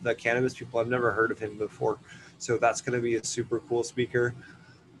lot of the cannabis people. I've never heard of him before. So that's going to be a super cool speaker.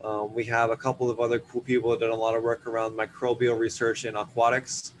 We have a couple of other cool people that done a lot of work around microbial research in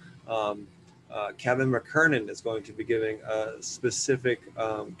aquatics. Kevin McKernan is going to be giving a specific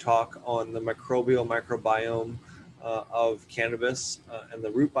talk on the microbiome of cannabis and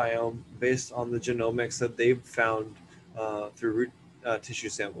the root biome based on the genomics that they've found through root tissue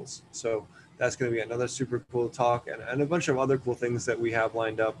samples. So that's going to be another super cool talk, and a bunch of other cool things that we have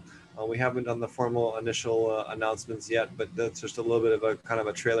lined up. We haven't done the formal initial announcements yet, but that's just a little bit of a kind of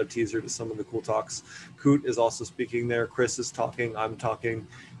a trailer teaser to some of the cool talks. Coot is also speaking there. Chris is talking. I'm talking.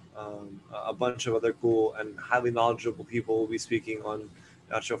 A bunch of other cool and highly knowledgeable people will be speaking on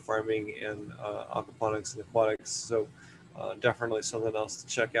natural farming and aquaponics and aquatics. So definitely something else to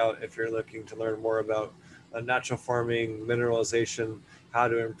check out if you're looking to learn more about natural farming, mineralization, how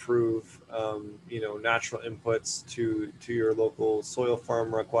to improve, natural inputs to your local soil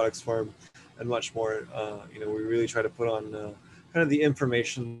farm or aquatics farm, and much more. We really try to put on kind of the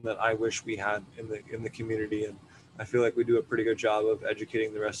information that I wish we had in the community, and I feel like we do a pretty good job of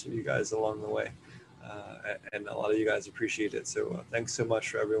educating the rest of you guys along the way, and a lot of you guys appreciate it. So thanks so much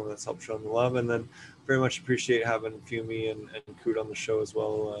for everyone that's helped show the love, and then very much appreciate having Fumi and Coot on the show as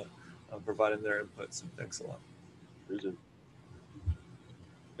well, providing their input. So thanks a lot.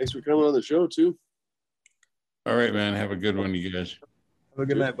 Thanks for coming on the show too. All right, man. Have a good one, you guys. Have a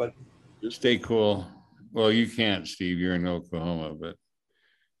good night, bud. Stay cool. Well, you can't, Steve. You're in Oklahoma, but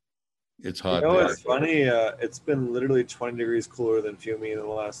it's hot. It's funny. It's been literally 20 degrees cooler than Fumi in the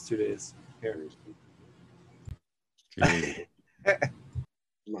last 2 days here. All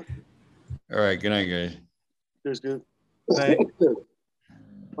right. Good night, guys. Cheers, good. Night.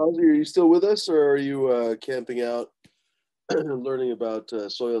 Ozzy, are you still with us, or are you camping out, learning about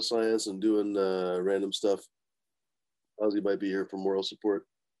soil science and doing random stuff? Ozzy might be here for moral support.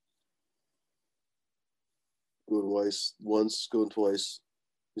 Going once, going twice.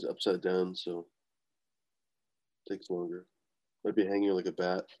 He's upside down, so it takes longer. Might be hanging like a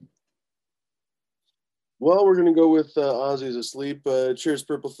bat. Well, we're going to go with Ozzy's asleep. Cheers,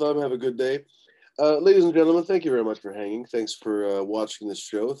 Purple Thumb. Have a good day. Ladies and gentlemen, thank you very much for hanging. Thanks for watching this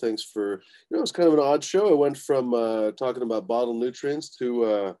show. Thanks for, it's kind of an odd show. I went from talking about bottled nutrients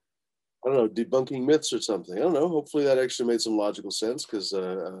to, debunking myths or something. I don't know. Hopefully that actually made some logical sense because, I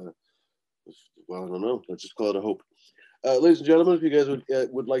don't know. Let's just call it a hope. Ladies and gentlemen, if you guys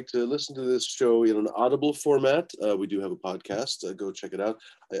would like to listen to this show in an audible format, we do have a podcast. Go check it out.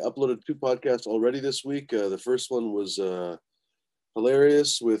 I uploaded 2 podcasts already this week. The first one was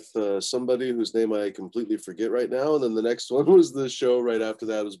hilarious with somebody whose name I completely forget right now. And then the next one was the show right after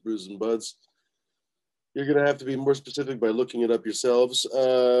that was Brews and Buds. You're going to have to be more specific by looking it up yourselves.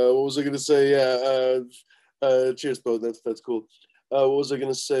 What was I going to say? Yeah. Cheers, Bo. That's cool. What was I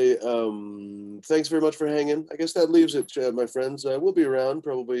going to say? Thanks very much for hanging. I guess that leaves it, my friends. We'll be around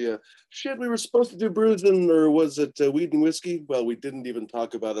probably. We were supposed to do brews or was it weed and whiskey? Well, we didn't even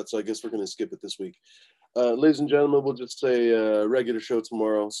talk about it, so I guess we're going to skip it this week. Ladies and gentlemen, we'll just say regular show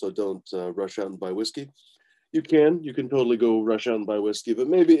tomorrow, so don't rush out and buy whiskey. You can totally go rush out and buy whiskey, but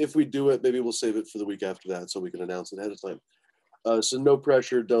maybe if we do it, maybe we'll save it for the week after that so we can announce it ahead of time. So no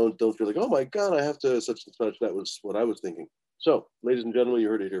pressure. Don't feel like, oh my God, I have to such and such. That was what I was thinking. So, ladies and gentlemen, you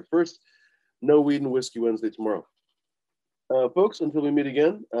heard it here first. No weed and whiskey Wednesday tomorrow. Folks, until we meet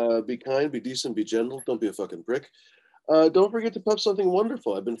again, be kind, be decent, be gentle. Don't be a fucking prick. Don't forget to puff something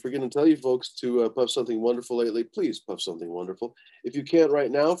wonderful. I've been forgetting to tell you folks to puff something wonderful lately. Please puff something wonderful. If you can't right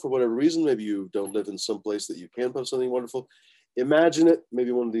now, for whatever reason, maybe you don't live in some place that you can puff something wonderful, imagine it.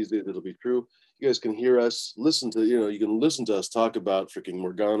 Maybe one of these days it'll be true. You guys can hear us, you can listen to us talk about freaking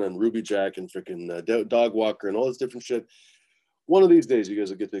Morgana and Ruby Jack and freaking Dog Walker and all this different shit. One of these days, you guys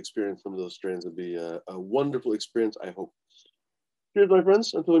will get to experience some of those strains. It'll be a wonderful experience, I hope. Cheers, my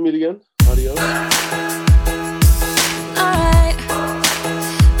friends. Until we meet again. Adios. All right.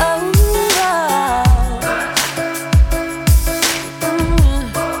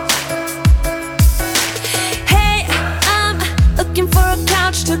 Hey, I'm looking for a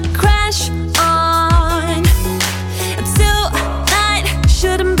couch to crash on. Until night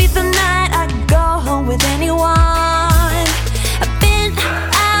shouldn't be the night I go home with anyone.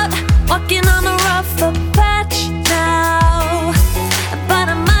 Walking on a rougher patch now, but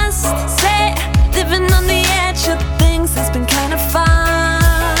I must say, living on the edge of things has been kind of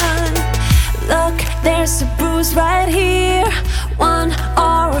fun. Look, there's a bruise right here, one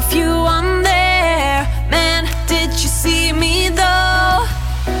or a few on there. Man, did you see me though?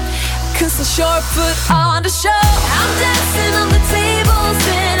 'Cause I sure put on the show. I'm dancing on the tables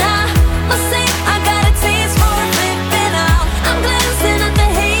and I must say I got a taste for flipping out. I'm glancing at the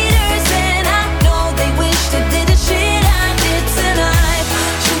haters and I know they wish they did the shit I did tonight.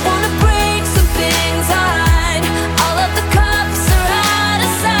 You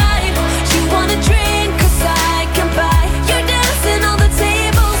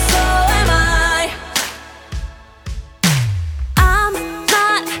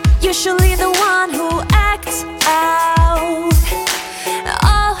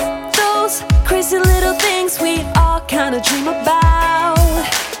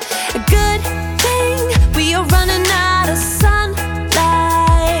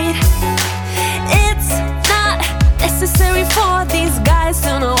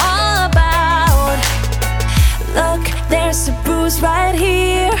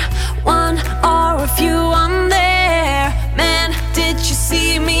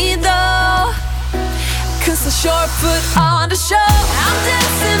short foot on the show. I'm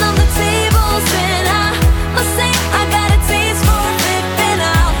dancing on the tables and I must say I got a taste for flipping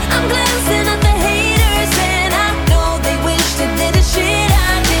out. I'm glancing at the haters and I know they wish they did the shit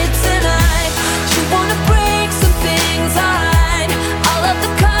I did tonight. You wanna break some things, alright. All of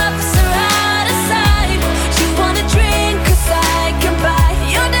the cups are out of sight. You wanna drink 'cause I can buy.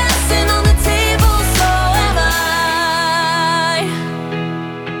 You're dancing on the table, so am I.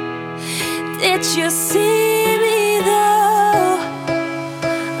 Did you see me though?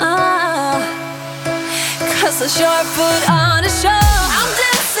 'Cause a short foot on a show. I'm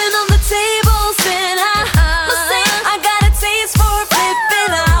dancing on the tables and I must say I got a taste for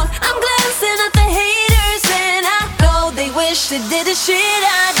flipping out. I'm glancing at the haters and I know they wish they did the shit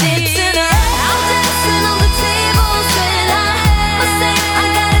I did tonight.